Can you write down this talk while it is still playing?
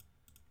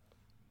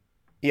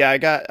Yeah, I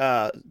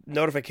got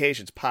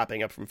notifications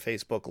popping up from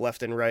Facebook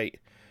left and right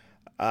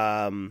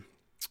um,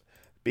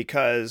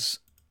 because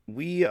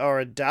we are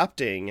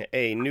adopting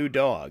a new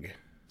dog.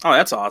 Oh,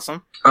 that's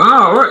awesome. Oh,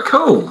 all right,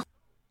 cool.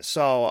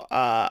 So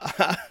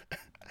I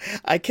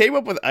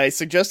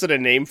suggested a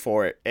name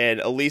for it, and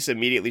Elise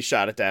immediately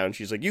shot it down.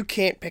 She's like, "You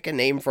can't pick a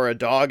name for a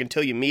dog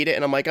until you meet it."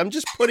 And I'm like, "I'm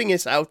just putting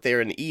this out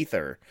there in the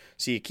ether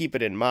so you keep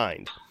it in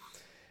mind."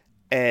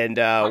 And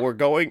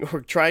we're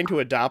trying to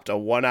adopt a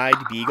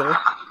one-eyed beagle.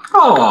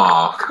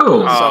 Oh,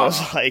 cool. So I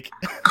was like,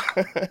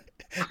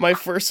 my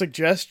first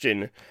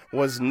suggestion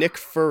was Nick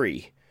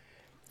Furry.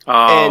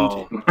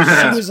 Oh,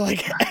 And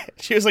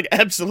she was like,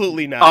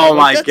 absolutely not. Oh I'm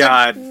my like,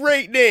 God. That's a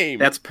great name.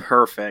 that's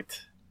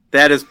perfect.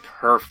 That is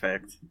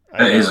perfect.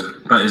 I know.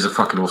 That is a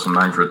fucking awesome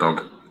name for a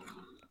dog.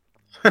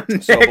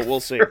 So, but we'll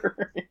see.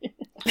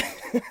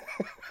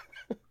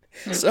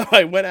 So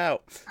I went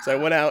out.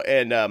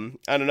 And on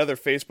another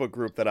Facebook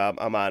group that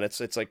I'm on, it's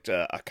like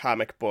a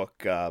comic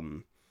book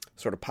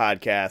sort of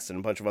podcast and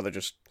a bunch of other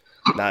just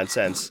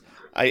nonsense.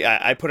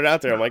 I put it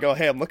out there. I'm like, oh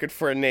hey, I'm looking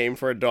for a name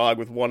for a dog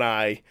with one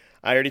eye.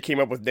 I already came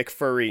up with Nick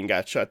Furry and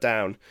got shut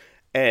down.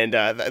 And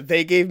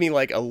they gave me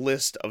like a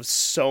list of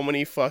so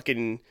many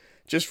fucking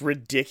just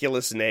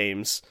ridiculous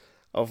names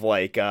of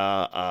like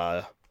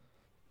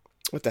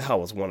what the hell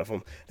was one of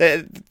them?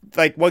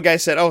 Like one guy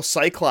said, "Oh,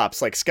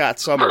 Cyclops," like Scott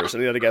Summers,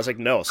 and the other guy's like,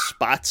 "No,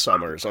 Spot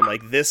Summers." I'm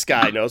like, this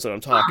guy knows what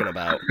I'm talking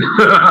about.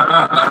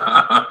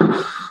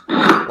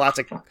 Lots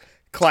of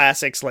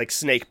classics like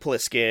Snake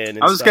Plissken.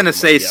 And I was stuff. gonna I'm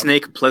say like, yep.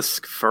 Snake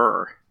Plisk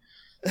Fur.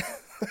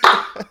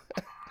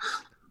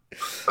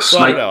 So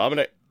I don't know. I'm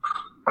gonna.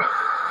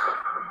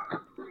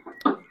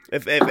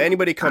 If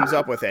anybody comes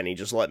up with any,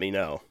 just let me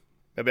know.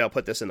 Maybe I'll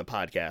put this in the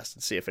podcast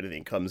and see if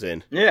anything comes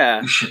in.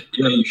 Yeah.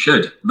 You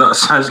should. That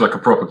sounds like a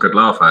proper good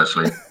laugh,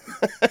 actually.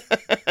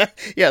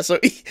 Yeah, so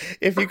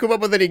if you come up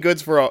with any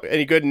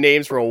good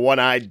names for a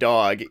one-eyed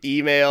dog,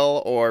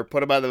 email or put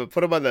them on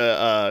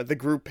the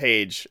group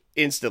page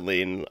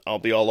instantly, and I'll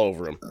be all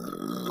over them.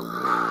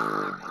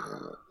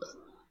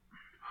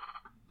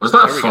 Was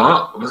that a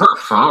fart? Was that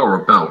a fart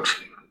or a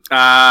belch?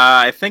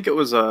 I think it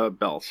was a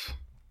belch.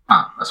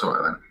 Ah, that's all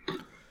right then.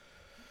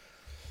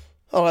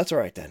 Oh, that's all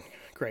right then.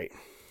 Great.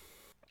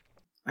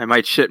 I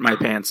might shit my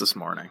pants this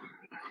morning.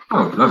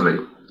 Oh,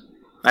 lovely.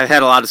 I've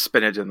had a lot of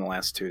spinach in the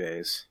last 2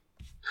 days.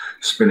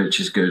 Spinach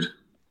is good.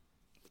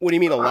 What do you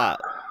mean a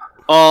lot?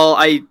 Well,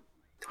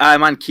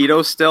 I'm on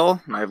keto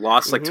still, and I've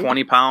lost like Mhm.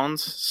 20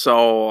 pounds.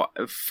 So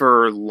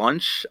for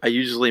lunch, I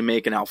usually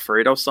make an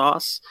Alfredo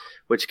sauce,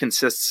 which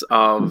consists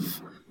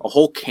of a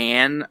whole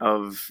can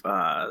of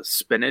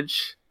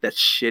spinach. That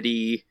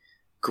shitty,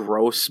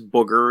 gross,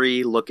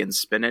 boogery looking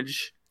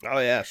spinach. Oh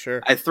yeah,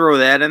 sure. I throw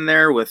that in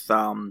there with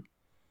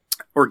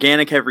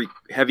organic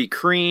heavy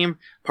cream,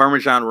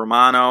 Parmesan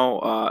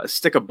Romano, a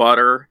stick of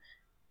butter,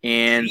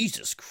 and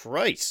Jesus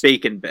Christ.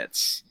 bacon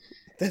bits.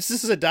 This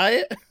is a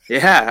diet?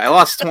 Yeah, I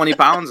lost 20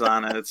 pounds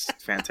on it. It's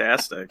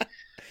fantastic.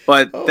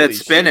 But Holy that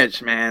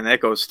spinach, man, that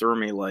goes through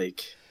me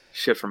like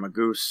shit from a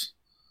goose.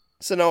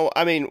 So no,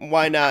 I mean,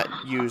 why not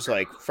use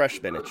like fresh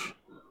spinach?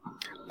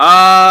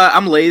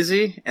 I'm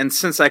lazy, and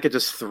since I could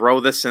just throw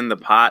this in the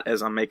pot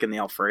as I'm making the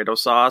Alfredo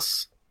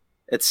sauce,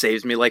 it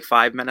saves me like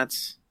 5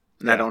 minutes,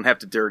 and I Yeah. don't have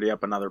to dirty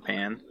up another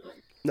pan.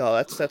 No,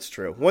 that's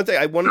true. One thing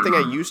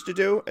I used to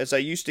do is I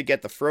used to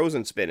get the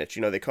frozen spinach.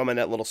 You know, they come in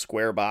that little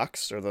square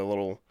box or the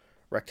little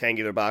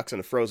rectangular box in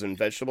the frozen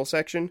vegetable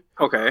section.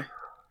 Okay.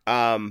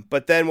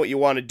 But then what you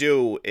want to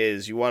do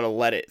is you want to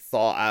let it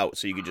thaw out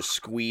so you can just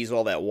squeeze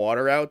all that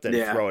water out, then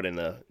Yeah. throw it in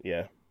the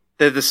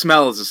The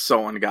smell is just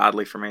so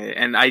ungodly for me.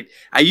 And I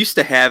used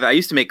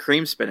to make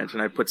cream spinach,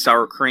 and I put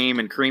sour cream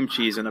and cream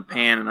cheese in a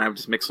pan, and I would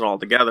just mix it all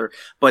together.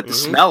 But the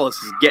smell is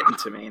just getting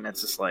to me, and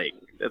it's just like,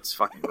 it's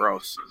fucking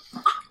gross.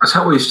 That's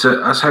how we used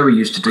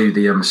to do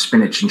the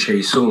spinach and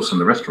cheese sauce in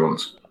the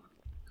restaurants.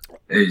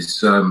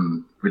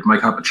 We'd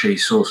make up a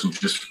cheese sauce and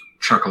just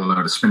chuck a load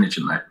of spinach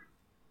in there.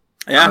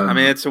 Yeah, I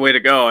mean, it's the way to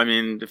go. I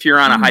mean, if you're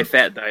on a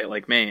high-fat diet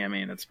like me, I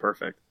mean, it's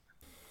perfect.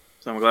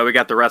 So I'm glad we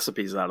got the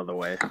recipes out of the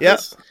way. Yeah,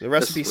 the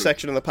recipe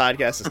section of the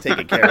podcast is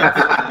taken care of.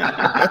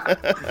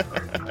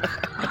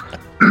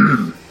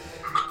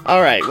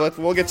 All right,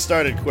 we'll get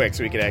started quick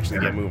so we can actually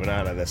get moving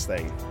on this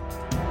thing.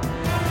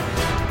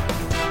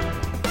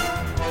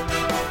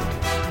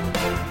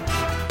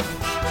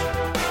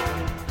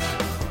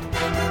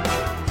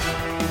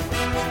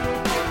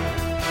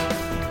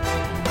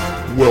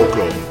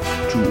 Welcome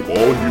to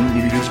All You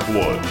Need Is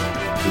Blood,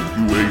 the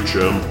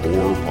UHM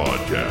Horror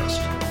Podcast,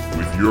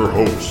 with your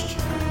hosts,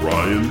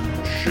 Ryan,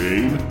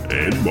 Shane,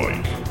 and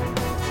Mike.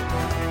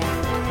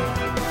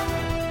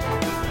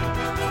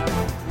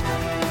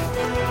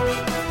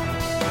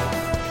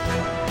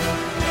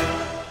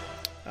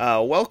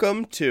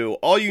 Welcome to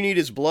All You Need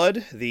Is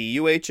Blood, the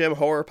UHM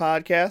Horror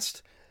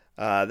Podcast.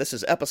 This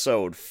is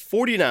episode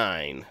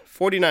 49.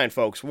 49,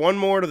 folks. One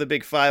more to the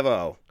big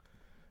 5-0.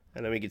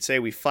 And then we could say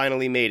we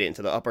finally made it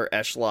into the upper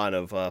echelon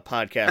of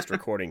podcast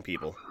recording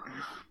people.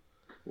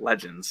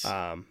 Legends.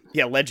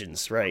 Yeah,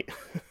 legends, right.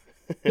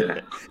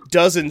 Yeah.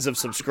 Dozens of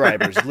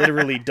subscribers,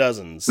 literally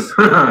dozens.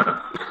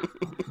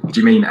 Do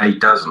you mean a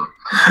dozen?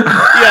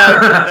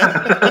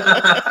 Yeah.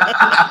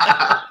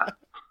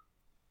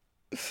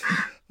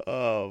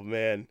 Oh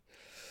man.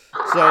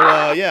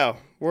 So yeah,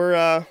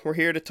 we're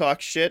here to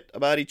talk shit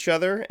about each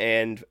other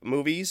and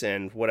movies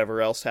and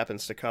whatever else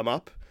happens to come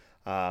up.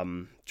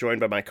 Joined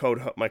by my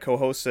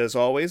co-hosts as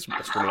always,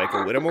 Mr.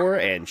 Michael Whittemore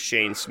and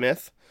Shane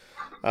Smith.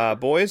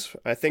 Boys,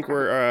 I think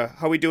we're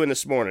how we doing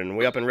this morning? Are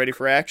we up and ready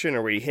for action,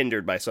 or are we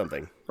hindered by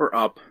something? We're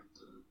up.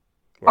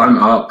 I'm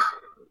up.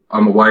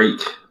 I'm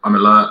awake. I'm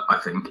alert, I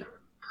think.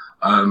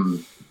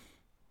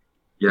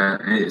 Yeah,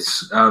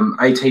 it's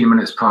 18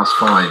 minutes past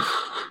 5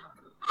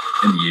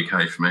 in the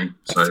UK for me.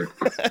 So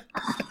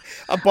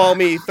A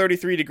balmy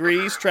 33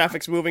 degrees.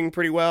 Traffic's moving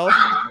pretty well.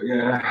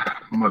 yeah,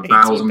 my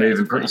bowels are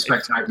moving pretty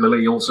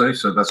spectacularly also,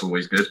 so that's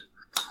always good.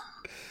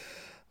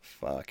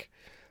 Fuck.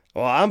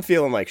 Well, I'm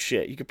feeling like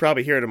shit. You could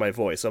probably hear it in my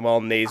voice. I'm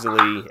all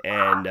nasally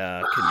and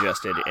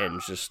congested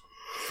and just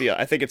feel...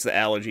 I think it's the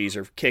allergies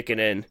are kicking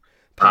in.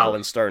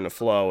 Pollen's starting to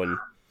flow. And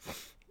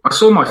I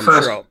saw my I'm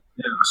first. sure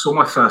Yeah, I saw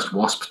my first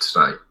wasp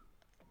today.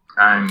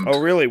 And Oh,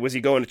 really? Was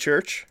he going to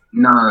church?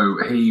 no,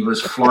 he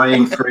was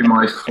flying through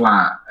my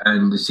flat,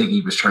 and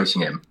Ziggy was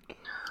chasing him.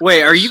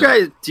 Wait, are you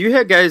guys? Do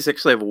you guys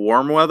actually have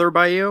warm weather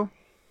by you?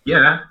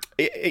 Yeah,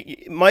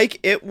 Mike,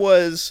 it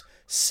was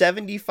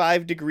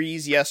 75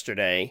 degrees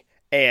yesterday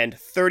and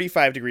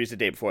 35 degrees the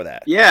day before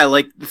that. Yeah,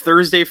 like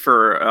Thursday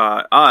for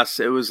us,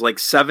 it was like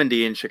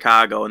 70 in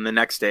Chicago, and the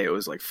next day it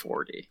was like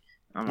 40.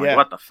 I'm like, Yeah,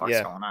 what the fuck's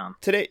yeah. going on?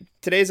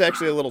 Today's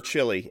actually a little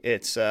chilly.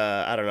 It's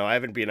I don't know. I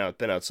haven't been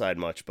outside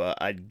much,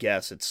 but I'd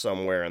guess it's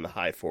somewhere in the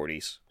high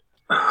 40s.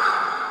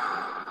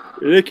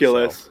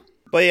 Ridiculous.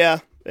 But yeah,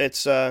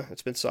 it's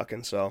been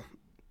sucking. So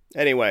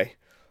anyway,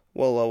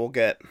 we'll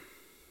get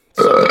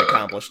something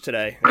accomplished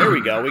today. There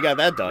we go. We got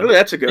that done. Ooh,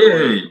 that's a good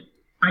one. yay!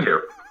 Thank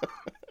you.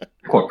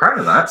 Quite proud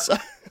of that.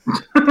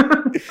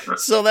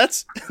 So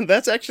that's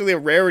actually a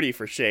rarity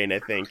for Shane, I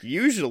think.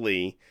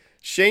 Usually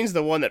Shane's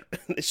the one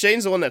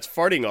that's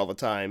farting all the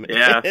time.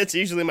 Yeah. It's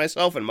usually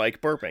myself and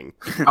Mike burping.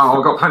 Oh,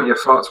 I've got plenty of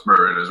farts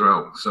brewing as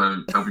well,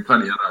 so there'll be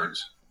plenty of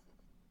those.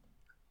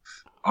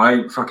 I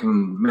ain't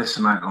fucking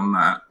missing out on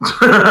that.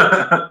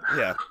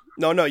 Yeah.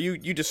 No,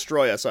 you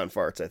destroy us on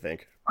farts, I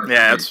think.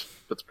 Yeah,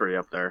 that's pretty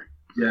up there.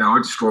 Yeah, I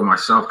destroy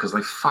myself because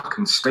they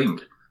fucking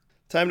stink.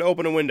 Time to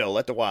open a window,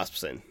 let the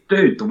wasps in.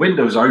 Dude, the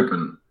window's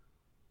open.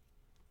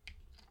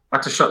 I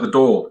had to shut the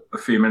door a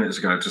few minutes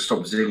ago to stop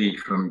Ziggy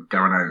from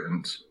going out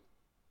and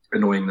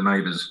annoying the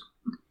neighbours.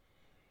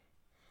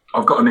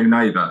 I've got a new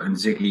neighbour and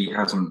Ziggy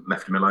hasn't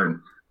left him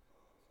alone.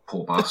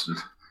 Poor bastard.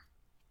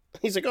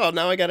 He's like, oh,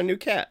 now I got a new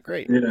cat.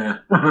 Great. Yeah.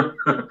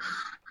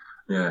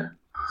 Yeah.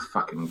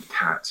 Fucking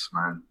cats,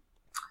 man.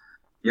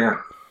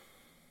 Yeah.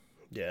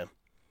 Yeah.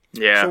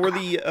 Yeah. So we're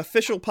the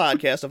official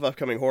podcast of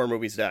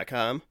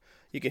upcominghorrormovies.com.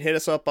 You can hit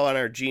us up on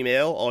our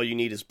Gmail,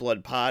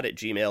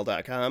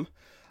 allyouneedisbloodpod@gmail.com.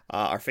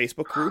 Our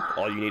Facebook group,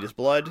 All You Need Is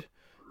Blood.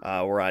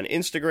 We're on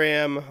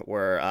Instagram.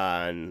 We're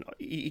on,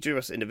 each of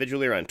us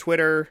individually are on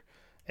Twitter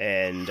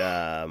and,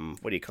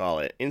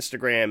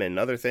 Instagram and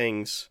other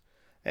things.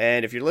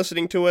 And if you're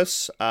listening to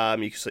us,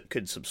 you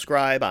could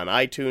subscribe on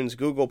iTunes,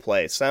 Google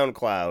Play,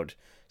 SoundCloud,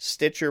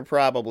 Stitcher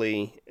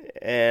probably,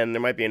 and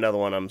there might be another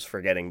one I'm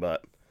forgetting,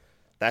 but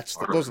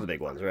those are the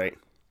big ones, right?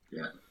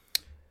 Yeah.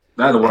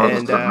 They're the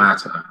ones that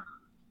matter.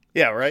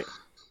 Yeah, right?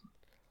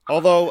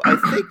 Although, I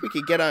think we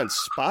could get on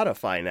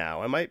Spotify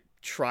now. I might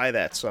try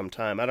that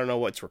sometime. I don't know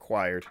what's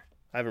required.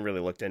 I haven't really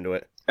looked into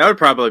it. That would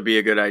probably be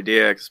a good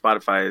idea, because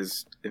Spotify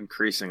is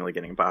increasingly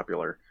getting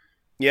popular.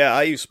 Yeah,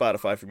 I use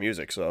Spotify for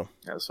music, so.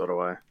 Yeah, so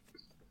do I.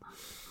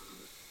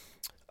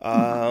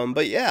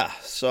 But yeah,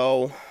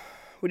 so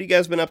what have you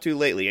guys been up to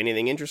lately?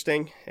 Anything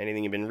interesting?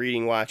 Anything you've been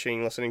reading,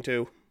 watching, listening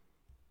to?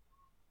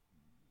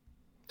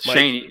 Mike?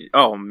 Shane,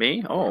 oh,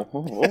 me? Oh,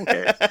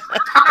 okay.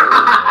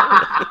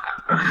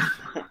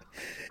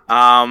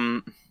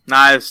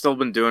 I've still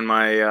been doing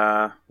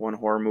my one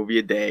horror movie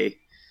a day,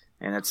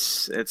 and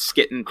it's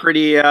getting a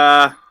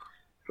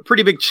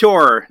pretty big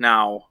chore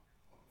now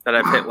that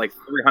I've hit like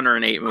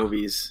 308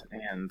 movies,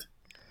 and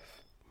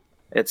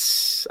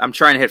I'm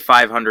trying to hit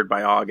 500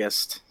 by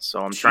August,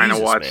 so I'm trying to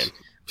watch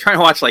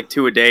like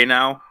 2 a day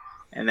now,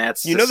 and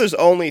that's there's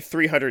only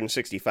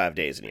 365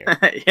 days in a year.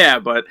 yeah,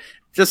 but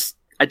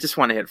I just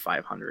want to hit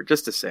 500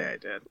 just to say I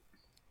did.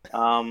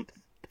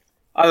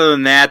 Other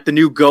than that, the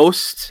new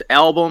Ghost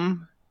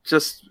album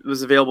just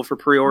was available for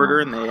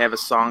pre-order, and they have a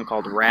song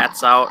called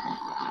Rats out.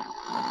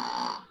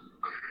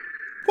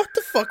 What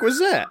the fuck was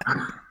that?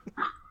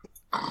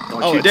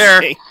 Don't you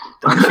dare! Shane.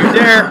 Don't you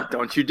dare!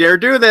 Don't you dare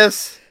do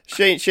this!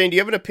 Shane, do you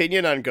have an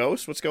opinion on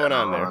Ghost? What's going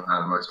on there?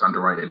 The most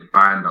underrated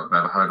band I've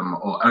ever heard,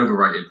 or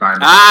overrated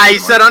band. You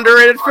said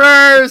underrated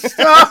first!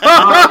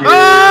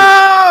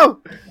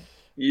 Oh!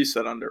 You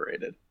said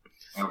underrated.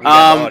 We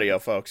got the audio,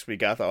 folks. We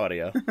got the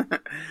audio.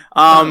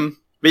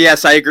 But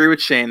yes, I agree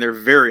with Shane. They're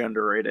very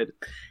underrated.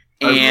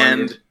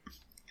 And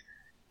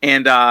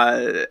And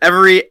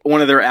every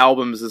one of their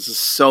albums is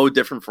so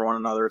different from one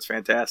another. It's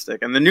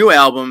fantastic. And the new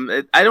album,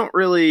 I don't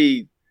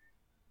really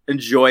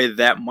enjoy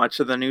that much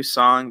of the new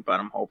song, but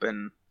I'm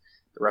hoping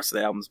the rest of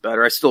the album's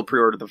better. I still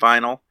pre-ordered the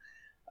vinyl.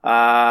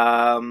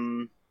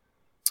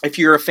 If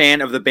you're a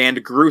fan of the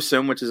band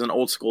Gruesome, which is an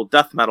old school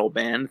death metal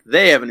band,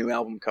 they have a new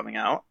album coming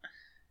out.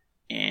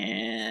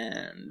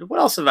 And what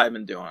else have I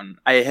been doing?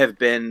 I have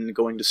been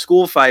going to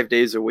school 5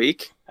 days a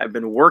week. I've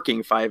been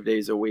working 5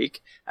 days a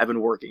week. I've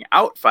been working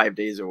out 5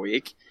 days a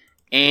week.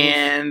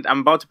 And I'm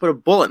about to put a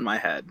bullet in my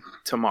head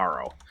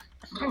tomorrow.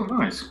 Oh,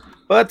 nice.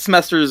 But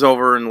semester is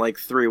over in like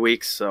 3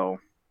 weeks, so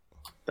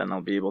then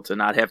I'll be able to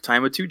not have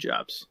time with 2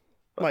 jobs.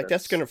 But Mike,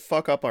 that's going to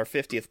fuck up our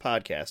 50th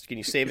podcast. Can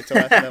you save it till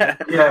after that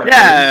one?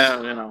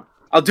 Yeah,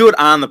 I'll do it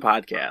on the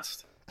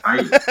podcast.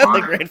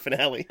 The grand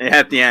finale.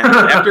 At the end.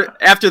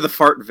 After the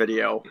fart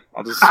video.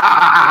 I'll just...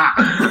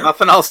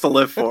 nothing else to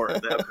live for.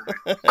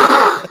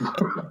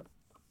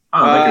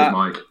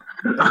 Mike.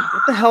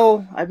 What the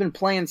hell? I've been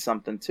playing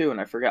something, too, and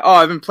I forgot. Oh,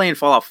 I've been playing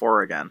Fallout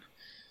 4 again.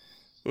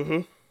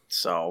 Mm-hmm.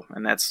 So,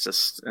 and that's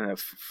just a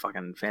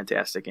fucking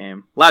fantastic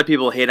game. A lot of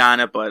people hate on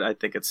it, but I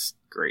think it's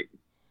great.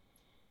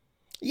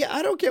 Yeah,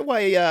 I don't get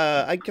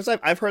why, because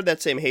I've heard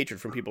that same hatred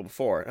from people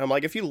before. And I'm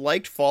like, if you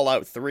liked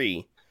Fallout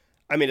 3,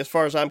 I mean, as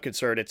far as I'm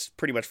concerned, it's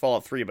pretty much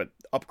Fallout 3, but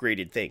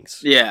upgraded things.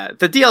 Yeah,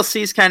 the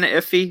DLC is kind of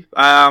iffy.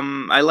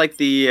 I like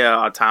the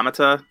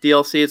Automata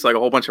DLC. It's like a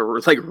whole bunch of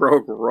like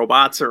rogue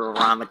robots are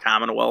around the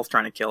Commonwealth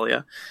trying to kill you,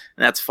 and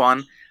that's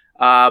fun.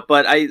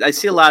 But I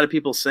see a lot of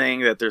people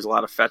saying that there's a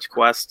lot of fetch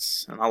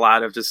quests and a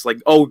lot of just like,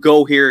 oh,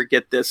 go here,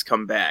 get this,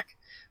 come back.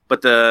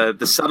 But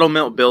the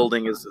settlement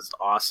building is just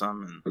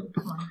awesome. And,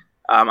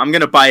 I'm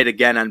going to buy it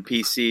again on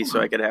PC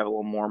so I could have a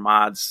little more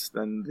mods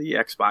than the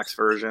Xbox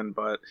version.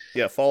 But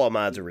yeah, Fallout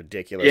mods are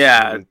ridiculous.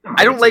 Yeah,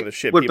 I don't like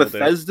what Bethesda's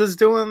Bethesda's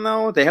doing,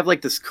 though. They have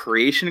like this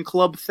Creation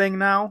Club thing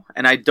now,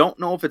 and I don't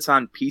know if it's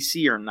on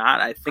PC or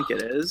not. I think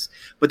it is.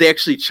 But they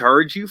actually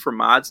charge you for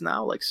mods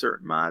now, like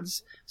certain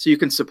mods. So you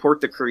can support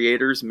the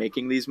creators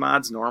making these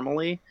mods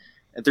normally.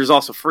 And there's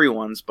also free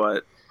ones,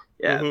 but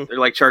yeah, they're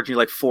like charging you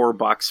like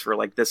 $4 for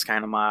like this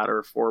kind of mod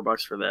or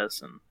 $4 for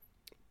this. And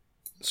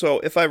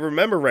so if I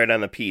remember right on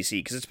the PC,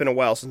 because it's been a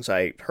while since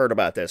I heard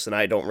about this, and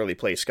I don't really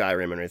play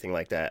Skyrim or anything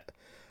like that,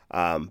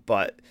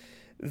 but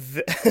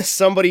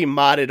somebody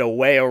modded a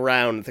way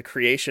around the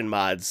creation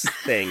mods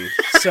thing.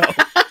 So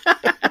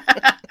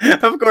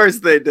of course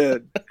they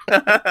did.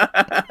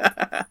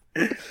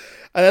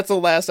 That's the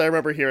last I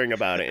remember hearing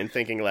about it and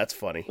thinking that's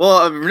funny.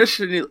 Well,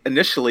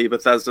 initially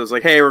Bethesda was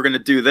like, hey, we're going to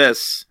do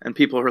this. And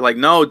people were like,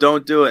 no,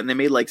 don't do it. And they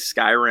made like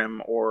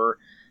Skyrim, or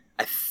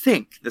I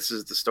think this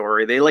is the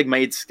story. They like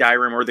made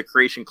Skyrim or the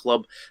Creation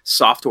Club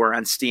software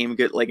on Steam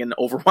get like an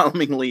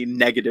overwhelmingly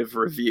negative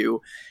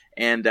review.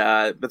 And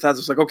Bethesda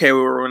was like, okay,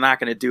 we're not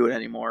going to do it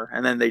anymore.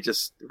 And then they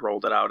just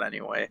rolled it out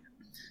anyway.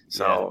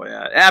 So,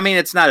 yeah. I mean,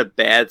 it's not a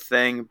bad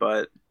thing,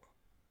 but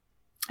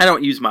I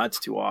don't use mods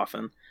too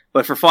often.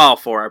 But for Fallout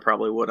 4, I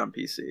probably would on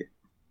PC.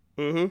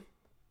 Mm-hmm.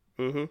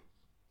 Yeah,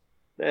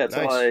 that's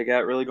all I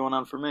got really going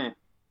on for me.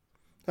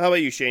 How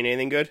about you, Shane?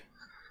 Anything good?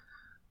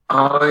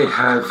 I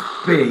have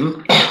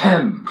been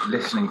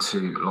listening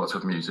to lots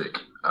of music,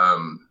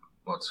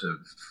 lots of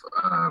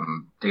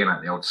digging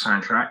out the old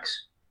soundtracks.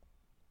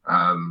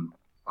 I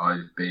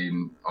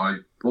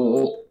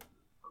bought,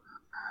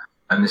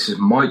 and this is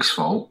Mike's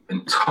fault,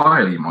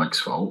 entirely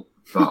Mike's fault,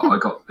 but I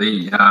got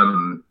the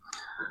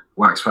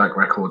Waxwork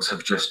Records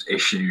have just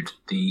issued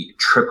the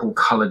triple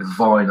coloured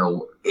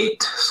vinyl It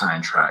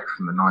soundtrack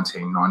from the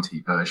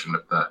 1990 version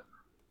of the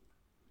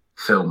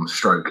film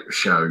stroke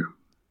show.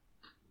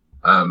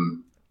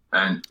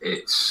 And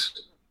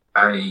it's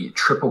a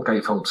triple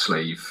gatefold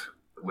sleeve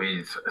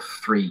with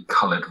 3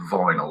 coloured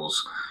vinyls,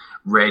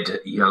 red,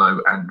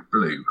 yellow, and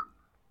blue.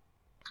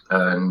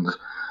 And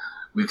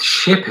with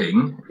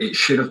shipping, it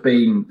should have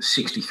been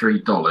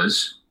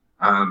 $63,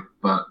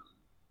 but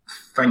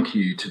thank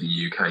you to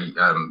the UK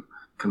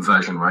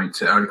conversion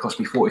rates, it only cost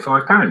me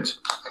 £45.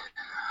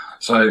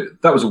 So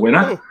that was a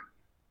winner.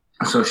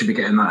 So I should be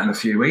getting that in a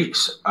few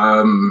weeks.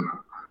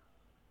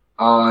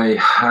 I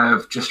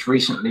have just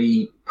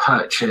recently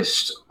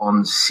purchased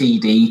on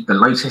CD the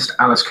latest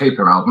Alice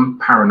Cooper album,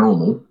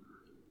 Paranormal,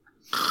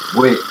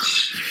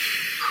 which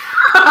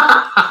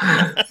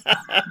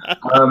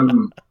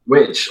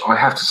I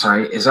have to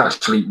say is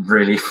actually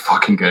really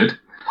fucking good.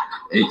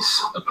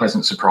 It's a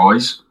pleasant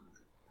surprise.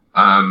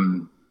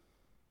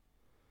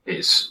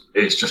 It's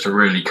just a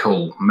really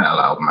cool metal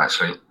album,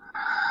 actually.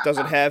 Does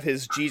it have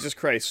his Jesus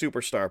Christ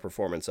Superstar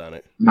performance on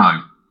it?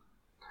 No.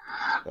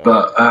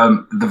 But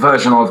the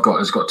version I've got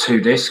has got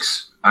 2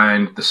 discs,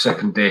 and the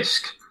second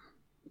disc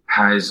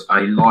has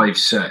a live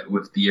set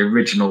with the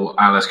original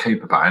Alice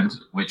Cooper band,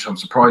 which I'm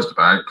surprised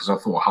about because I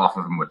thought half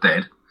of them were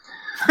dead.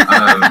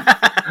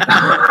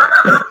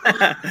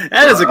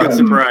 That is a good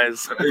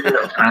surprise.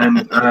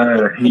 And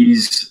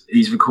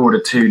he's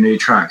recorded 2 new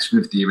tracks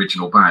with the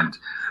original band.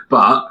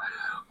 But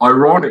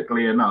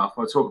ironically enough,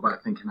 I talk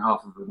about thinking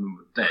half of them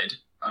were dead.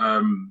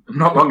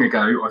 Not long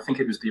ago, I think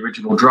it was the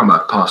original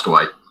drummer passed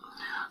away.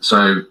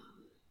 So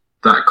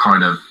that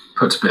kind of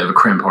puts a bit of a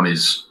crimp on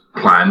his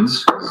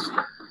plans.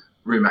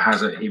 Rumour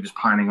has it he was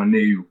planning a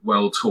new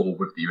world tour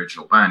with the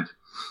original band.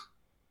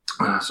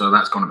 So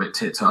that's gone a bit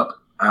tits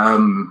up.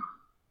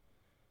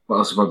 What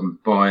else have I been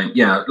buying?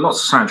 Yeah,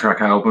 lots of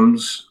soundtrack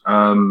albums.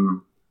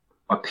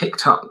 I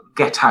picked up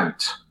Get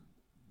Out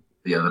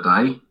the other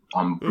day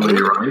on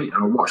Blu-ray, and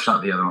I watched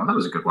that the other night. That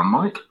was a good one,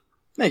 Mike.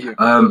 Thank you.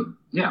 I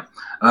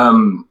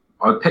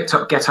picked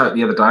up Get Out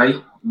the other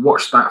day,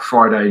 watched that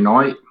Friday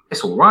night.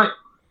 It's all right.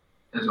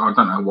 I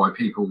don't know why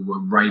people were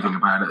raving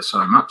about it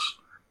so much,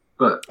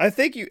 but I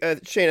think you,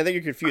 Shane. I think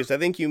you're confused. I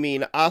think you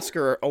mean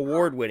Oscar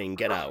award-winning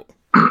Get Out.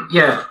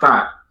 yeah,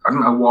 that. I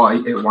don't know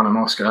why it won an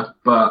Oscar,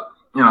 but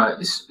you know,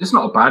 it's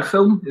not a bad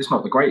film. It's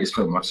not the greatest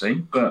film I've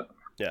seen, but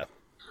yeah,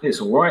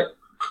 it's all right.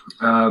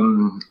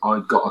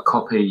 I got a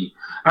copy.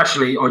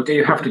 Actually, I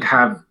do have to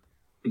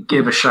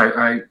give a shout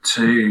out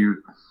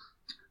to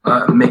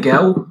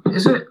Miguel.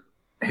 Is it?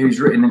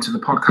 Who's written into the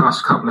podcast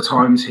a couple of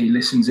times? He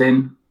listens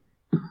in.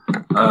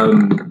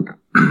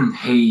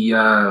 He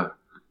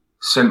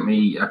sent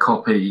me a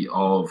copy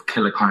of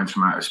Killer Clowns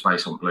from Outer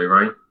Space on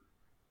Blu-ray.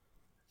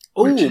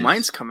 Oh,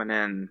 mine's coming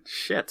in.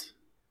 Shit.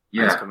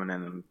 Yeah, mine's coming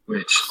in.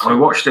 Which I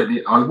watched it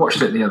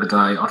the other day.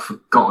 I'd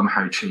forgotten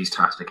how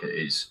cheese-tastic it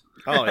is.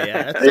 Oh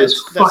yeah,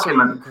 that's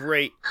fucking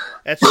great.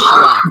 That's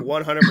schlock,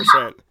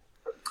 100%.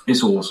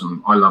 It's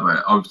awesome. I love it.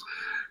 I was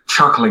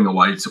chuckling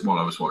away while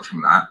I was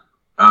watching that.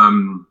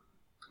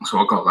 So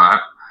I got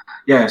that.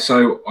 Yeah,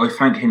 so I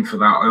thank him for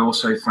that. I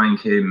also thank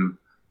him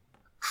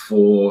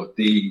for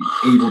the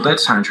Evil Dead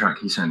soundtrack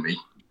he sent me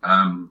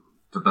for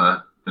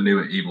the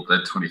newer Evil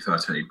Dead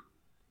 2013.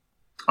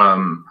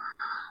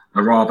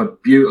 A rather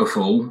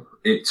beautiful.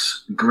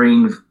 It's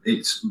green.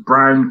 It's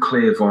brown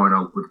clear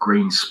vinyl with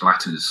green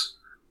splatters,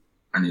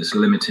 and it's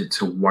limited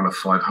to 1 of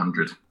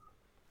 500.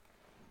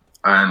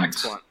 And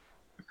excellent.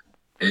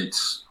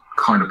 It's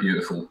kind of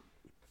beautiful.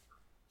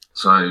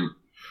 So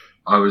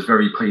I was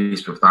very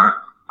pleased with that.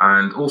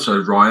 And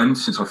also Ryan,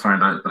 since I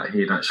found out that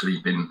he had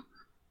actually been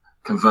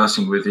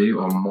conversing with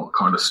you on what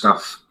kind of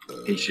stuff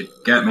he should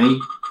get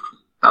me,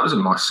 that was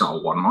a nice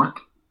subtle one, Mike.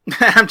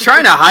 I'm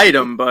trying to hide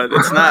him, but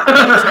it's not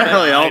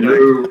really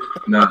helping.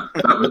 No,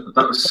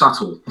 that was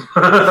subtle.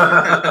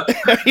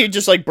 You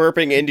just like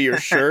burping into your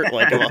shirt,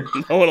 like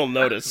no one will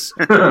notice.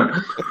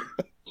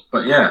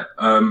 But yeah,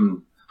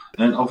 and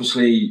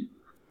obviously,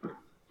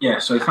 yeah.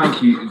 So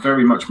thank you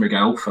very much,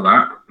 Miguel, for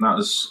that. That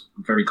was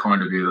very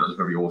kind of you. That was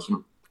very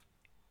awesome.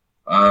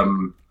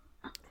 And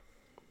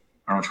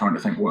I'm trying to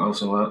think what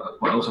else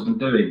I've been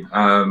doing.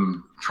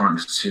 Trying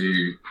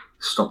to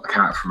stop the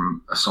cat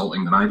from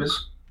assaulting the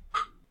neighbours.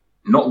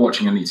 Not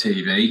watching any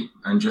TV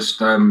and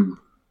just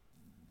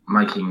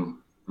making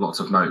lots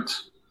of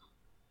notes.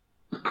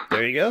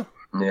 There you go.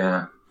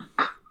 Yeah.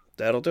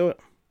 That'll do it.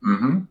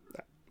 Mm-hmm.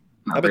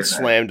 I've been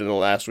slammed in the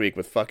last week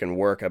with fucking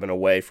work. I've been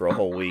away for a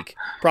whole week.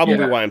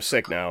 Probably why I'm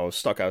sick now. I was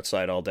stuck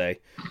outside all day.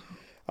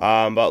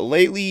 But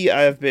lately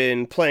I've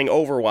been playing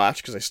Overwatch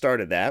because I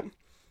started that.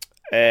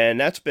 And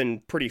that's been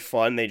pretty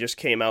fun. They just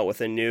came out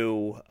with a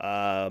new,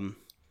 what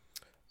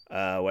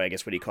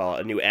do you call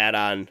it? A new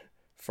add-on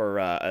for,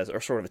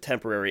 or sort of a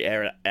temporary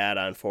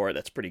add-on for it.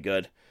 That's pretty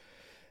good.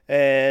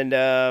 And,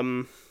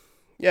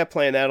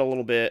 playing that a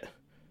little bit.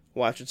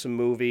 Watching some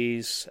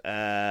movies.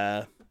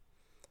 I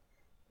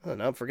don't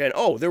know, I'm forgetting.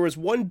 Oh, there was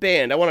one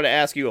band I wanted to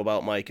ask you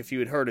about, Mike, if you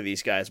had heard of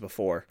these guys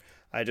before.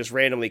 I just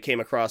randomly came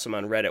across them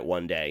on Reddit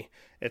one day.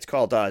 It's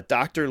called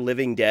Dr.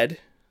 Living Dead.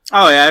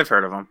 Oh, yeah, I've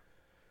heard of them.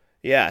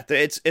 Yeah,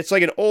 it's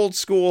like an old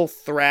school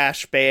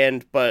thrash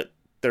band, but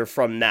they're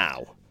from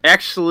now.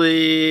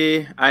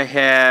 Actually, I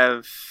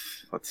have...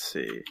 Let's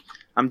see.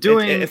 I'm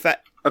doing if I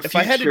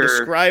had to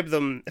describe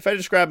them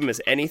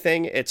as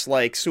anything, it's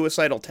like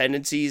Suicidal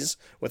Tendencies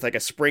with like a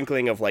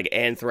sprinkling of like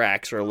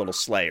Anthrax or a little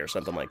Slay or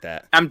something like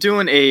that. I'm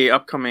doing a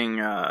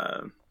upcoming.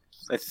 I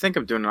think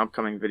I'm doing an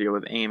upcoming video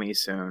with Amy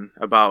soon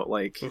about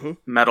like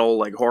metal,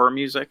 like horror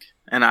music,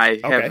 and I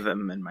have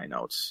them in my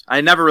notes.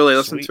 I never really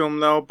listened to them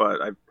though,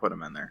 but I put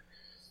them in there.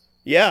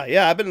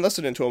 Yeah, I've been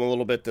listening to them a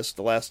little bit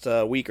the last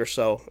week or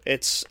so.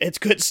 It's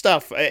good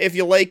stuff. If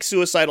you like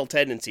Suicidal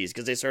Tendencies,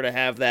 because they sort of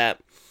have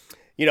that,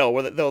 you know,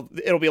 where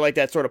it'll be like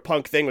that sort of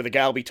punk thing where the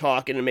guy will be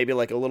talking and maybe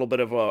like a little bit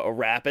of a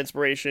rap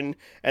inspiration,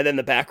 and then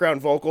the background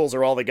vocals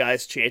are all the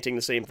guys chanting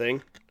the same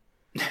thing.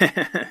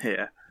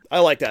 Yeah, I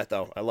like that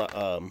though.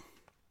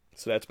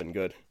 So that's been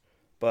good.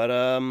 But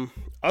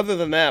other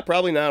than that,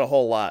 probably not a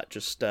whole lot.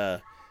 Just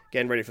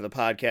getting ready for the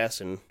podcast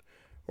and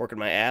working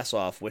my ass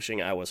off,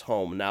 wishing I was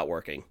home, not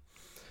working.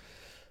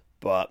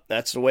 But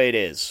that's the way it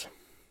is.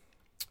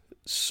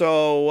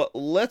 So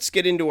let's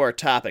get into our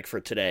topic for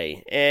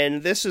today.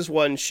 And this is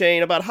one,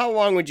 Shane, about how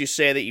long would you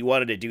say that you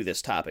wanted to do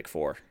this topic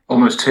for?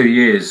 Almost 2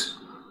 years.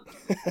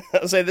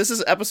 I'll say this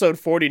is episode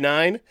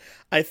 49.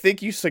 I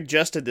think you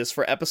suggested this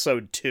for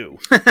episode 2.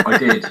 I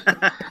did.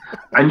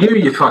 I knew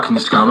you fucking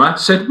scummer.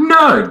 Said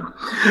no.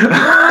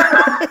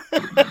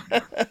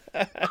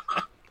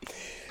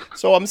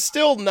 So I'm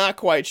still not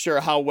quite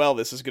sure how well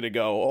this is going to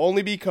go,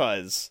 only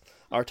because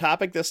Our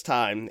topic this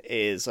time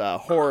is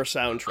horror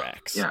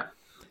soundtracks. Yeah.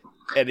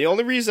 And the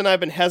only reason I've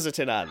been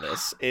hesitant on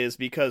this is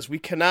because we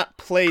cannot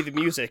play the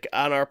music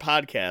on our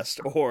podcast,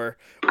 or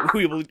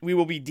we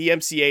will be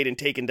DMCA'd and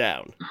taken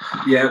down.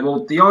 Yeah,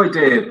 well, the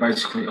idea,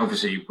 basically,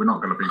 obviously, we're not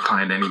going to be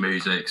playing any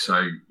music,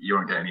 so you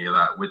won't get any of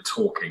that. We're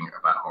talking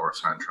about horror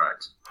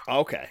soundtracks.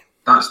 Okay.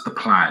 That's the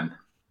plan.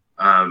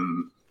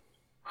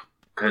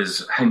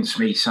 Because hence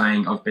me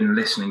saying I've been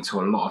listening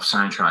to a lot of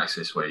soundtracks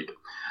this week.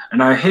 And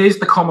now here's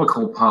the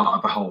comical part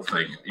of the whole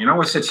thing. You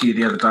know, I said to you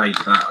the other day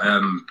that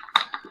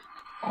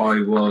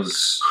I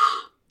was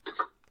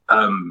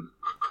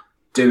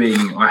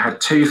I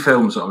had 2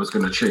 films that I was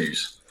going to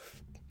choose.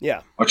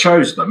 Yeah. I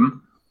chose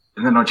them,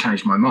 and then I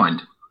changed my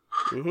mind.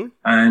 Mm-hmm.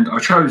 And I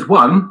chose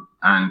one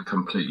and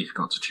completely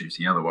forgot to choose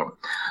the other one.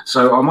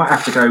 So I might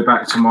have to go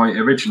back to my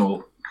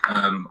original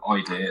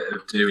idea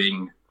of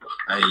doing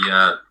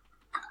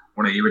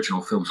one of the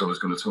original films I was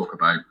going to talk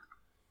about.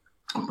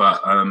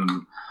 But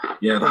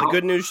yeah, the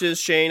good news is,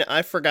 Shane,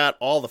 I forgot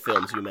all the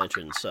films you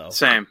mentioned. So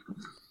same.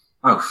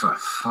 Oh, for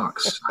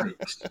fuck's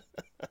sake!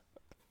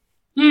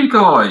 You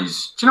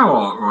guys, do you know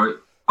what? Right,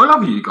 I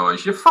love you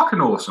guys. You're fucking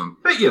awesome,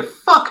 but you're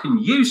fucking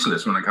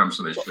useless when it comes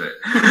to this shit.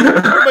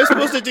 What am I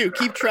supposed to do?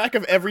 Keep track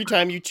of every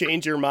time you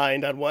change your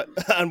mind on what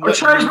movie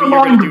you're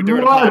going to do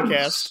during a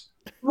podcast?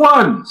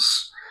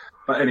 Once.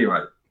 But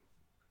anyway,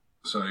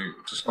 so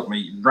to stop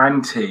me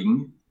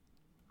ranting,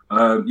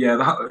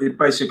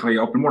 basically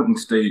I've been wanting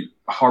to do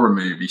a horror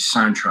movie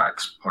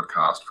soundtracks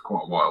podcast for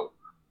quite a while.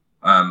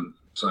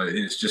 So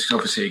it's just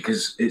obviously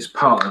because it's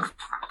part of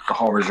the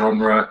horror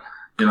genre.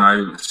 You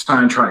know,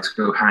 soundtracks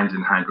go hand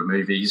in hand with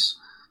movies.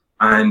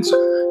 And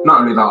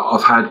not only that,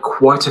 I've had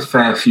quite a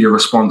fair few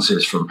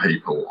responses from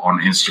people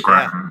on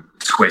Instagram,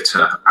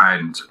 Twitter,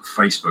 and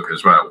Facebook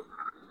as well.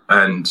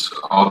 And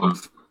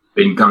I've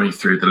been going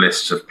through the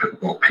list of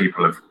what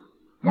people have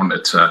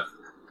wanted to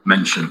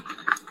mention.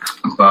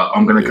 But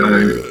I'm going to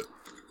go...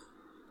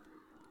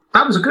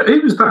 That was a good...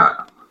 Who was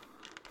that?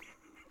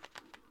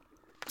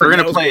 We're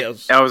going to play... I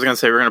was going to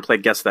say, we're going to play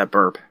Guess That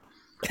Burp.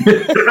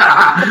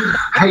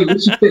 Hey, we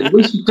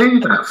should do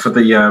that for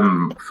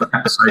the for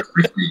episode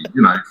 50,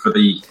 you know, for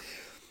the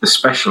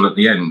special at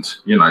the end,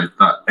 you know,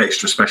 that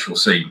extra special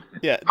scene.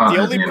 Yeah, the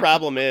only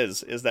problem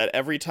is that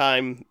every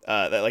time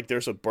that like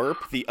there's a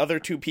burp, the other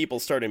 2 people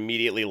start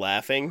immediately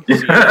laughing. So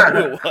you know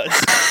who it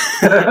was.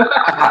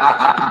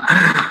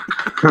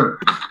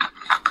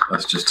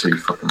 That's just too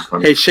fucking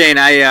funny. Hey Shane,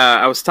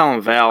 I was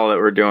telling Val that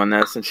we're doing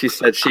this, and she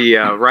said she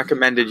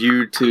recommended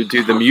you to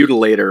do the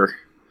Mutilator.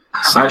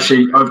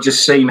 Actually, I've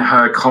just seen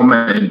her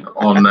comment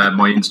on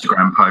my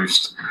Instagram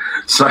post,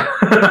 so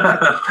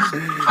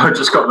I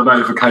just got the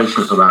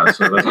notification for that.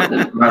 So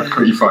that's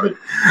pretty funny.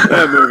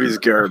 That movie's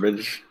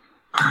garbage.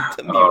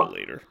 The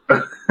Mutilator.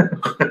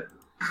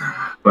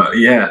 But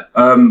yeah,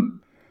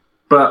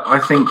 but I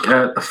think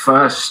the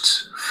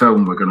first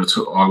film I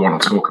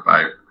want to talk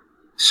about,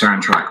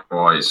 soundtrack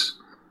wise,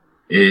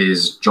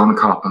 is John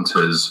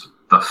Carpenter's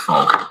The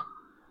Fog.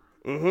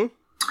 Mm-hmm.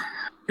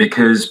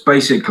 Because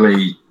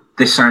basically,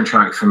 this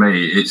soundtrack for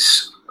me,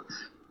 it's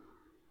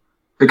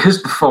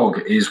because The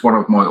Fog is one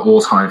of my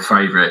all-time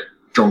favourite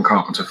John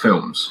Carpenter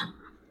films.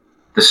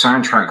 The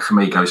soundtrack for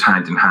me goes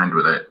hand in hand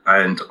with it,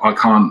 and I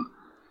can't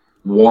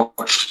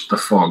watch The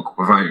Fog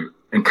without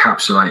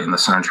encapsulating the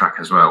soundtrack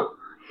as well,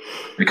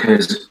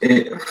 because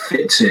it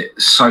fits it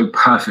so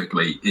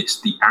perfectly.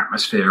 It's the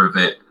atmosphere of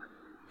it.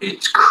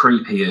 It's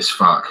creepy as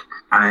fuck.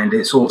 And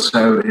it's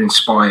also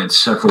inspired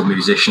several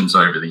musicians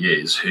over the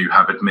years who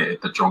have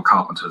admitted that John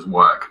Carpenter's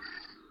work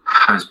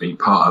has been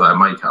part of their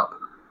makeup,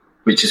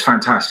 which is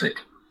fantastic.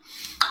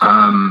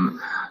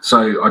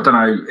 So I don't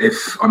know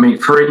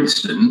for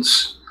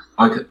instance,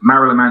 like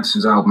Marilyn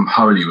Manson's album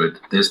Hollywood,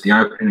 there's the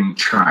opening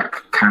track,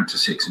 Count to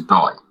 6 and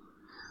Die.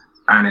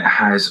 And it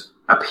has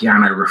a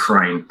piano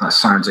refrain that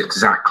sounds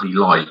exactly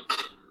like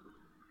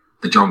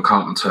the John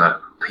Carpenter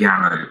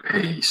piano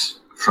piece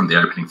from the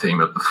opening theme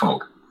of The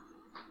Fog.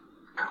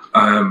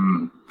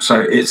 So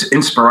it's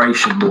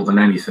inspiration more than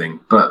anything,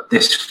 but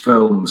this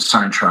film's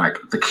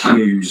soundtrack, the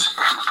cues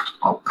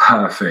are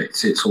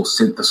perfect. It's all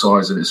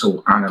synthesized and it's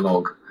all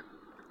analog.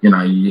 You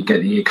know, you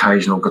get the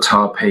occasional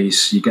guitar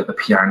piece, you get the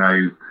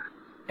piano.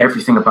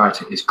 Everything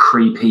about it is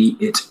creepy,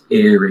 it's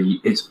eerie,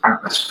 it's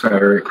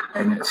atmospheric,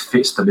 and it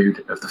fits the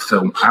mood of the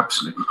film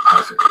absolutely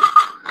perfectly.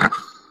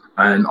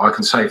 And I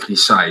can safely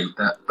say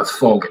that The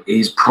Fog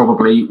is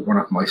probably one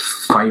of my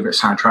favourite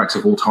soundtracks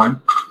of all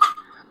time.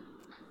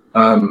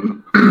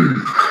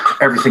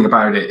 Everything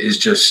about it is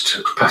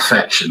just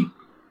perfection.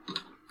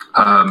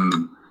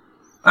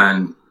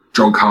 And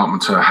John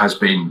Carpenter has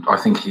been, I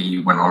think he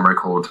went on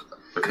record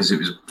because it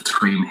was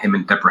between him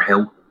and Deborah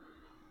Hill,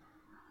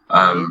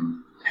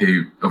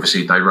 who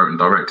obviously they wrote and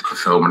directed the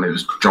film, and it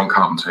was John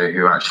Carpenter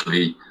who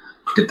actually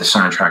did the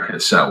soundtrack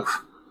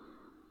itself.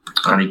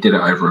 And he did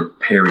it over a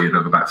period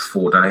of about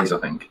 4 days, I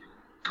think.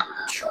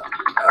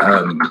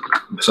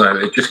 So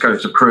it just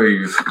goes to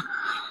prove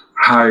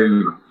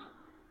how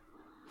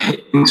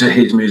into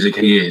his music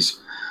he is.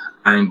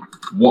 and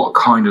what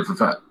kind of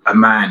a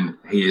man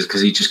he is,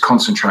 because he just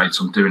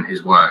concentrates on doing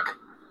his work,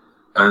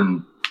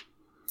 and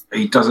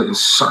he does it in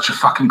such a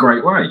fucking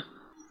great way.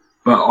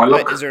 But I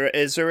love.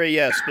 Is there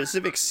a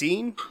specific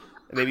scene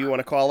that maybe you want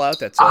to call out?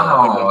 That's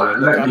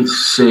let me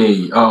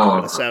see. The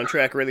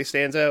soundtrack really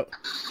stands out.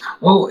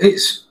 Well,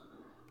 it's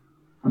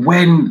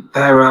when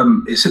they're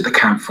it's at the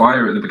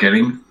campfire at the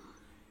beginning.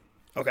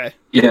 Okay.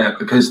 Yeah,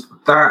 because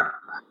that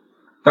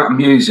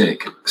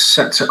music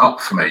sets it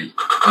up for me.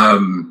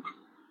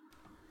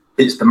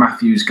 It's the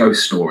Matthews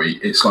ghost story.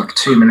 It's like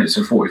 2 minutes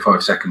and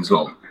 45 seconds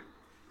long,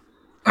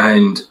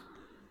 and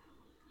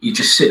you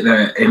just sit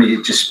there, and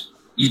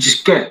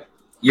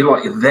you're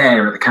like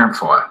there at the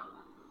campfire,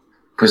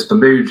 because the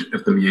mood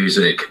of the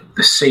music,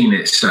 the scene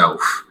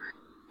itself,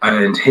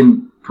 and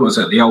him,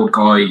 the old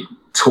guy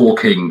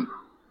talking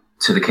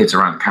to the kids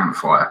around the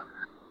campfire,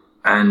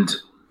 and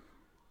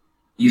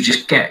you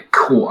just get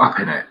caught up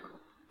in it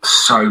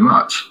so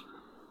much.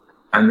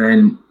 And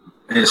then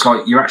it's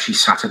like you're actually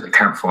sat at the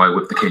campfire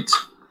with the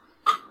kids,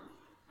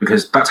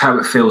 because that's how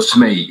it feels to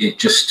me. It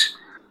just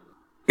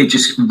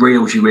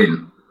reels you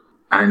in,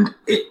 and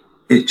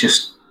it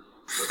just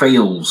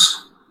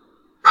feels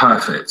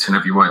perfect in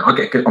every way. I'm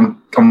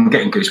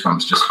getting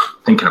goosebumps just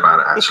thinking about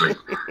it, actually.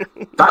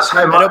 That's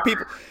how much. I know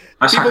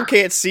people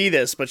can't see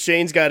this, but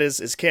Shane's got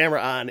his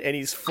camera on, and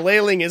he's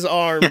flailing his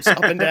arms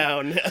up and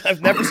down.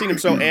 I've never seen him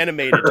so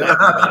animated talking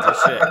about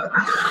this shit.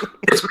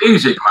 It's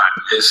music, man.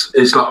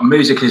 It's like,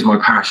 music is my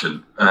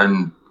passion,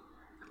 and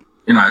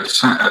you know,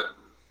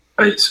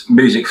 it's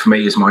music for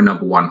me is my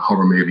number one.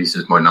 Horror movies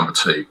is my number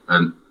two,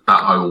 and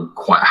that I will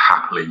quite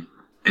happily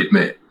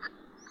admit.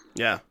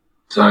 Yeah.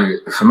 So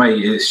for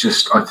me, it's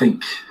just, I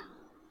think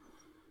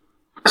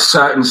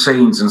certain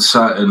scenes and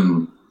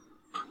certain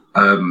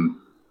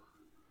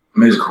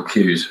musical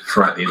cues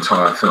throughout the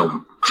entire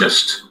film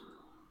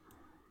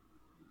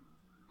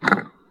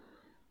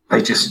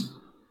they just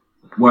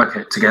work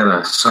it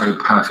together so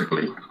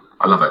perfectly.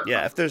 I love it.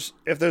 Yeah,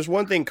 if there's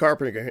one thing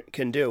Carpenter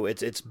can do,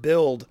 it's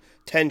build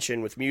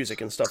tension with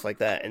music and stuff like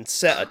that, and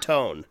set a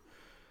tone.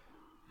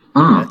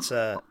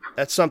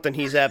 That's something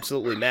he's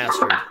absolutely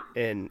mastered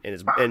in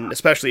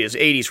especially his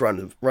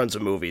 80s runs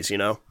of movies, you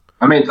know?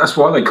 I mean, that's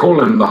why they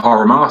call him the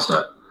horror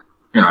master,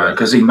 you know,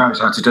 because he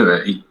knows how to do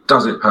it. He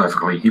does it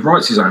perfectly. He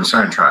writes his own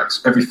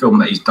soundtracks. Every film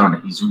that he's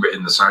done, he's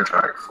written the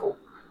soundtrack for.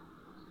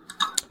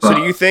 But, so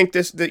do you think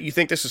this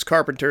is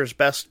Carpenter's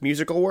best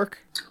musical work?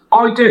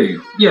 I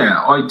do.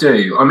 Yeah, I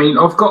do. I mean,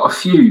 I've got a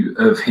few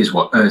of his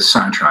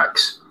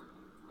soundtracks.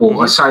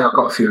 Or I say I've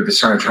got a few of his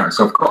soundtracks.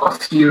 I've got a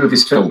few of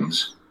his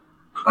films.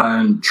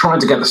 And trying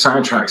to get the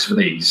soundtracks for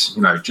these,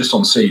 you know, just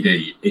on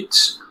CD,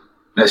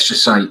 let's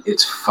just say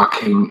it's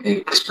fucking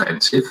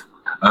expensive.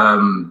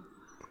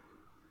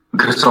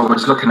 Because I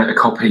was looking at a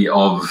copy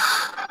of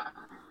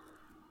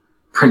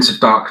Prince of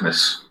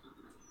Darkness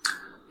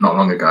not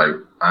long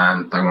ago,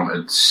 and they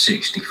wanted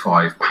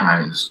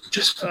 £65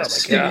 just for the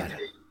CD. God.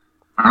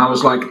 And I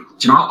was like, do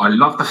you know what? I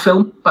love the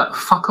film, but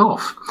fuck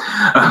off.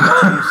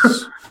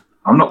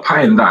 I'm not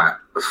paying that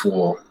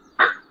for,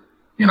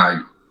 you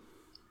know,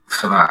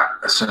 for that.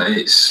 So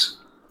it's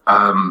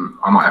I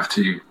might have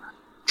to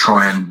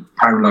try and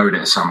download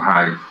it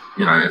somehow,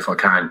 you know, if I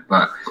can.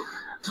 But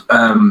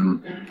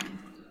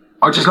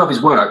I just love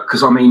his work,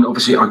 because I mean,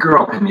 obviously I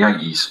grew up in the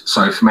 80s,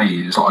 so for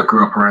me it's like I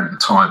grew up around the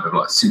time of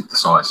like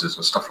synthesizers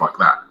and stuff like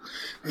that.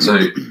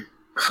 So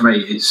for me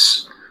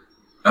it's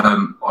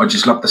I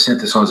just love the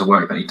synthesizer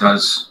work that he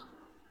does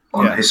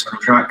on his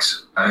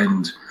soundtracks,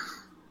 and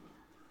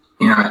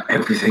you know,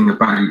 everything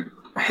about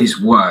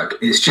his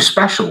work is just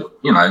special.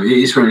 You know, it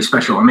is really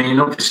special. I mean,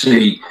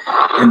 obviously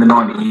in the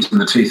 90s and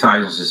the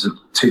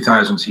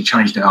 2000s he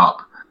changed it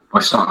up. I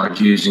started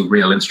using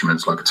real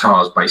instruments like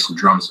guitars, bass and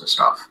drums and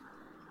stuff,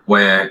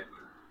 where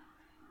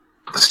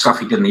the stuff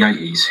he did in the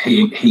 80s,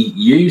 he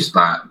used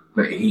that,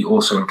 but he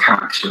also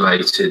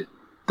encapsulated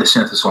the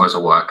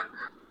synthesizer work,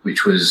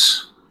 which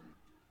was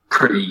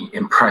pretty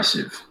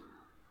impressive.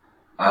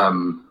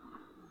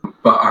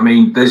 But I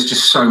mean, there's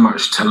just so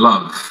much to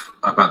love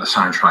about the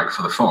soundtrack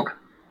for The Fog.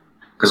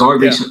 Because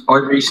I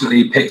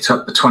recently picked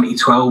up the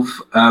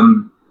 2012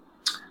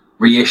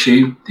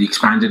 reissue, the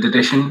expanded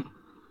edition.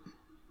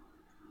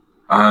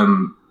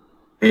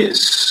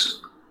 There's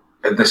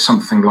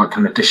something like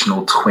an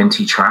additional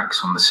 20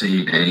 tracks on the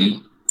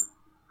CD,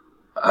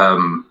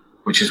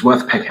 which is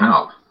worth picking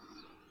up,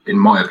 in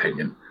my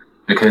opinion.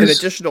 Because an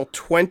additional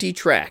 20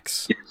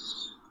 tracks.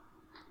 Yes,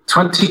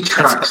 20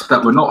 tracks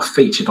that were not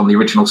featured on the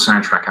original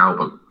soundtrack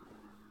album.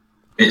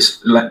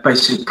 It's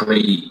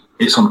basically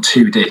it's on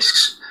 2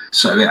 discs.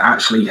 So it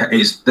actually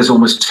is. There's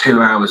almost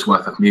 2 hours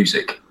worth of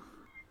music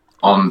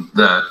on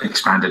the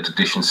expanded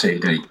edition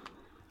CD.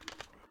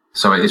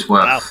 So it is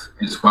worth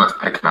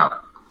picking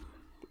up.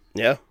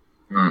 Yeah,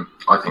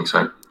 I think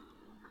so.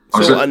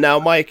 So now,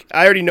 Mike,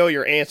 I already know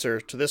your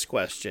answer to this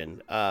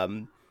question.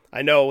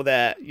 I know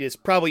that it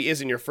probably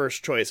isn't your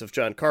first choice of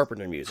John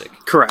Carpenter music.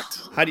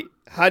 Correct.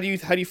 How do you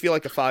feel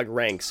like The Fog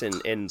ranks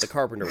in the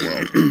Carpenter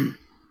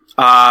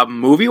world?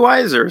 Movie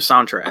wise or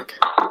soundtrack?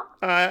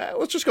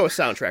 Let's just go with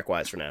soundtrack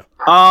wise for now.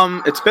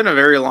 It's been a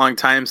very long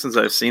time since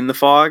I've seen The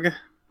Fog,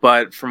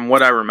 but from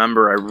what I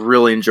remember, I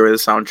really enjoy the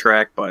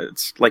soundtrack. But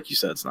it's like you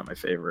said, it's not my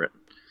favorite.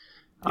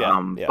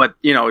 Yeah. But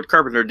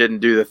Carpenter didn't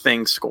do the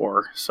Thing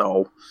score,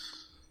 so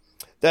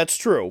that's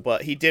true.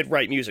 But he did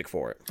write music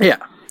for it. Yeah.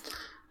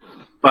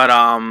 But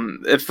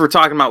if we're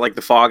talking about like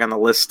The Fog on the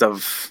list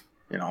of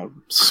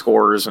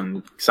scores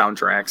and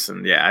soundtracks,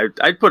 and yeah,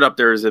 I'd put up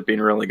there as it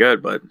being really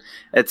good, but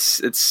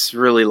it's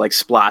really like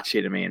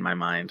splotchy to me in my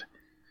mind.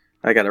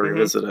 I got to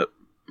revisit it.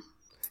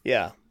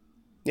 Yeah.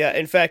 Yeah,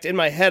 in fact, in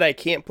my head, I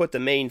can't put the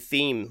main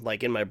theme,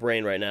 like, in my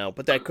brain right now,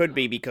 but that could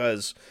be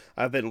because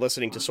I've been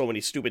listening to so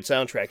many stupid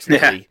soundtracks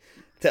lately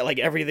that, like,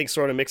 everything's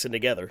sort of mixing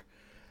together.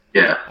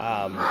 Yeah.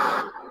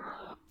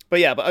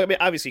 But I mean,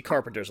 obviously,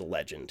 Carpenter's a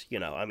legend,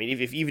 I mean,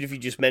 even if you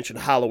just mention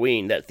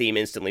Halloween, that theme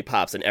instantly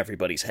pops in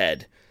everybody's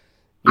head.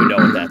 You know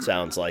what that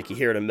sounds like. You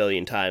hear it a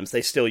million times.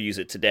 They still use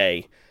it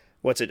today.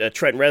 What's it?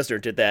 Trent Reznor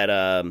did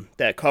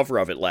that cover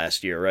of it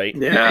last year, right?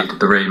 Yeah,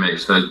 the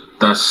remix.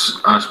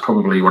 That's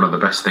probably one of the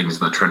best things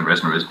that Trent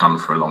Reznor has done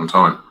for a long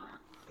time.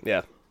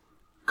 Yeah,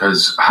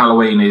 because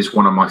Halloween is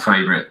one of my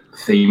favourite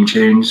theme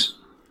tunes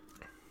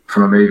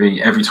from a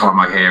movie. Every time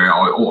I hear it,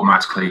 I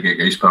automatically get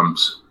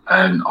goosebumps,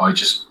 and I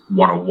just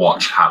want to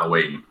watch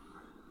Halloween.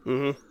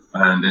 Mm-hmm.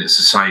 And it's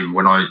the same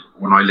when I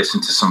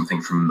listen to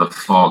something from The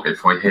Fog.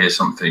 If I hear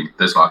something,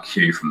 there's like a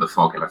cue from The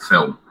Fog in a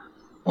film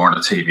or on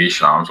a TV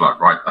show, I was like,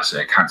 right, that's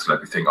it, cancel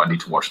everything, I need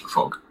to watch The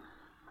Fog.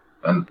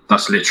 And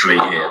that's literally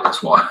it.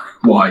 That's what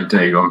I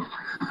do.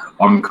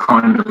 I'm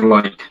kind of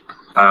like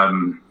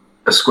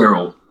a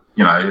squirrel,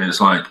 and it's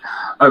like,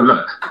 oh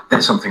look,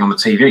 there's something on the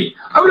TV.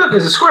 Oh look,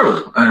 there's a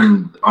squirrel.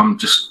 And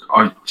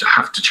I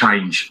have to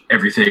change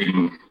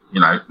everything,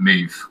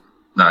 move,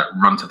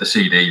 run to the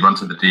CD, run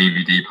to the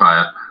DVD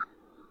player,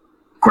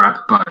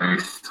 grab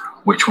both,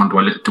 which one do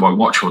I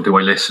watch or do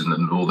I listen,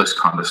 and all this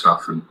kind of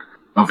stuff. And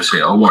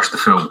obviously, I'll watch the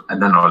film and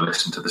then I'll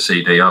listen to the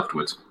CD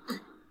afterwards.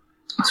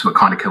 So it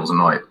kind of kills a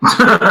night.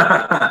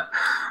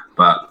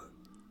 But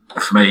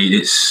for me,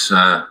 it's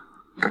the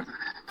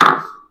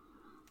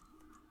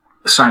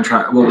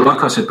soundtrack. Well,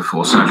 like I said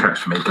before, soundtracks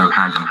for me go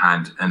hand in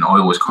hand, and I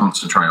always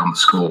concentrate on the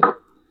score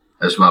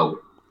as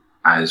well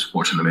as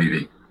watching the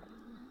movie.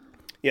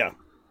 Yeah.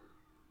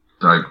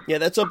 So, yeah,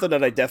 that's something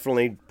that I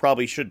definitely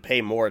probably should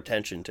pay more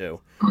attention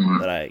to.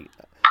 That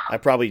I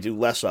probably do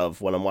less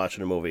of when I'm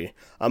watching a movie.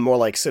 I'm more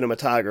like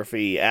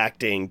cinematography,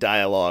 acting,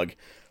 dialogue.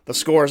 The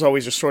score is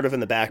always just sort of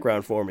in the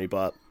background for me,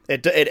 but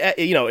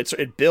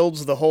it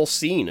builds the whole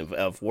scene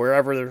of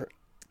wherever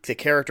the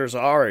characters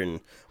are and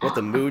what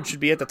the mood should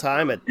be at the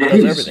time. It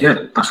does everything.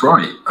 Yeah, that's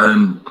right.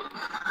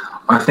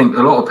 I think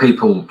a lot of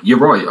people, you're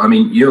right. I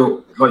mean,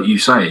 you're like you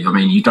say, I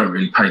mean, you don't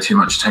really pay too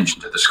much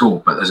attention to the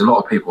score, but there's a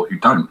lot of people who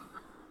don't.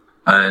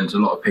 And a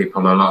lot of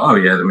people are like, oh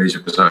yeah, the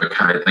music was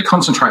okay. They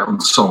concentrate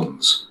on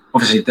songs.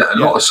 Obviously, a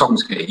lot of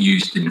songs get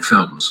used in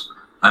films,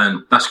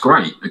 and that's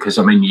great because,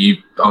 I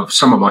mean,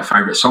 some of my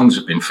favourite songs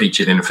have been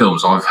featured in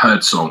films. I've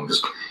heard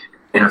songs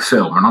in a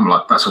film, and I'm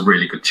like, that's a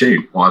really good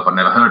tune. Why have I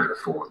never heard it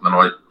before? And then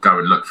I go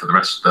and look for the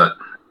rest of the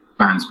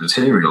band's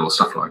material or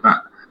stuff like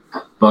that.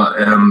 But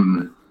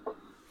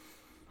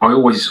I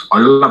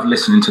love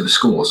listening to the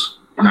scores,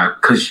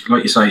 because,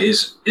 like you say,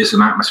 it's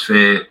an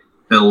atmosphere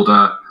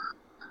builder.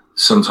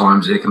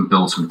 Sometimes it can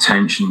build some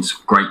tension,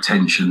 some great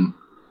tension.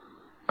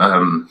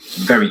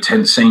 Very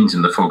tense scenes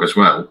in The Fog as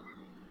well.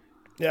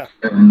 Yeah.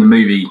 And the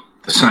movie,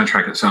 the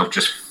soundtrack itself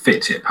just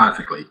fits it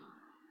perfectly.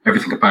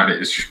 Everything about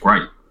it is just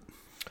great.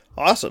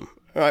 Awesome.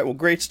 All right, well,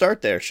 great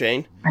start there,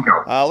 Shane. Thank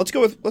you. Let's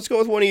go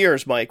with one of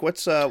yours, Mike.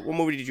 What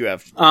movie did you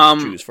have to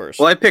choose first?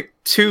 Well, I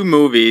picked two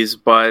movies,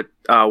 but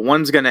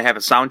one's going to have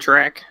a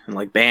soundtrack and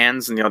like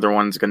bands, and the other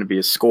one's going to be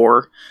a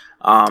score.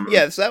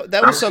 Yes,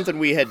 that was something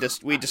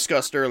we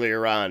discussed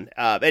earlier on,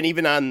 and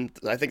even on,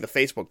 I think, the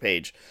Facebook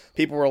page,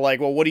 people were like,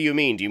 well, what do you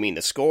mean? Do you mean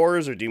the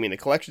scores, or do you mean the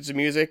collections of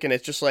music? And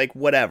it's just like,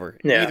 whatever.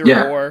 Yeah.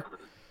 Either or.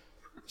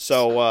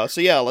 So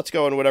yeah, let's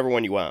go in whatever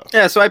one you want.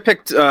 Yeah, so I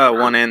picked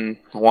one,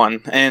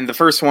 and the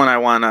first one I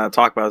want to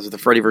talk about is the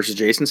Freddy vs.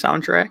 Jason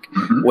soundtrack,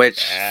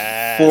 which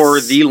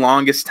for the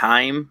longest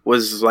time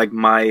was like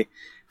my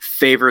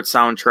favorite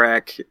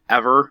soundtrack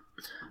ever.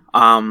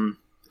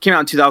 Came out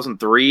in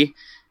 2003.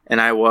 And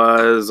I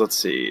was, 12,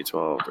 13,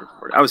 14.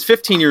 I was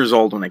 15 years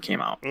old when it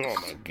came out. Oh,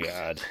 my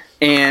God.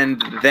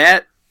 And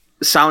that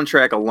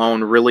soundtrack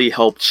alone really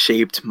helped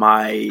shape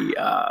my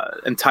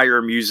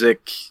entire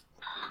music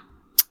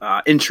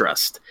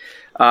interest.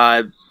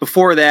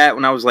 Before that,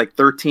 when I was like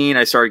 13,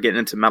 I started getting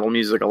into metal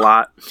music a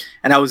lot.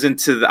 And I was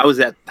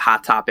that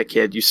Hot Topic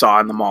kid you saw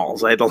in the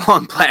malls. I had the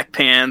long black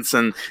pants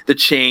and the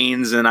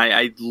chains, and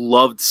I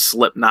loved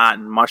Slipknot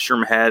and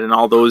Mushroom Head and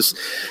all those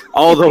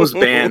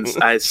bands.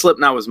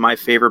 Slipknot was my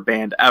favorite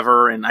band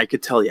ever, and I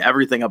could tell you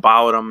everything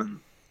about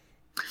them.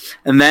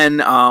 And then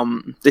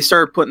they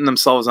started putting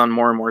themselves on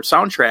more and more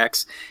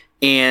soundtracks,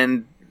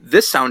 and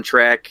this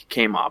soundtrack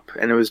came up,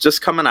 and it was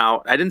just coming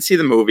out. I didn't see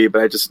the movie,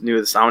 but I just knew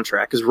the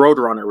soundtrack because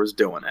Roadrunner was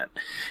doing it.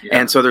 Yeah.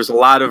 And so there's a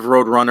lot of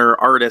Roadrunner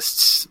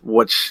artists,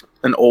 which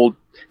an old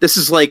this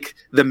is like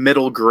the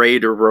middle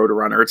grade of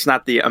Roadrunner. It's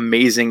not the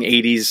amazing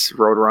 80s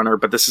Roadrunner,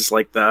 but this is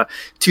like the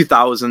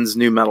 2000s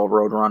new metal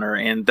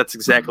Roadrunner, and that's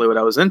exactly what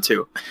I was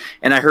into.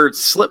 And I heard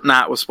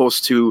Slipknot was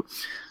supposed to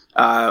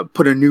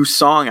put a new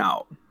song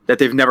out that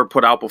they've never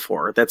put out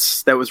before.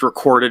 That was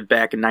recorded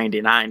back in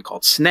 '99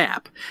 called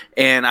Snap,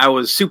 and I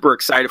was super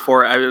excited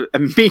for it. I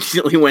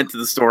immediately went to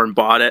the store and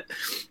bought it,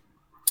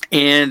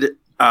 and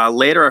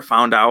later I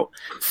found out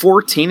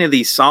 14 of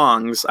these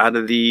songs out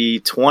of the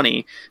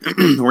 20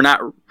 were not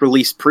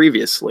released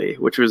previously,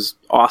 which was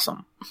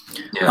awesome.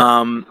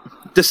 Yeah.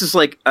 This is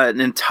like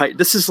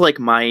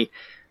my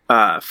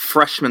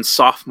freshman,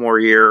 sophomore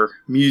year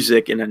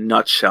music in a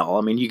nutshell.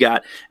 I mean, you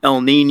got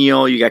El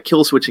Nino, you got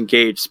Killswitch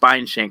Engage,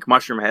 Spineshank,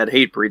 Mushroomhead,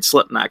 Hatebreed,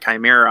 Slipknot,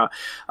 Chimera,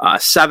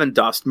 Seven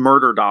Dust,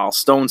 Murder Doll,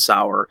 Stone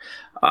Sour,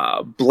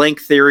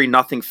 Blank Theory,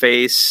 Nothing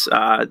Face,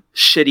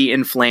 Shitty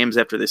In Flames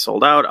after they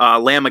sold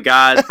out, Lamb of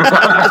God.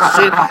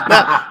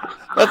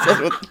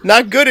 That's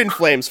not good In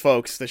Flames,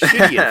 folks. The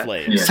shitty In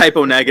Flames. Yeah.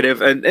 Typo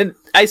Negative. And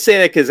I say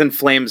that because In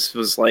Flames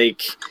was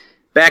like,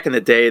 back in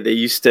the day, they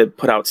used to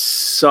put out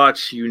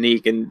such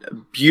unique and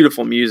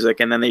beautiful music,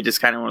 and then they just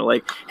kind of were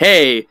like,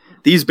 hey,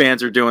 these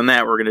bands are doing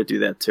that, we're going to do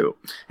that too.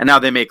 And now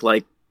they make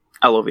like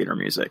elevator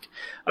music.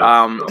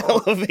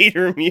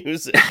 Elevator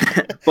music.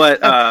 But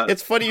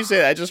it's funny you say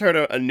that. I just heard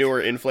a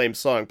newer In Flames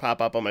song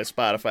pop up on my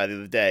Spotify the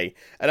other day,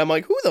 and I'm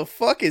like, who the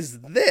fuck is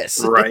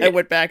this? Right. And I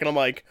went back and I'm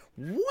like,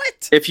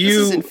 what? This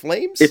is In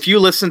Flames? If you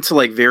listen to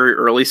like very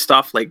early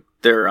stuff, like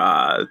their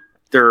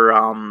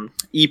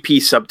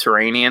EP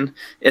Subterranean,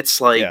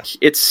 it's like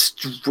it's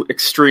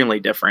extremely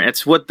different.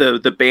 It's what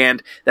the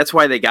band, that's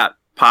why they got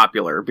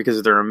popular, because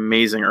of their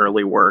amazing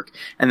early work,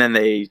 and then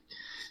they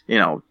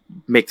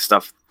make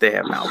stuff they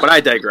have now. But I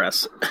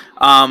digress.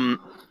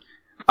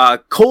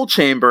 Cold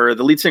Chamber,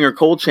 the lead singer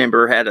Cold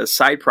Chamber, had a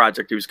side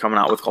project he was coming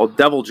out with called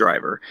Devil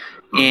Driver,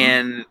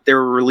 and they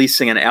were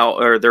releasing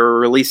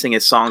a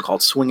song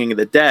called Swinging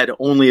the Dead,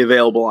 only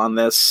available on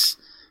this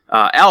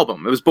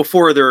album. It was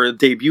before their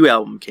debut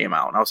album came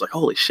out, and I was like,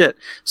 holy shit.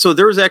 So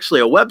there was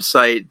actually a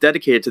website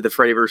dedicated to the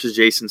Freddy vs.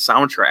 Jason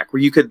soundtrack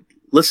where you could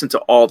listen to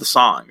all the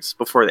songs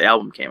before the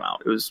album came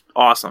out. It was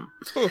awesome.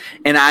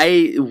 And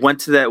I went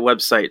to that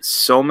website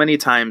so many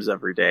times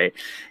every day,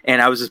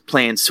 and I was just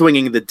playing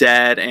Swinging the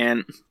Dead,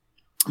 and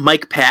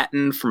Mike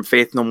Patton from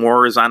Faith No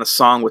More is on a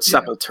song with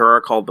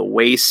Sepultura called The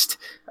Waste.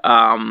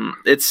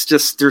 It's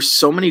just, there's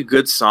so many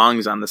good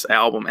songs on this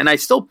album, and I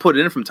still put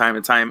it in from time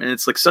to time, and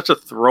it's like such a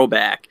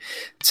throwback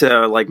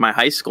to like my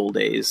high school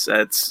days.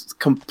 It's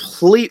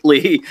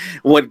completely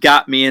what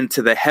got me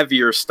into the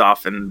heavier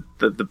stuff, and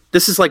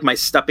this is like my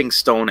stepping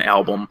stone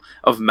album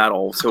of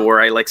metal, so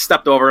where I like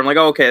stepped over and like,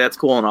 oh, okay, that's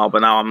cool and all, but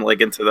now I'm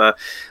like into the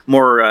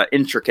more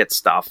intricate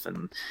stuff,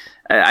 and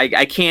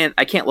I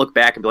can't look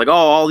back and be like, oh,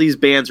 all these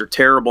bands are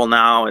terrible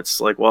now. It's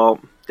like,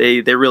 well,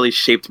 they really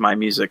shaped my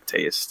music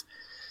taste.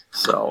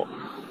 So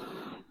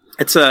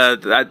it's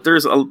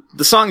the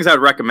songs I'd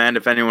recommend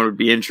if anyone would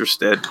be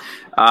interested.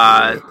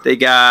 They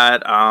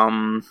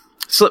got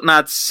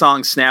Slipknot's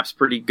song Snap's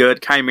pretty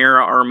good.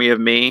 Chimera, Army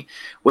of Me,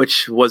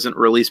 which wasn't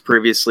released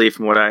previously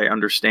from what I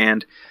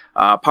understand.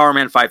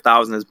 Powerman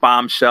 5000 is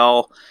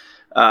Bombshell.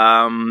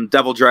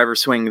 Devil Driver,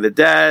 Swinging the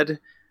Dead.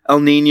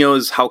 El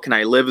Nino's How Can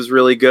I Live is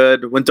really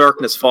good. When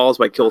Darkness Falls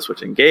by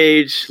Killswitch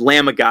Engage.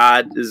 Lamb of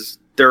God is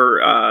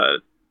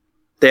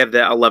they have the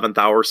 11th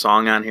Hour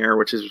song on here,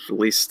 which is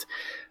released.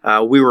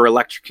 We Were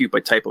Electrocute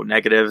by Typo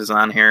Negative is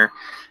on here.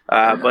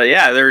 But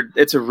yeah,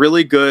 it's a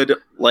really good,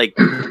 like,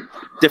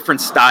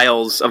 different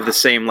styles of the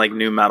same, like,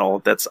 new metal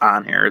that's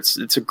on here.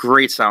 It's a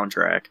great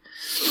soundtrack.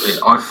 Yeah,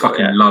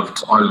 I loved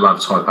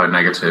Typo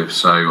Negative,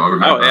 so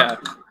I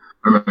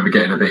remember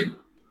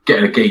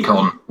getting a geek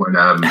on when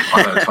I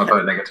heard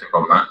Typo Negative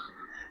on that.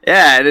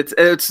 Yeah, and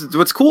it's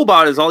what's cool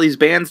about it is all these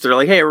bands, they're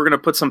like, hey, we're going to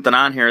put something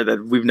on here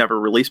that we've never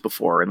released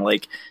before. And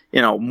like,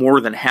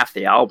 more than half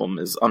the album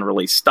is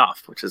unreleased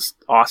stuff, which is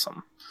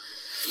awesome.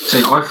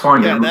 See, I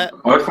find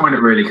it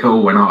really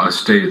cool when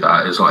artists do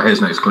that. It's like,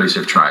 here's an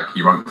exclusive track.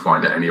 You won't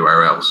find it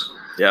anywhere else.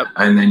 Yep.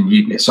 And then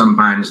you get some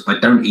bands, they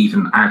don't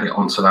even add it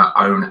onto their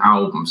own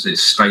albums. It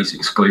stays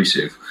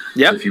exclusive.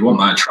 Yep. So if you want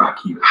that track,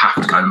 you have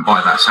to go and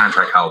buy that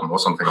soundtrack album or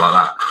something like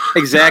that.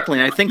 Exactly.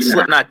 And I think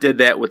Slipknot did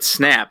that with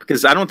Snap,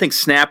 because I don't think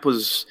Snap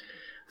was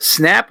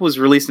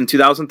released in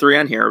 2003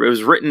 on here. It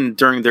was written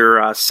during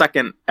their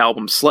second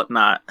album,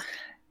 Slipknot.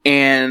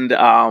 And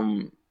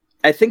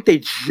I think they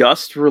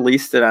just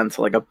released it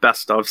onto like a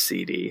best of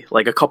CD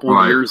like a couple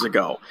of years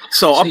ago.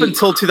 So up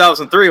until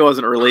 2003 it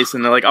wasn't released,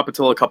 and like up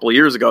until a couple of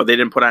years ago they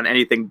didn't put on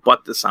anything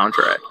but the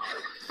soundtrack.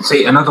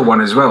 See, another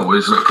one as well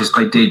was because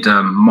they did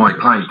My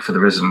Plague for the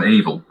Resident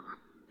Evil.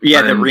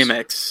 Yeah, the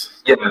remix.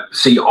 Yeah,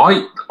 see,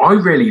 I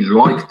really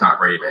liked that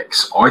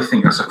remix. I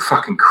think that's a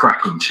fucking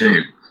cracking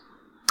tune.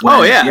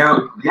 Oh yeah,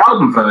 the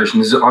album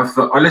version is.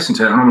 I listened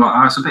to it and I'm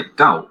like, it's a bit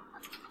dull,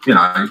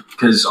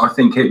 because I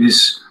think it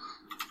was.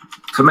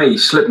 For me,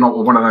 Slipknot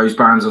were one of those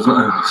bands. I was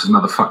like, it's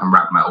another fucking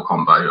rap metal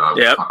combo.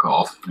 Fuck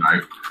off,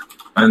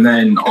 And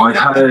then I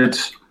heard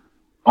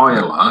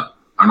Isla,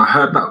 and I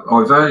heard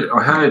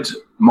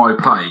My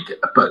Plague,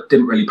 but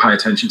didn't really pay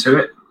attention to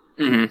it.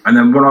 Mm-hmm. And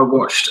then when I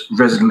watched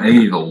Resident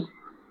Evil,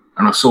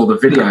 and I saw the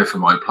video for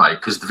My Plague,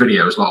 because the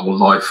video was like all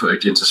live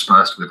footage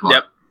interspersed with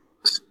like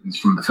scenes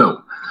from the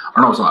film,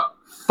 and I was like,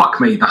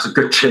 "Fuck me, that's a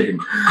good tune."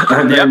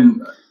 And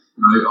then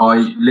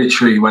I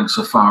literally went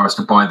so far as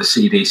to buy the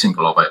CD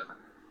single of it,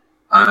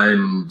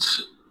 and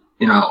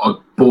I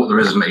bought the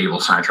Resident Evil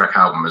soundtrack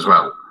album as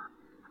well.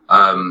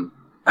 And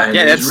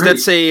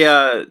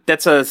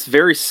that's a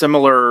very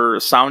similar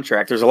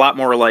soundtrack. There's a lot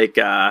more like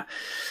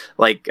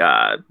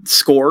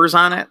scores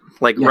on it,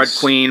 like Red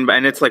Queen,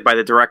 and it's like by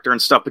the director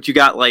and stuff. But you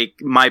got like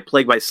My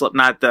Plague by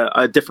Slipknot,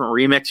 a different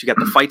remix. You got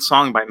the Fight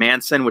Song by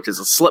Manson, which is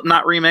a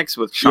Slipknot remix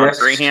with Sean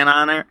Strahan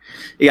on it.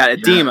 You got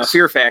Edema,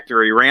 Fear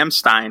Factory,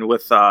 Rammstein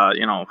with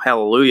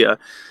Hallelujah.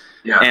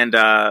 Yeah. And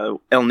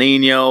El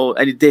Nino,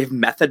 and they have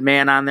Method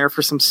Man on there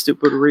for some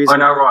stupid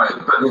reason. I know, right?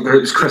 But it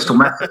was Crystal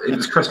Method. It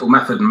was Crystal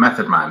Method and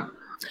Method Man.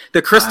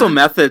 The Crystal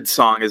Method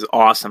song is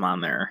awesome on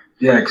there.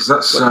 Yeah, because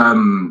that's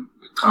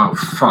oh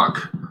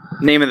fuck.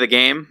 Name of the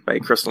Game by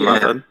Crystal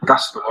Method.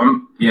 That's the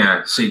one.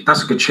 Yeah, see,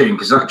 that's a good tune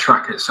because that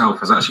track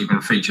itself has actually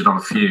been featured on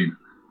a few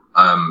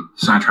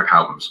soundtrack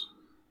albums.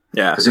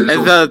 Yeah,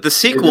 and the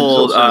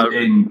sequel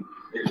it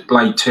was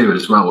Blade 2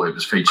 as well. It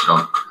was featured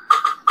on.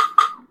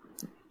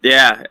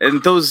 Yeah,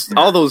 and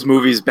all those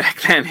movies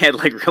back then had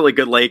like really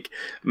good like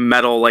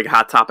metal, like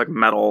Hot Topic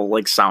metal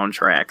like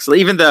soundtracks.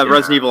 Even the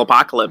Resident Evil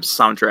Apocalypse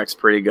soundtrack's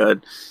pretty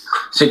good.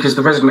 See, because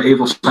the Resident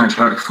Evil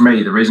soundtrack for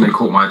me, the reason it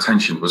caught my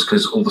attention was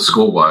because all the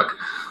score work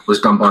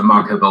was done by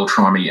Marco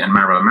Beltrami and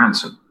Marilyn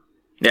Manson.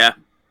 Yeah,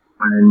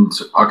 and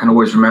I can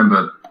always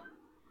remember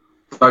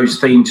those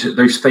themes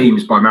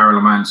by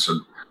Marilyn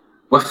Manson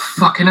were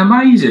fucking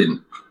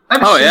amazing. They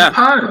were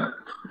superb.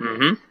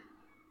 Mm-hmm.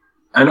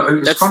 And it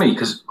was funny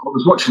because I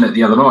was watching it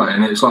the other night,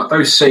 and it was like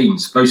those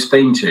scenes, those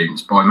theme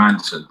tunes by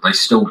Manson, they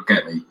still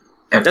get me.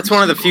 That's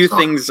one of the few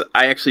things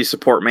I actually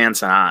support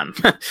Manson on.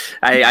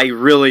 I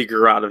really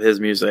grew out of his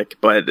music,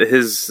 but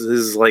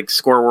his like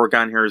score work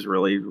on here is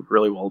really,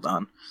 really well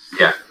done.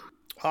 Yeah.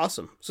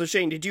 Awesome. So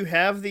Shane, did you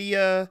have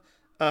the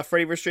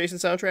Freddy vs. Jason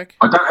soundtrack?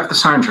 I don't have the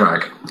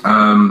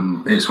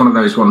soundtrack. It's one of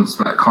those ones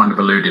that kind of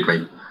eluded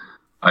me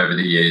over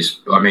the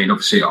years. I mean,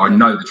 obviously, I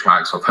know the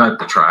tracks, I've heard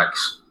the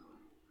tracks.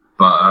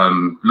 But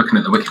looking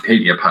at the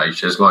Wikipedia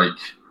page, there's like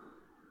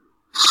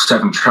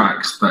 8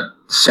 tracks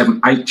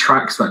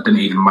that didn't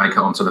even make it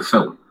onto the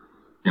film.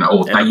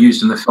 Or they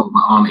used in the film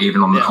that aren't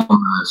even on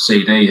the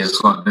CD.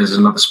 It's like there's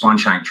another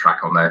Spineshank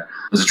track on there.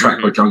 There's a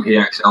track by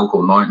Junkie XL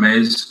called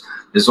Nightmares.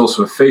 There's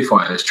also a Foo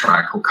Fighters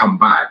track called Come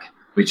Back,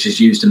 which is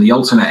used in the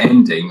alternate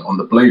ending on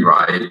the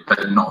Blu-ray,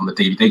 but not on the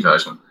DVD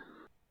version.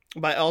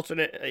 By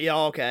alternate,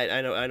 okay,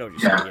 I know what you're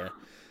saying. Yeah.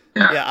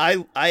 Yeah,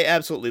 I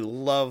absolutely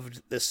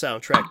loved this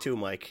soundtrack too,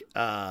 Mike.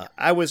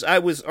 I was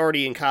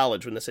already in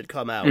college when this had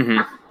come out,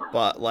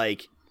 but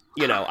like,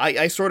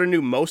 I sort of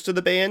knew most of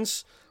the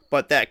bands,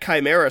 but that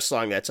Chimera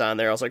song that's on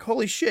there, I was like,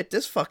 holy shit,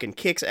 this fucking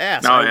kicks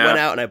ass. I went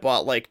out and I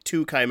bought like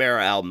 2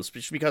 Chimera albums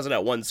just because of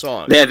that one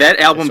song. Yeah, that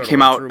album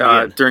came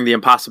out during the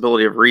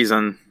Impossibility of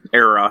Reason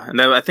era,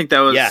 and I think that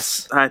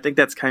was I think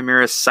that's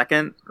Chimera's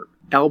second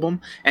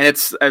album, and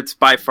it's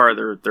by far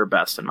their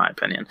best in my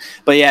opinion.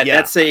 But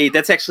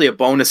that's actually a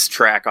bonus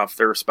track off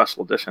their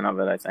special edition of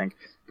it, I think.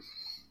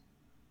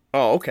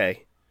 Oh,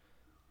 okay.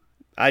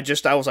 I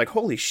was like,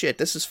 holy shit,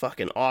 this is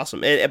fucking awesome.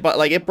 But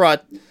like it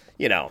brought,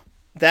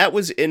 that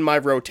was in my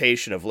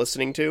rotation of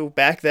listening to.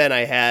 Back then I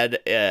had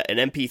an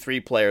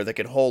MP3 player that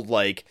could hold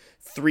like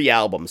 3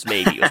 albums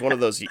maybe. It was one of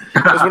those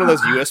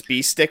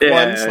USB stick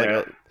ones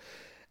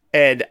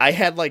and I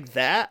had like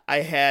that. I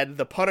had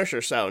the Punisher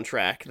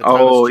soundtrack.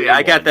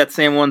 I got that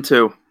same one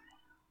too.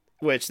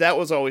 Which that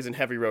was always in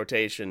heavy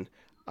rotation.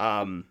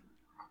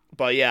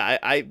 But yeah,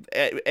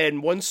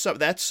 and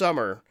that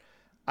summer,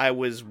 I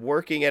was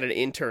working at an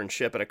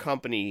internship at a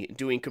company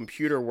doing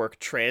computer work,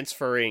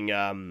 transferring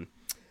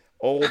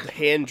old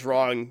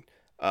hand-drawn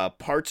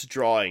parts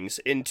drawings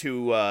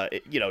into,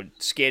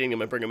 scanning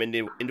them and bring them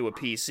into a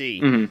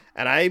PC. Mm-hmm.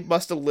 And I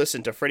must have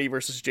listened to Freddy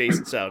vs.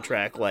 Jason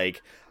soundtrack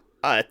like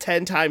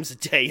 10 times a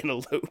day in a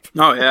loop.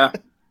 Oh, yeah.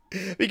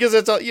 Because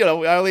it's all,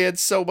 I only had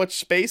so much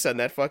space on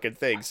that fucking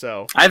thing,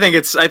 so. I think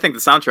the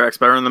soundtrack's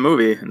better than the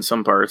movie in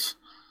some parts.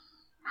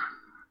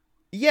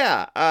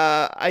 Yeah,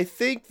 I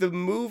think the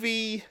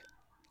movie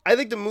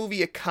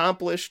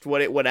accomplished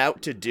what it went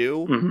out to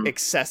do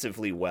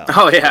excessively well.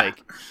 Oh, yeah.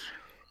 Like,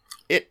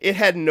 it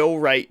had no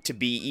right to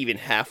be even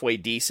halfway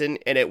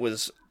decent, and it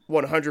was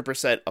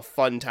 100% a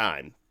fun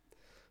time.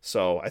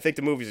 So I think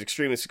the movie is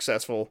extremely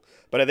successful,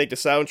 but I think the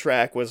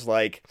soundtrack was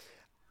like,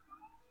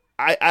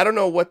 I don't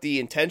know what the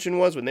intention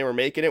was when they were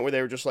making it, where they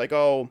were just like,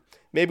 oh,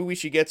 maybe we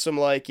should get some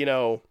like,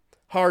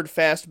 hard,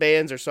 fast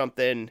bands or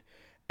something,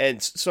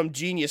 and some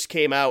genius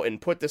came out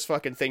and put this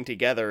fucking thing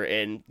together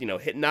and,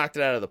 knocked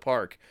it out of the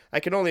park. I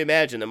can only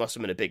imagine that must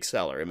have been a big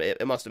seller.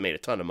 It must have made a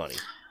ton of money.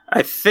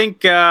 I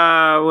think,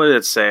 what did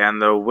it say on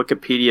the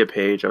Wikipedia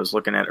page I was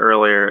looking at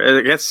earlier?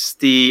 I guess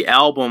the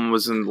album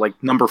was in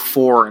like number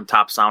 4 in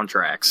top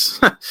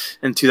soundtracks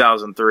in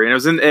 2003.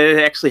 And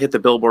it actually hit the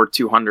Billboard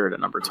 200 at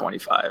number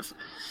 25.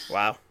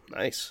 Wow.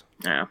 Nice.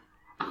 Yeah.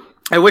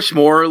 I wish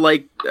more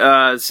like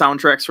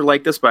soundtracks were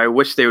like this, but I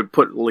wish they would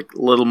put like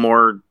a little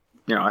more,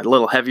 a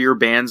little heavier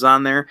bands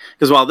on there.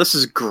 Because while this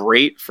is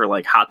great for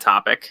like Hot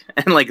Topic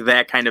and like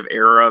that kind of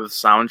era of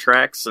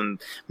soundtracks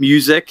and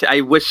music,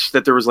 I wish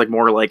that there was like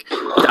more like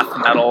death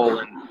metal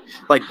and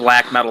like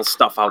black metal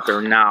stuff out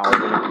there now,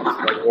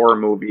 like horror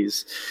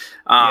movies.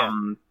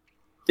 But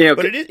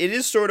it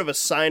is sort of a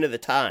sign of the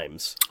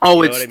times.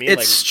 Oh, it's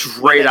like,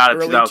 straight out of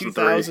early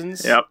 2003.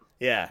 2000s. Yep.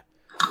 Yeah.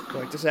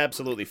 Like, this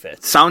absolutely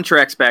fits.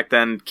 Soundtracks back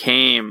then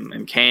came.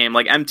 Like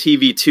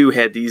MTV2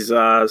 had these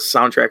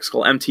soundtracks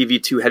called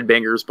MTV2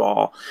 Headbangers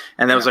Ball,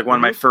 and that was like one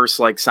of my first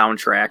like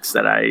soundtracks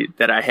that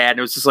I had. And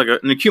it was just like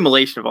an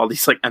accumulation of all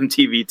these like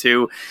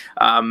MTV2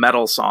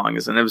 metal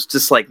songs, and it was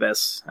just like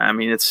this. I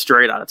mean, it's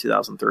straight out of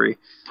 2003. Do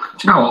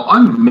you know what? I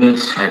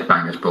miss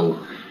Headbangers Ball.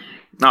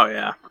 Oh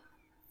yeah,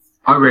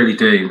 I really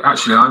do.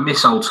 Actually, I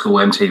miss old school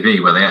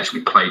MTV where they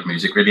actually played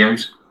music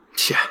videos.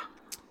 Yeah.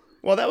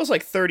 Well, that was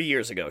like 30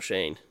 years ago,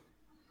 Shane.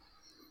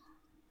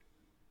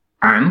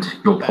 And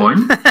your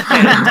point?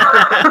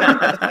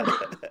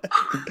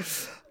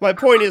 My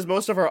point is,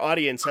 most of our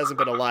audience hasn't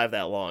been alive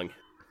that long.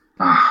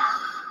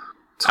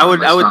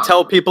 I would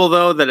tell people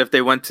though that if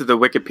they went to the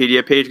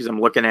Wikipedia page, because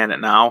I'm looking at it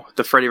now,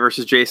 the Freddy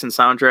vs. Jason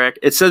soundtrack,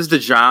 it says the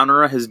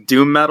genre has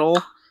doom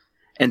metal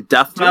and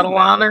death metal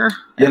on there,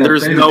 and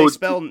there's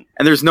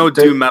no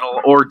doom metal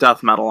or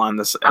death metal on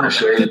this.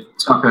 Actually,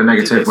 Typo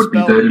Negative would be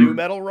new doom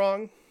metal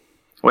wrong.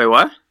 Wait,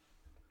 what?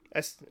 I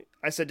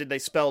said, did they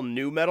spell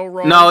new metal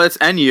wrong? No, it's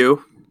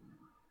NU.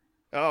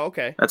 Oh,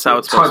 okay. That's how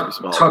it's supposed to be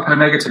spelled. Typo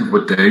Negative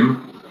would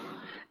doom.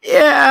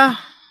 Yeah.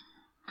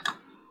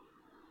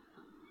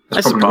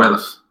 That's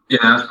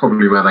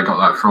probably where they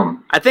got that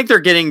from. I think they're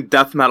getting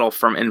death metal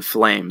from In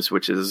Flames,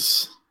 which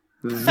is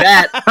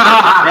that.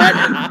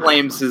 That In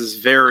Flames is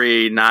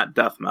very not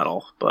death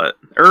metal, but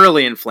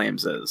early In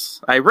Flames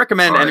is. I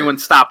recommend anyone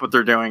stop what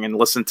they're doing and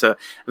listen to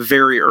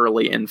very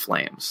early In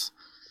Flames.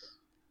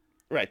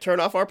 Right, turn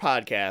off our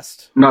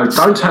podcast. No,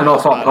 don't turn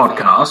off our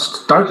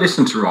podcast. Don't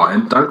listen to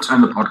Ryan. Don't turn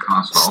the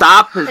podcast off.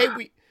 Stop.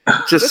 Hey,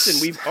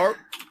 listen,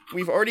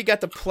 we've already got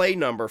the play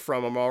number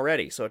from him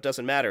already, so it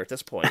doesn't matter at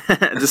this point.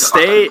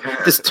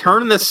 Just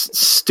turn this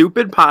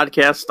stupid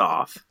podcast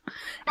off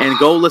and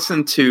go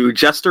listen to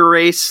Jester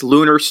Race,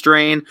 Lunar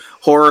Strain,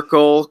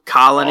 Horacle,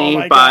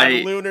 Colony God,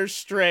 Lunar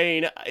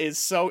Strain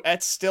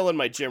that's still in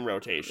my gym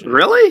rotation.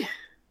 Really?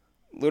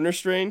 Lunar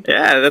Strain?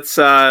 Yeah, that's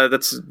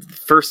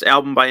first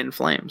album by In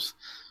Flames.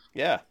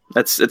 Yeah.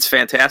 It's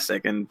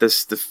fantastic, and the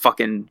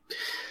fucking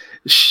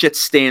shit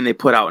stain they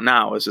put out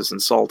now is just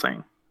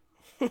insulting.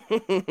 All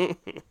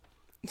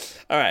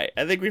right,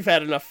 I think we've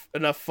had enough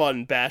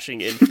fun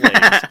bashing In Flames.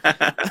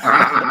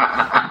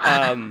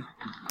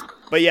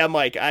 But yeah,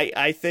 Mike,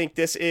 I think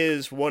this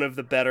is one of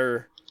the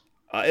better,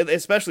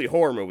 especially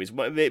horror movies,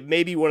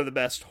 maybe one of the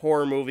best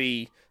horror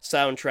movie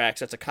soundtracks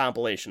that's a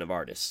compilation of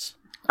artists.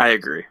 I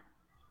agree.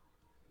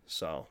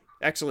 So,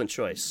 excellent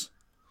choice.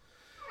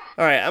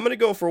 All right, I'm going to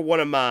go for one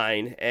of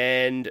mine,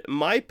 and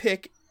my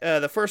pick,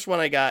 the first one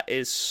I got,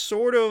 is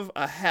sort of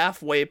a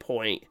halfway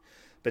point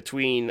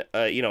between,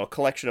 a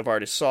collection of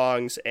artist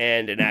songs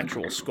and an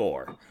actual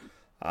score.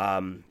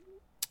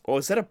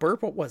 Was that a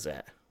burp? What was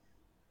that?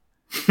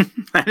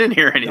 I didn't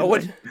hear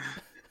anything.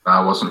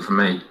 That wasn't for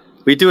me.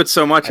 We do it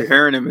so much, you're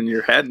hearing him in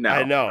your head now.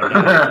 I know. No,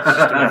 it's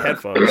just in my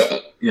headphones.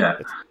 Yeah.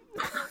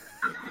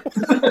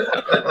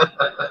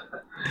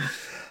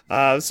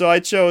 So I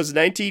chose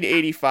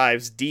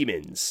 1985's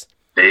Demons.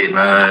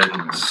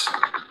 Demons.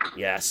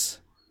 Yes.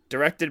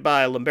 Directed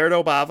by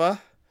Lamberto Bava.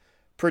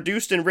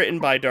 Produced and written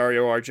by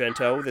Dario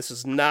Argento. This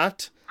is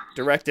not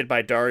directed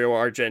by Dario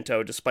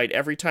Argento, despite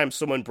every time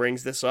someone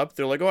brings this up,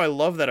 they're like, oh, I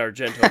love that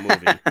Argento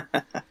movie.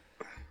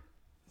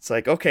 It's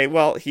like, okay,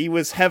 well, he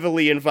was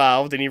heavily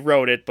involved and he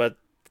wrote it, but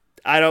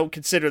I don't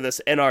consider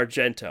this an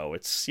Argento.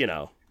 It's,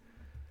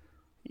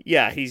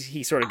 yeah,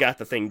 he sort of got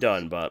the thing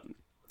done, but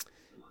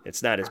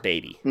it's not his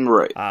baby.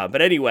 Right.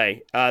 But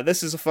anyway,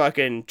 this is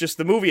just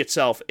the movie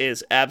itself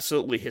is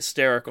absolutely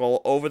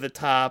hysterical, over the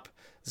top,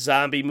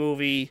 zombie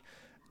movie,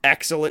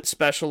 excellent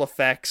special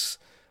effects,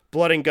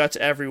 blood and guts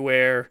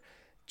everywhere,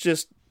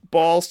 just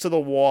balls to the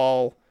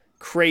wall,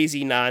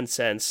 crazy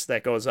nonsense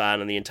that goes on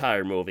in the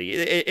entire movie.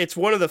 It's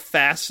one of the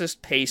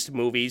fastest paced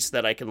movies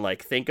that I can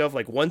think of.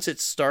 Once it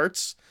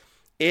starts,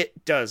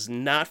 it does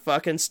not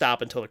fucking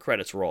stop until the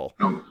credits roll.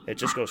 It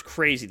just goes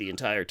crazy the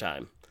entire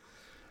time.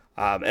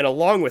 And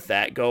along with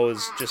that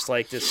goes just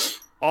this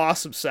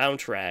awesome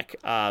soundtrack.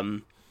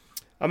 I'm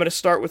going to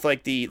start with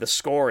the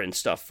score and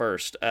stuff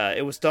first.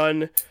 It was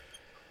done.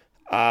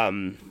 Let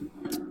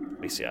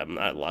me see.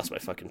 I lost my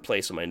fucking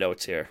place on my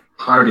notes here.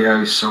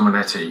 Claudio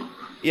Simonetti.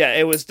 Yeah,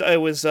 it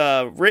was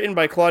written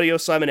by Claudio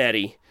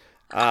Simonetti,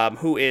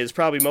 who is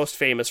probably most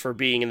famous for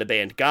being in the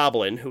band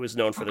Goblin, who is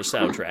known for their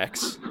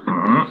soundtracks.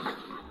 Mm-hmm.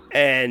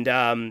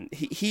 And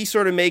he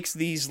sort of makes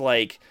these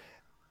like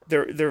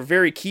they're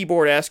very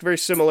keyboard-esque, very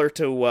similar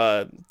to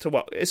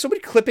what is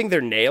somebody clipping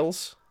their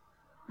nails?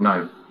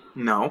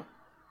 No.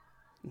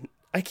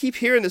 I keep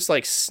hearing this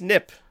like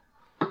snip.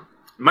 It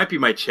might be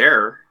my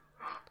chair.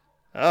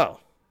 Oh,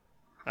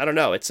 I don't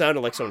know. It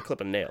sounded like someone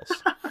clipping nails.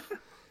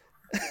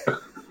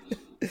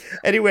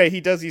 Anyway,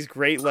 he does these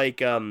great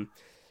like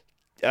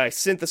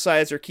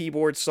synthesizer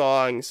keyboard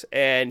songs,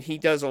 and he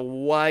does a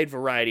wide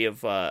variety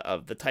of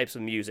the types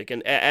of music.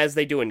 And as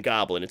they do in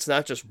Goblin, it's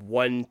not just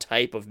one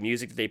type of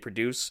music that they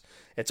produce.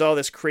 It's all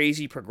this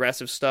crazy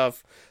progressive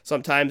stuff.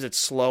 Sometimes it's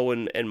slow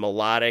and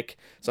melodic.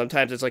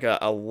 Sometimes it's like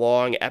a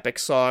long epic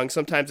song.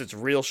 Sometimes it's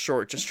real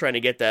short, just trying to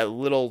get that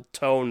little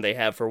tone they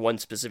have for one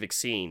specific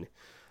scene.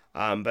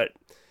 But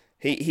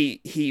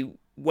he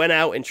went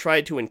out and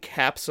tried to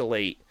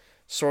encapsulate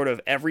sort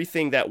of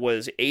everything that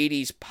was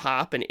 80s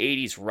pop and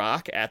 80s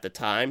rock at the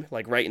time,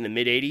 like right in the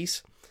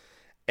mid-80s.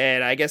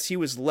 And I guess he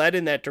was led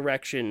in that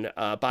direction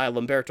by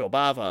Lamberto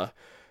Bava,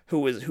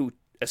 who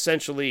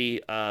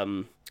essentially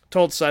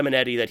told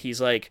Simonetti that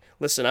he's like,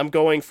 listen, I'm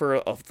going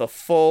for the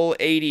full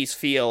 80s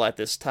feel at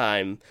this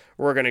time.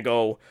 We're going to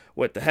go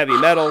with the heavy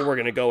metal, we're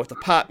going to go with the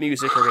pop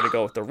music, we're going to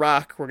go with the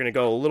rock, we're going to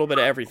go a little bit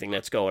of everything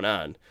that's going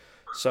on.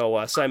 So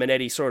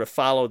Simonetti sort of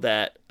followed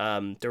that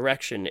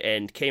direction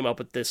and came up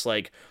with this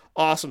like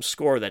awesome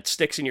score that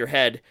sticks in your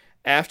head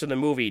after the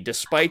movie,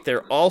 despite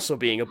there also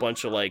being a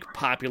bunch of like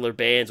popular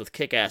bands with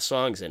kick-ass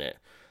songs in it.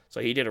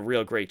 So he did a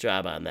real great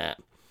job on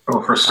that.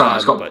 Oh, for a start,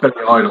 it's got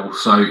Billy Idol,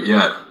 so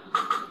yeah.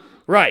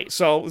 Right.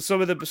 So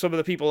some of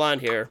the people on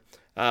here,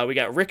 we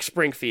got Rick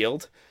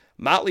Springfield,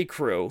 Motley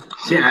Crue,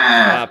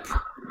 yeah,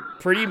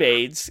 Pretty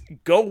Maids,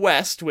 Go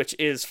West, which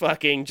is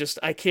fucking just,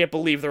 I can't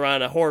believe they're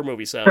on a horror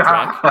movie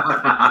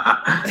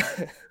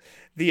soundtrack.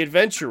 The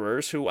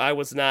Adventurers, who I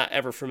was not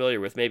ever familiar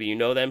with. Maybe you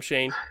know them,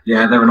 Shane?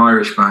 Yeah, they're an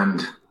Irish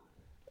band.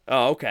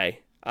 Oh, okay.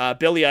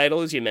 Billy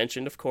Idol, as you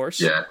mentioned, of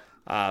course. Yeah.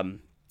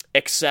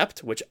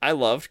 Accept, which I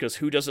loved, because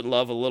who doesn't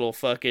love a little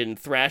fucking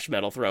thrash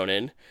metal thrown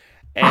in?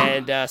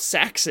 And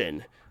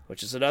Saxon,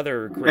 which is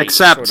another great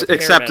Accept sort of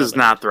Accept is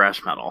not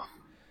thrash metal.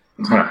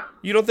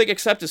 You don't think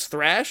Accept is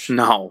thrash?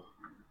 No.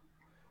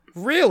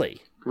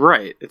 Really?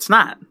 Right, it's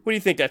not. What do you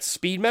think, that's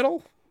speed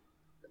metal?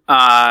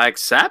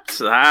 Accept?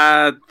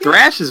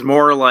 Thrash is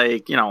more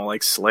like,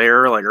 like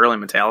Slayer, like early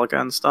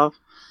Metallica and stuff.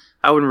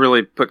 I wouldn't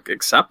really put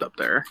Accept up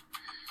there.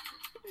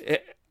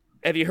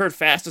 Have you heard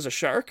Fast as a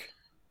Shark?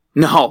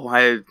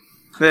 No,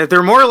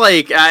 they're more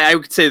like, I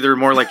would say they're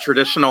more like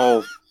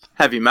traditional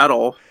heavy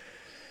metal.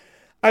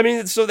 I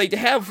mean, so they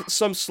have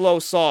some slow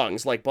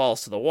songs like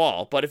Balls to the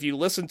Wall, but if you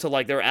listen to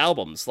like their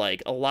albums,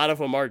 like a lot of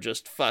them are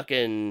just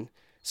fucking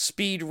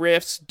speed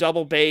riffs,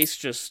 double bass,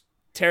 just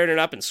tearing it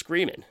up and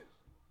screaming.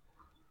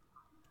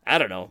 I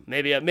don't know.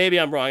 Maybe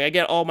I'm wrong. I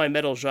get all my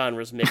metal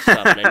genres mixed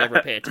up, and I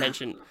never pay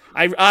attention.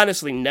 I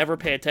honestly never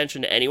pay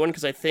attention to anyone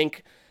because I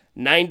think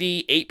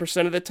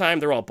 98% of the time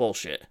they're all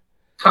bullshit.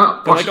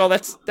 Oh, They're like, oh,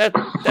 that's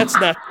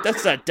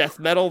not death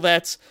metal.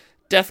 That's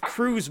Death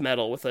Cruise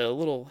metal with a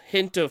little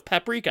hint of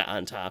paprika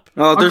on top.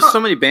 Well, there's so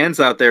many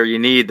bands out there you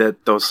need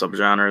those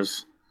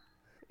subgenres.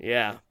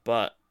 Yeah,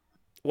 but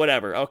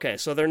whatever. Okay,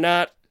 so they're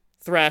not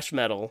thrash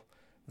metal.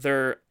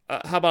 They're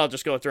how about I'll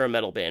just go with they're a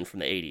metal band from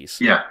the 80s.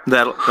 Yeah,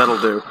 that'll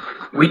do.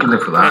 We can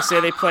live for that. Can I say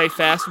they play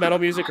fast metal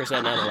music, or is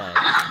that not allowed?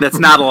 That's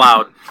not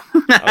allowed.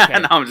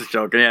 Okay. No, I'm just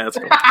joking. Yeah, that's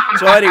cool.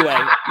 So anyway,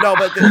 no,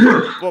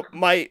 but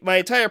my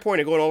entire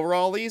point of going over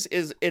all these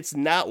is it's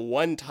not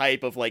one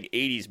type of like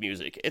 80s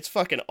music. It's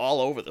fucking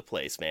all over the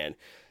place, man.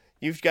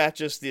 You've got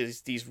just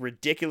these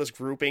ridiculous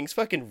groupings,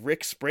 fucking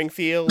Rick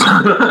Springfield.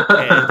 And,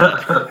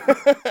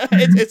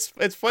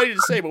 it's funny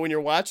to say, but when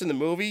you're watching the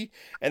movie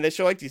and they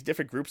show like these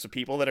different groups of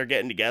people that are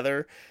getting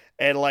together,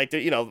 and like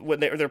when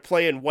they're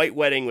playing White